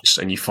the docks,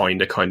 and you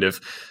find a kind of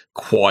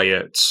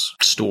quiet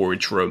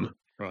storage room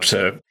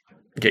to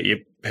get your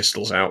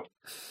pistols out.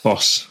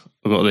 Boss,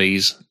 I've got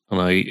these, and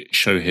I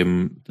show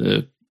him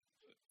the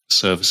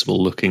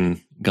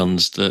serviceable-looking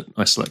guns that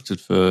I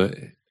selected for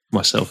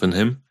myself and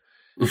him.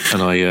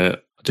 And I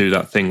do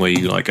that thing where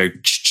you like go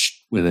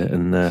with it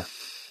and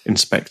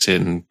inspect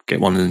it and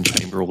get one in the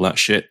chamber, all that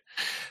shit,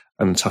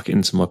 and tuck it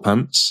into my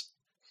pants.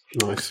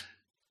 Nice.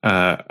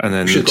 And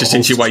then just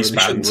into your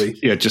waistband.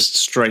 Yeah, just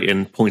straight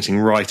in, pointing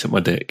right at my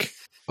dick.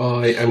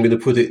 I am going to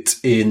put it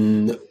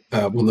in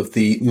one of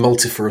the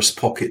multifarious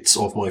pockets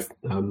of my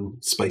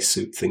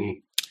spacesuit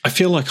thingy. I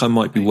feel like I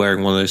might be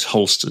wearing one of those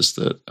holsters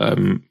that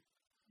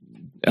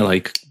LA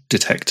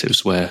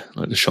detectives wear,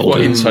 like the shoulder.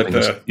 Well, inside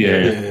the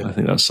yeah, I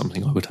think that's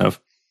something I would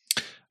have.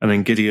 And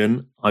then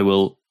Gideon, I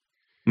will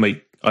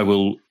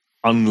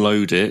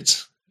unload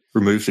it,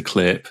 remove the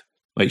clip,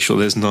 make sure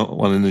there's not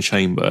one in the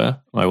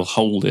chamber. I will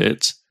hold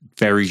it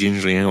very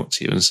gingerly out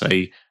to you and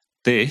say,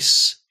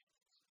 "This,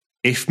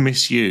 if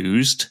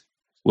misused,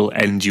 will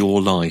end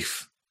your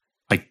life.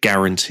 I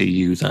guarantee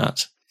you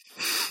that."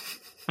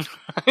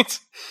 Right.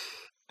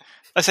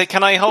 I say,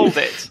 "Can I hold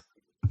it?"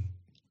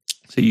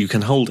 So you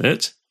can hold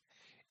it.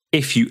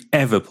 If you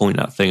ever point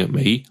that thing at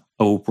me,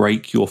 I will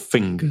break your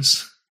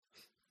fingers.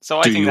 So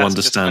I think you that's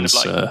understand,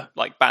 just kind of sir?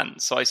 like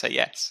banned. So I say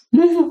yes.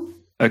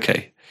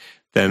 Okay,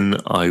 then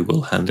I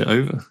will hand it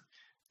over.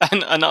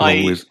 And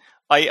I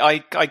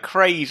I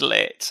cradle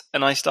it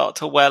and I start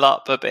to well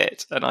up a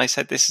bit. And I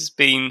said, "This has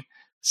been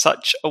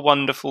such a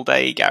wonderful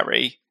day,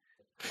 Gary.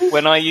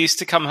 When I used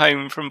to come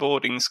home from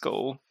boarding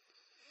school,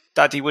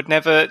 Daddy would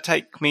never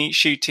take me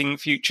shooting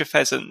future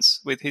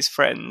pheasants with his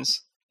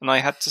friends, and I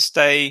had to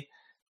stay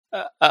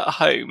at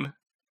home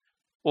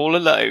all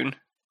alone.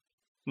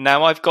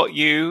 Now I've got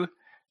you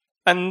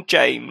and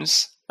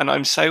James, and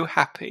I'm so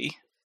happy."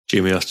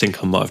 Jimmy, I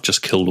think I might have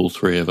just killed all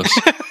three of us.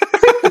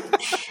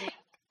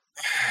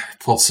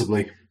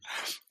 Possibly.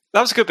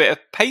 That was a good bit of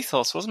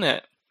pathos, wasn't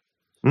it?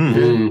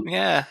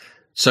 Yeah.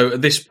 So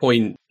at this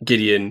point,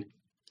 Gideon,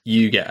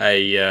 you get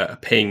a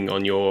ping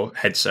on your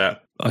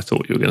headset. I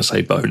thought you were going to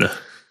say boner.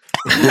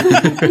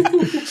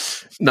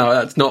 No,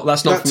 that's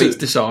not for me to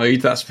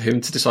decide. That's for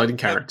him to decide in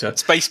character.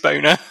 Space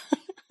boner.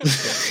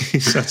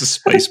 He's had a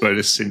space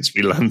boner since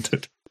we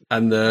landed.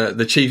 And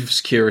the chief of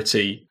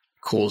security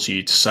calls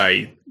you to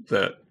say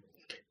that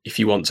if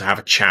you want to have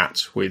a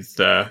chat with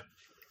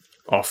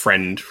our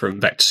friend from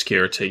Vector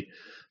Security,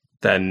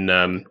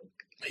 then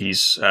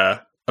he's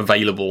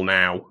available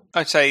now.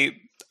 I'd say,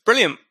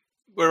 brilliant.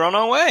 We're on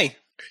our way.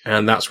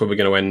 And that's where we're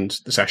going to end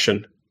the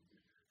session.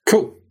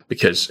 Cool.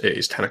 Because it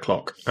is 10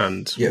 o'clock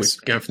and Yes.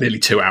 we're going for nearly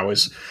 2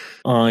 hours.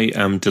 I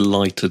am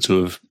delighted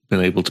to have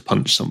been able to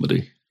punch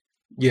somebody.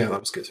 Yeah, that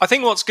was good. I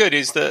think what's good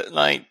is that,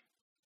 like,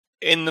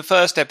 in the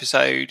first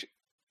episode,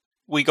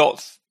 we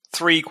got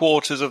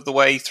 3/4 of the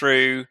way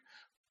through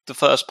the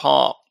first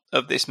part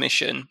of this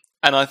mission,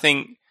 and I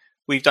think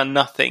we've done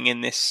nothing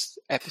in this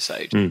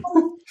episode.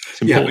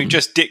 Yeah, We've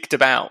just dicked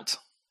about.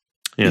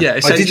 Yeah,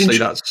 essentially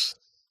that's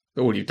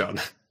all you've done.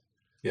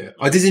 Yeah,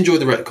 I did enjoy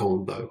the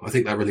retcon, though. I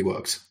think that really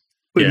worked.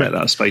 We met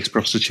that space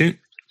prostitute.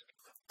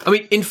 I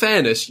mean, in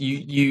fairness,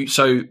 you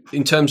so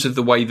in terms of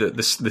the way that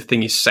the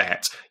thing is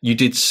set, you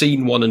did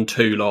scene 1 and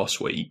 2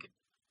 last week,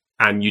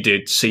 and you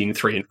did scene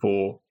 3 and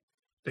 4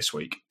 this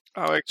week.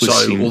 Oh, okay. So,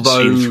 scene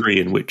 3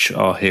 in which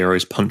our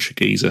heroes punch a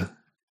geezer.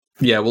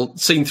 Yeah, well,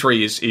 scene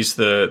 3 is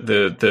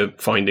the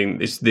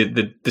finding, is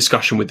the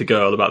discussion with the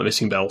girl about the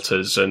missing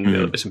belters and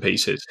the bits and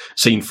pieces.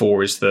 Scene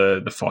 4 is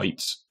the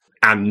fight,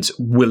 and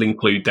will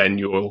include then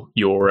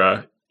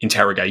your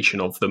interrogation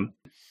of them.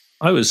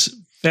 I was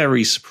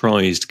very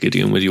surprised,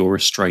 Gideon, with your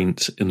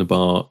restraint in the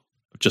bar,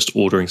 just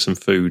ordering some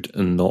food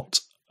and not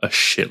a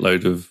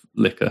shitload of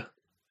liquor.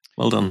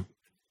 Well done.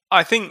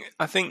 I think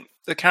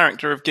the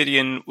character of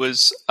Gideon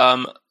was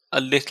a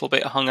little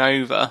bit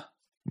hungover.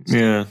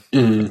 Yeah,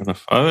 fair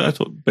enough. I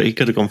thought, but he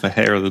could have gone for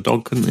hair of the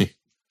dog, couldn't he?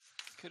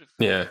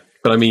 Yeah,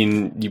 but I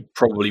mean, you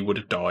probably would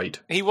have died.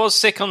 He was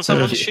sick on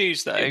someone's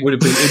shoes, though. It would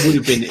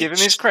have been. Give him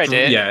his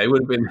credit. Yeah, it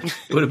would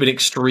have been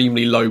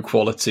extremely low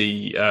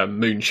quality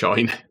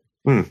moonshine.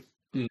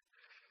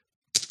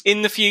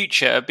 In the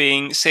future,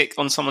 being sick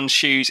on someone's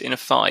shoes in a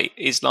fight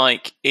is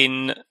like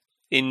in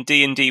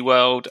D&D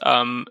world,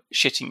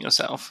 shitting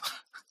yourself.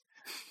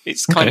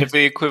 It's kind of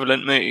the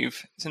equivalent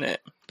move, isn't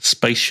it?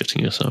 Space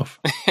shitting yourself.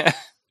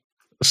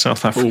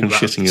 South African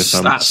shitting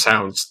yourself. That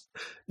sounds.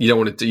 You don't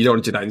want to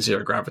do that in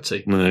zero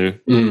gravity. No.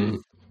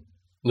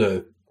 No,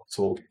 at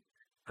all.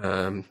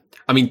 I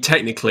mean,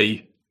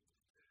 technically.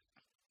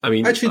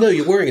 Actually, no.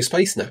 You're wearing a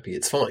space nappy.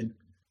 It's fine.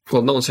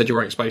 Well, no one said you're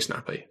wearing a space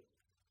nappy.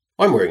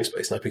 I'm wearing a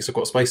space nappy because I've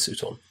got a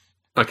spacesuit on.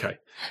 Okay.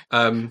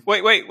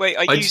 Wait.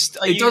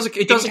 It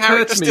does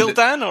occur to me still that,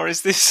 Dan, or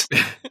is this?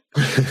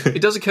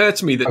 It does occur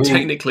to me that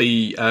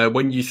technically,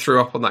 when you threw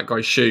up on that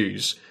guy's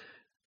shoes,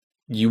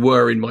 you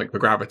were in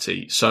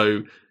microgravity,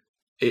 so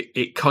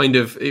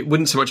it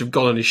wouldn't so much have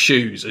gone on his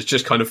shoes as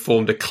just kind of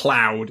formed a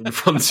cloud in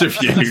front of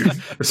you,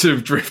 sort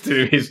of drifted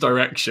in his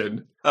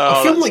direction.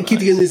 I feel like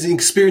Gideon is an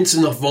experienced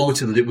enough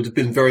vomiter that it would have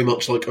been very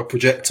much like a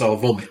projectile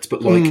vomit,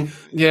 but like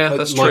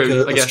that's like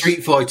true. a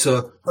Street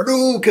Fighter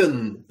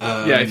Hadouken.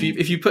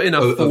 If you put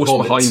enough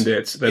force behind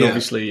it, then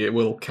obviously it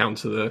will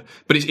counter the.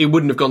 But it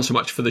wouldn't have gone so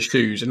much for the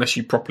shoes unless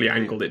you properly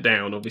angled it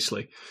down,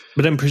 obviously.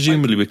 But then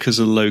presumably because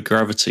of low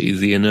gravity,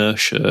 the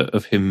inertia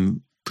of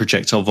him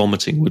projectile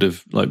vomiting would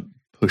have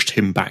pushed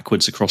him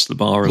backwards across the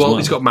bar as well. Oh, Well,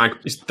 he's got mag.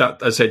 As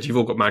I said, you've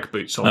all got mag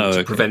boots on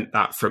to prevent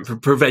that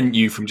prevent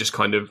you from just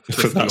kind of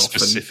for that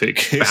specific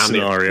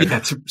scenario. Yeah,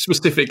 to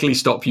specifically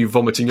stop you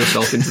vomiting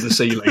yourself into the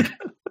ceiling.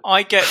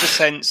 I get the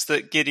sense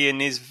that Gideon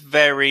is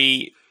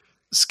very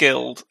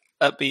skilled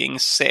at being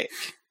sick,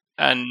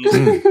 and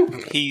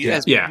he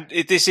has. Yeah.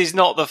 This is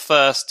not the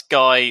first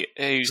guy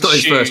whose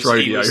shoes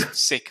he was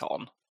sick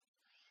on.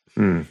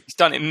 He's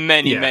done it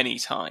many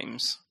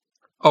times.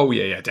 Oh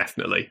yeah,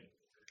 definitely.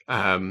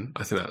 I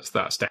think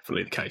that's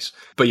definitely the case.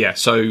 But yeah,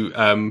 so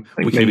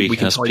we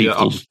can tidy that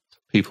up.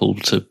 People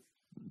to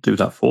do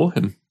that for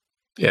him.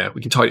 Yeah, we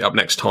can tidy it up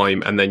next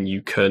time, and then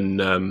you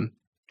can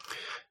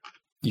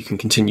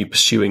continue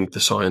pursuing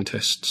the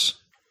scientists.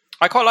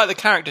 I quite like the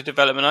character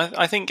development.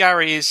 I think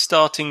Gary is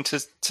starting to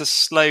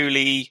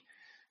slowly,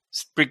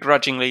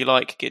 begrudgingly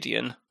like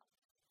Gideon.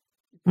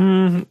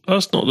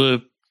 That's not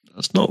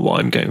what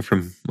I'm getting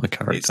from my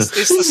character.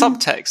 It's the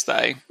subtext,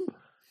 though.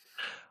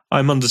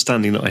 I'm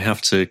understanding that I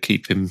have to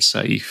keep him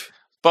safe.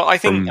 But I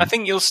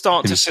think you'll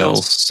start to feel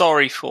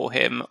sorry for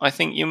him. I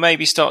think you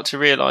maybe start to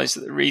realise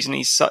that the reason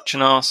he's such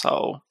an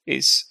arsehole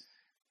is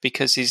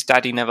because his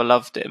daddy never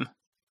loved him.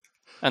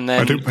 And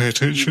then I didn't pay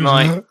attention to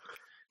that.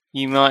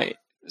 You might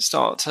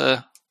start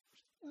to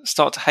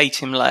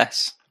hate him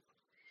less.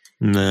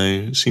 No,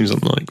 it seems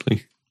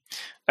unlikely.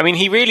 I mean,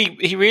 he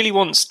really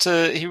wants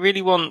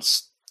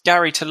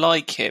Gary to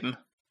like him.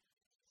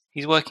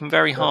 He's working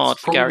very hard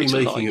for Gary to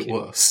like him. Probably making it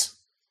worse.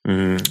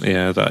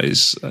 Yeah,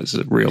 that's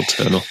a real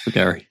turn off for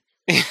Gary.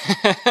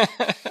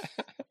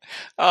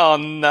 Oh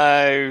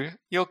no,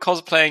 you're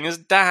cosplaying as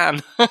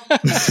Dan.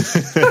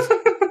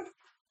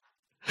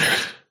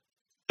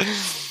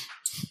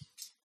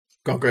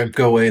 Go on, Graham,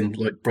 go away and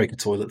break a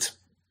toilet.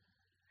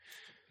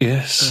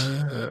 Yes.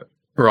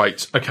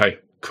 Right. Okay.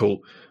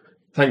 Cool.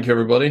 Thank you,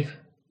 everybody.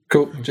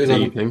 Cool. Cheers.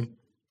 Good evening.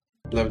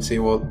 Love to see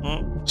you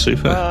all.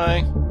 Super.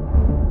 Bye.